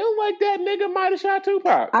feel like that nigga might have shot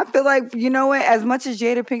Tupac. I feel like, you know what? As much as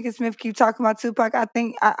Jada Pinkett Smith keep talking about Tupac, I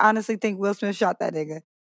honestly think Will Smith shot that nigga.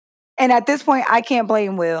 And at this point, I can't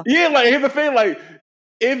blame Will. Yeah, like, here's the thing, like,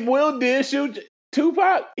 if Will did shoot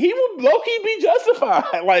Tupac, he would low-key be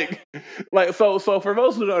justified. like so for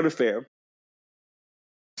those who don't understand,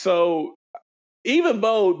 so even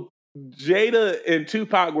though Jada and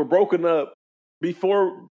Tupac were broken up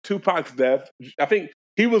before Tupac's death, I think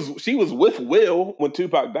she was with Will when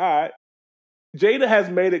Tupac died. Jada has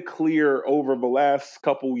made it clear over the last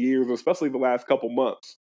couple years, especially the last couple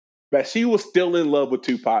months, that she was still in love with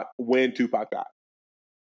Tupac when Tupac died.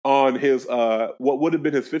 On his what would have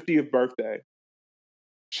been his 50th birthday,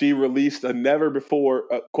 she released a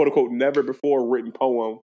quote unquote never before written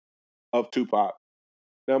poem of Tupac.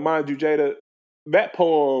 Now, mind you, Jada, that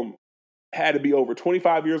poem had to be over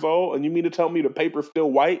 25 years old, and you mean to tell me the paper's still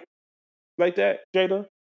white like that, Jada?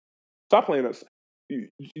 Stop playing us.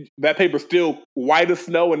 That paper's still white as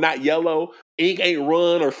snow and not yellow. Ink ain't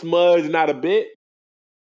run or smudged, not a bit.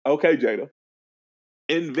 Okay, Jada.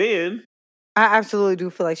 And then I absolutely do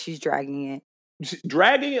feel like she's dragging it.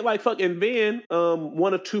 Dragging it like fuck. And then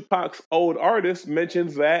one of Tupac's old artists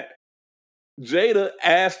mentions that Jada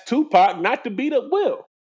asked Tupac not to beat up Will.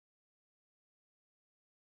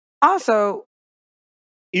 Also,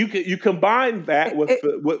 you combine that with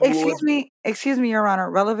excuse me, Your Honor,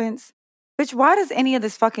 relevance. Bitch, why does any of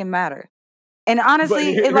this fucking matter? And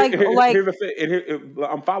honestly, here's the thing,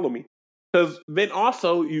 and follow me, because then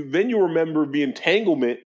also you remember the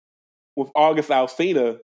entanglement with August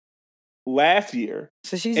Alsina last year.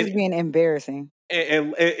 So she's just being embarrassing.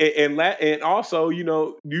 And also, you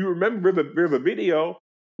know, you remember there's a video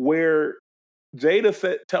where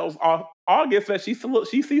Jada tells August that she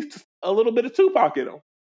sees a little bit of Tupac in him.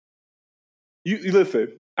 You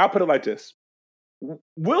listen. I'll put it like this: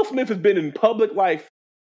 Will Smith has been in public life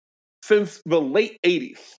since the late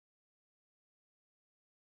 80s.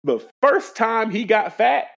 The first time he got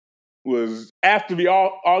fat was after the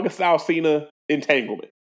August Alsina entanglement.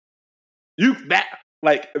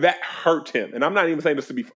 That hurt him, and I'm not even saying this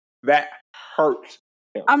to be. That hurt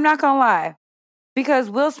him. I'm not gonna lie, because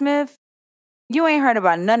Will Smith, you ain't heard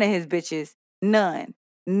about none of his bitches. None.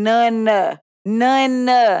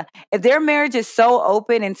 If their marriage is so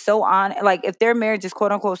open and so on, like if their marriage is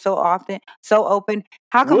quote unquote so open,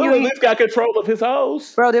 how come Will at least got control of his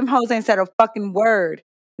hoes? Bro, them hoes ain't said a fucking word.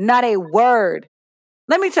 Not a word.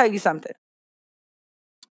 Let me tell you something.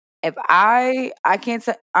 If I can't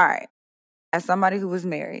say, all right, as somebody who was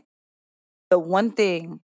married, the one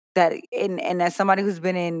thing that, and as somebody who's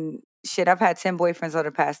been in shit, I've had 10 boyfriends over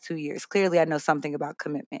the past 2 years. Clearly, I know something about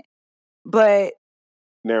commitment. But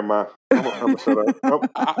never mind. I'm gonna shut up. I'm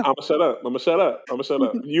gonna shut up. I'm gonna shut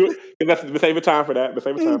up. That's the favorite time for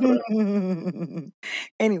that.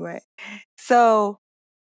 Anyway, so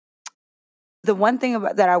the one thing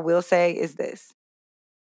that I will say is this.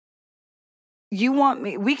 You want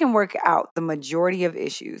me, we can work out the majority of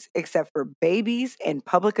issues except for babies and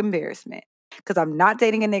public embarrassment. Because I'm not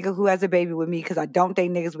dating a nigga who has a baby with me because I don't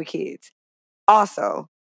date niggas with kids. Also,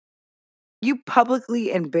 you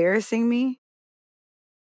publicly embarrassing me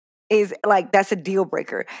is like, that's a deal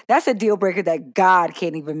breaker. That's a deal breaker that God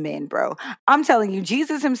can't even mend, bro. I'm telling you,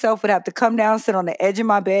 Jesus himself would have to come down, sit on the edge of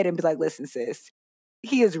my bed and be like, listen, sis,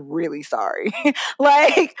 he is really sorry.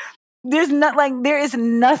 Like, there is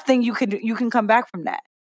nothing you can come back from that.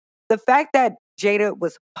 The fact that Jada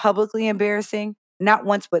was publicly embarrassing, not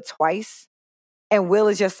once but twice, and Will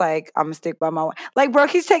is just like, I'm gonna stick by my wife. Like, bro,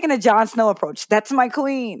 he's taking a Jon Snow approach. That's my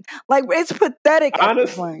queen. Like, it's pathetic.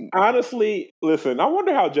 Honestly, listen, I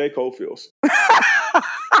wonder how J. Cole feels.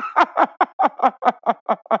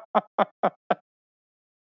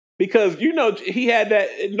 Because, you know, he had that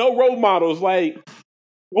no role models. Like,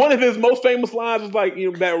 one of his most famous lines is like,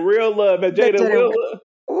 you know, that real love, that Jada real love.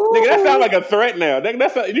 Nigga, that sounds like a threat now.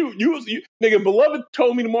 That's you. Nigga, Beloved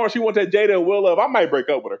told me tomorrow she wants that Jada and Will love. I might break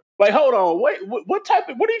up with her. Like, hold on, wait, what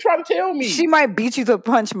are you trying to tell me? She might beat you to a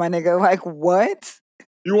punch, my nigga. Like, what?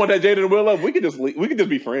 You want that Jada and Will love? We could just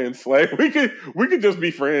be friends. Like, we could just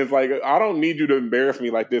be friends. Like, I don't need you to embarrass me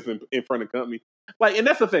like this in front of company. Like, and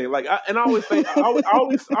that's the thing. Like, I always say, I always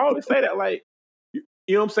say that. Like, you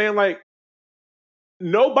know what I'm saying? Like,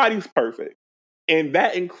 nobody's perfect. And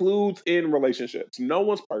that includes in relationships. No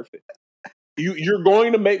one's perfect. You're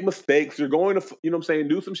going to make mistakes. You're going to, you know what I'm saying,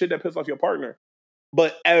 do some shit that pisses off your partner.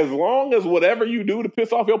 But as long as whatever you do to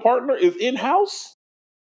piss off your partner is in-house,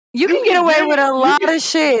 you can get away with a lot of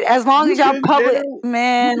shit as long as y'all public.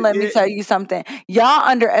 Man, let me tell you something. Y'all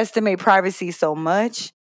underestimate privacy so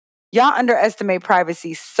much. Because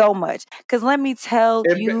let me tell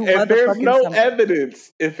you, if there's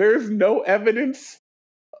no evidence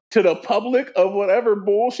to the public of whatever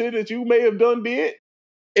bullshit that you may have did,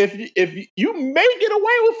 if you may get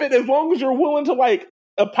away with it as long as you're willing to like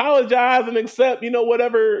apologize and accept, you know,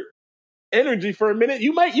 whatever energy for a minute,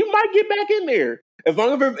 you might get back in there. As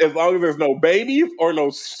long as there's no babies or no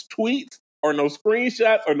tweets or no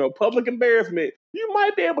screenshots or no public embarrassment, you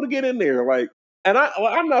might be able to get in there. Like, and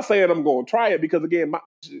I'm not saying I'm going to try it because again, my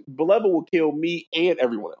Beloved will kill me and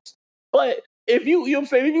everyone else. But if you know what I'm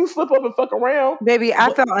saying, if you slip up and fuck around, baby,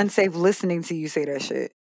 I felt unsafe listening to you say that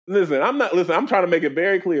shit. Listen, I'm trying to make it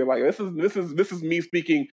very clear. Like, this is me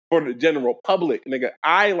speaking for the general public, nigga.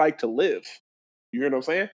 I like to live. You hear what I'm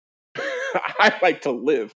saying? I like to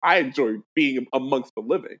live. I enjoy being amongst the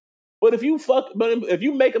living. But if you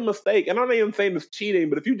make a mistake, and I'm not even saying it's cheating,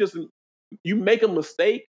 but if you make a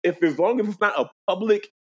mistake, as long as it's not a public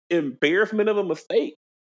embarrassment of a mistake,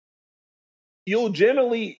 you'll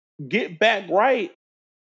generally get back right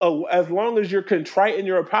as long as you're contrite in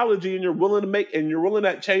your apology and you're willing to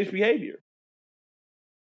change behavior.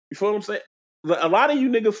 You feel what I'm saying? A lot of you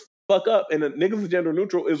niggas fuck up, and niggas is gender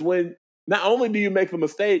neutral is when not only do you make the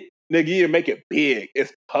mistake, nigga, you make it big,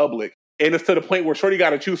 it's public, and it's to the point where shorty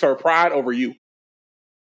got to choose her pride over you.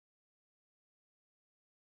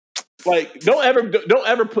 Like, don't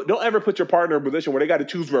ever put your partner in a position where they got to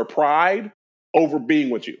choose their pride over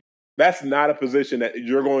being with you. That's not a position that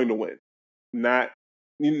you're going to win. Not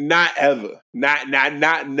Not ever. Not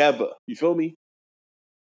never. You feel me?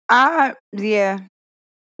 Yeah.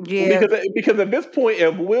 Because at this point,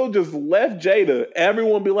 if Will just left Jada,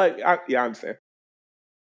 everyone be like, yeah, I understand.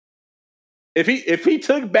 If he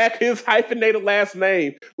took back his hyphenated last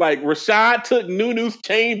name, like Rashad took Nunu's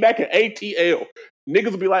chain back in ATL,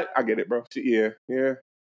 niggas would be like, I get it, bro.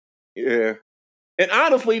 Yeah. And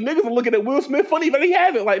honestly, niggas are looking at Will Smith funny, but he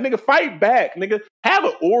haven't. Like, nigga, fight back. Nigga, have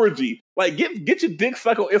an orgy. Like, get your dick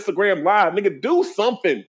sucked on Instagram Live. Nigga, do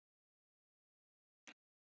something.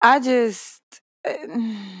 I just...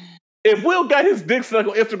 If Will got his dick sucked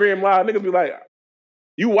on Instagram Live, niggas be like,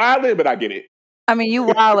 you wildin', but I get it. I mean, you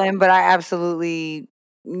wildin', but I absolutely...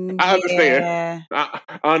 I understand. I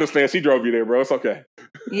understand. She drove you there, bro. It's okay.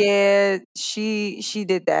 Yeah, she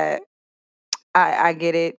did that. I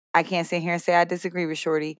get it. I can't sit here and say I disagree with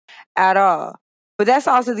Shorty at all. But that's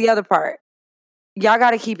also the other part. Y'all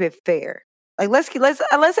got to keep it fair. Like let's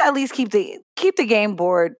at least keep the game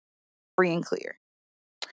board free and clear.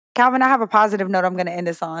 Calvin, I have a positive note I'm going to end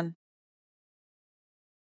this on.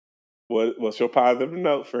 What's your positive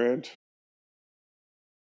note, friend?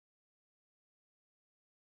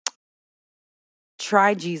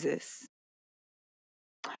 Try Jesus.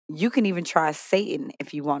 You can even try Satan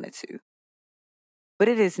if you wanted to. But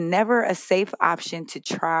it is never a safe option to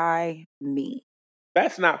try me.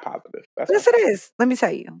 That's not positive. Yes, it is. Let me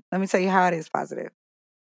tell you how it is positive.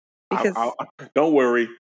 Because don't worry.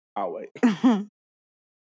 I'll wait.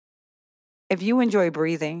 If you enjoy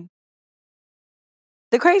breathing,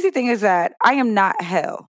 the crazy thing is that I am not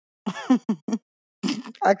hell.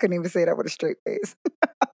 I couldn't even say that with a straight face.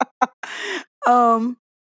 I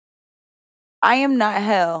am not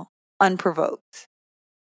hell unprovoked.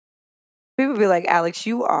 People be like, Alex,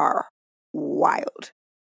 you are wild.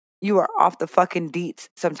 You are off the fucking deets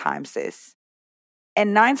sometimes, sis.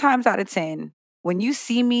 And 9 times out of 10, when you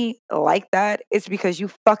see me like that, it's because you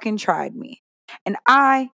fucking tried me. And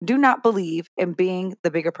I do not believe in being the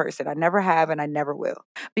bigger person. I never have and I never will.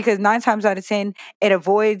 Because 9 times out of 10,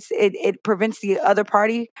 it prevents the other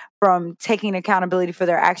party from taking accountability for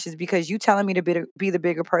their actions, because you telling me to be the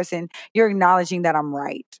bigger person, you're acknowledging that I'm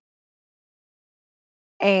right.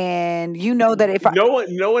 And you know that if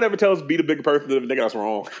no one ever tells be the bigger person if they got us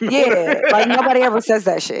wrong. Yeah, like nobody ever says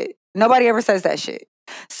that shit. Nobody ever says that shit.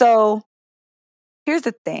 So here's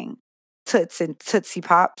the thing, Toots and Tootsie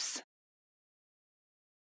Pops.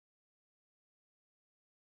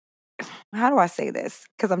 How do I say this?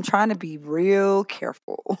 Because I'm trying to be real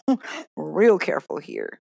careful, real careful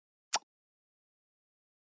here.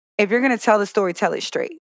 If you're going to tell the story, tell it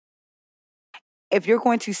straight. If you're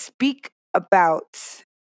going to speak about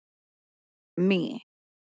me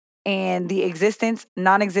and the existence,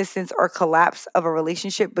 non-existence, or collapse of a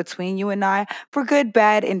relationship between you and I, for good,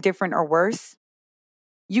 bad, indifferent, or worse,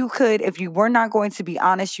 you could, if you were not going to be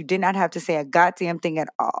honest, you did not have to say a goddamn thing at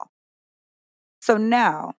all. So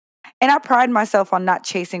now, and I pride myself on not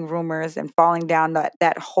chasing rumors and falling down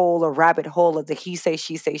that hole or rabbit hole of the he say,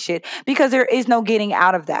 she say shit, because there is no getting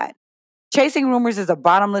out of that. Chasing rumors is a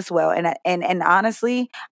bottomless well. And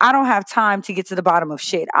honestly, I don't have time to get to the bottom of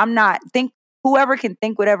shit. Whoever can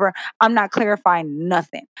think whatever, I'm not clarifying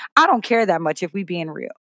nothing. I don't care that much if we being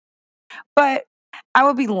real. But I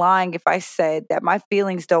would be lying if I said that my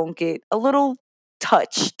feelings don't get a little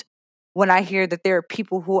touched when I hear that there are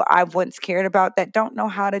people who I once cared about that don't know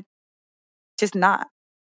how to just not.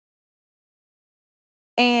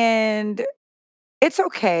 And it's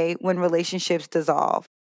okay when relationships dissolve.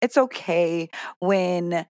 It's okay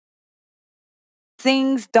when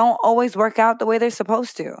things don't always work out the way they're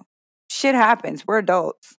supposed to. Shit happens. We're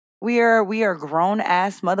adults. We are grown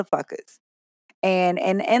ass motherfuckers. And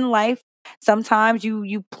in life, sometimes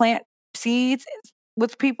you plant seeds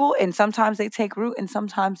with people, and sometimes they take root and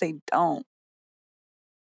sometimes they don't.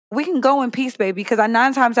 We can go in peace, baby, because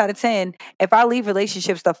 9 times out of 10, if I leave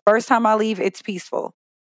relationships, the first time I leave, it's peaceful.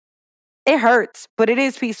 It hurts, but it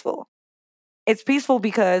is peaceful. It's peaceful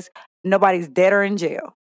because nobody's dead or in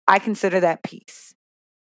jail. I consider that peace.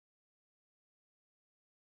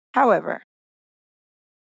 However,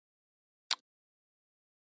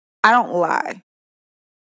 I don't lie.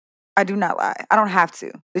 I do not lie. I don't have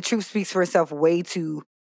to. The truth speaks for itself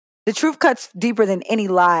the truth cuts deeper than any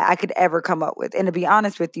lie I could ever come up with. And to be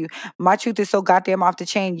honest with you, my truth is so goddamn off the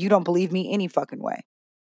chain, you don't believe me any fucking way.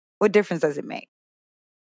 What difference does it make?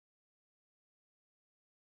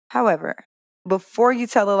 However, before you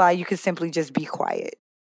tell a lie, you can simply just be quiet.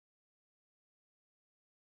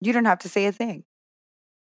 You don't have to say a thing.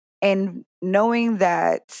 And knowing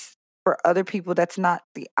that for other people, that's not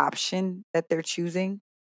the option that they're choosing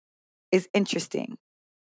is interesting.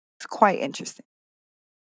 It's quite interesting.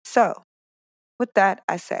 So, with that,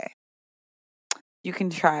 I say, you can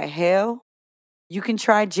try hell, you can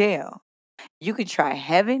try jail, you can try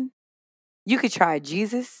heaven, you can try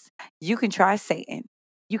Jesus, you can try Satan.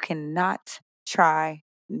 You cannot try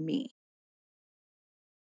me.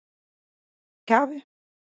 Calvin?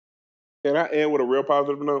 Can I end with a real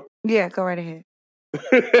positive note? Yeah, go right ahead.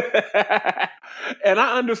 And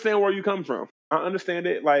I understand where you come from. I understand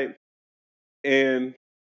it. And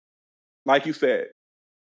like you said,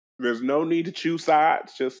 there's no need to choose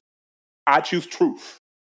sides. Just, I choose truth.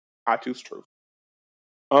 I choose truth.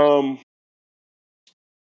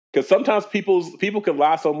 Because sometimes people can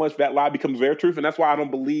lie so much that lie becomes their truth, and that's why I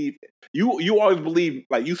don't believe you. You always believe,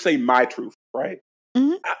 like, you say my truth, right?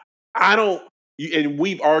 Mm-hmm. I don't, and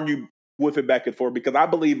we've argued with it back and forth because I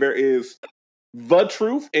believe there is the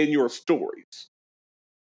truth in your stories.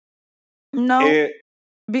 No, and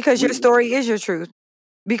because your story is your truth.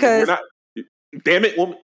 Because we're not. Damn it,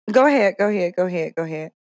 woman. Go ahead.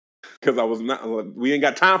 Because I was not. We ain't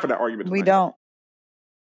got time for that argument tonight. We don't.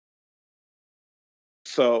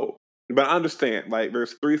 So, but I understand. Like,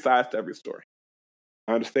 there's three sides to every story.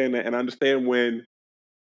 I understand that, and I understand when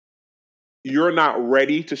you're not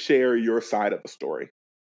ready to share your side of the story,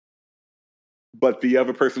 but the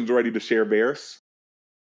other person's ready to share theirs.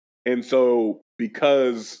 And so,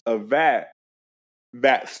 because of that,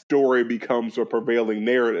 that story becomes a prevailing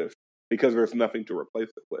narrative because there's nothing to replace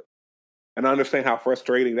it with. And I understand how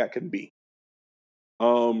frustrating that can be.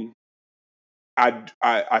 I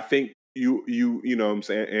think you know what I'm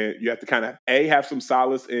saying, and you have to kind of have some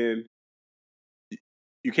solace in.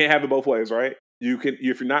 You can't have it both ways, right? You can,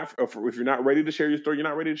 if you're not ready to share your story, you're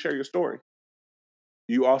not ready to share your story.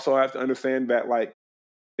 You also have to understand that, like,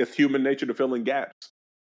 it's human nature to fill in gaps.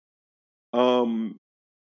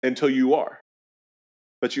 Until you are.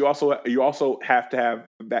 But you also have to have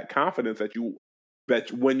that confidence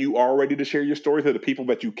that when you are ready to share your story to the people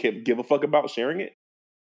that you can't give a fuck about sharing it,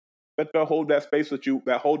 that they'll hold that space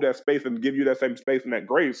hold that space and give you that same space and that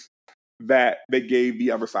grace that they gave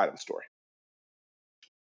the other side of the story.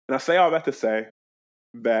 And I say all that to say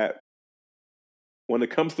that when it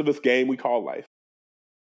comes to this game we call life,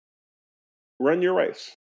 run your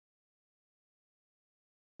race.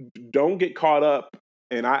 Don't get caught up,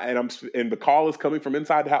 and the call is coming from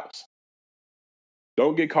inside the house.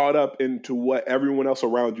 Don't get caught up into what everyone else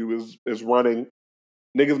around you is running.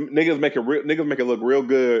 Niggas make it look real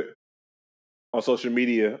good on social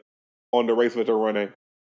media on the race that they're running.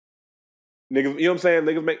 Niggas, you know what I'm saying?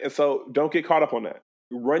 Niggas make it, so don't get caught up on that.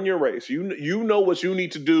 Run your race. You know what you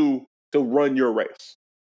need to do to run your race.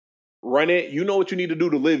 Run it. You know what you need to do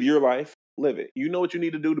to live your life. Live it. You know what you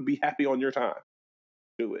need to do to be happy on your time.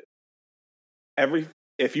 Do it.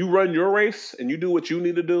 If you run your race and you do what you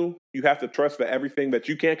need to do, you have to trust that everything that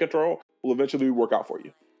you can't control will eventually work out for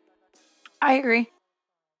you. I agree.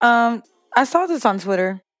 I saw this on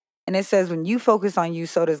Twitter, and it says, when you focus on you,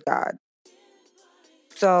 so does God.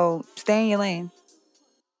 So stay in your lane.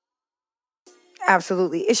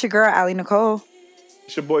 Absolutely. It's your girl, Allie Nicole.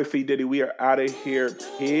 It's your boy, C. Diddy. We are out of here.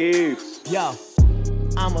 Peace. Yo,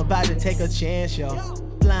 I'm about to take a chance, yo.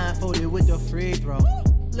 Blindfolded with the free throw.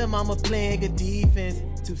 Lil' mama playing good defense.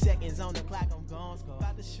 2 seconds on the clock, I'm gon' score.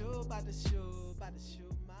 About to shoot my shot.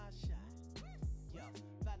 Yo,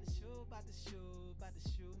 about to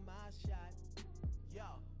shoot my shot.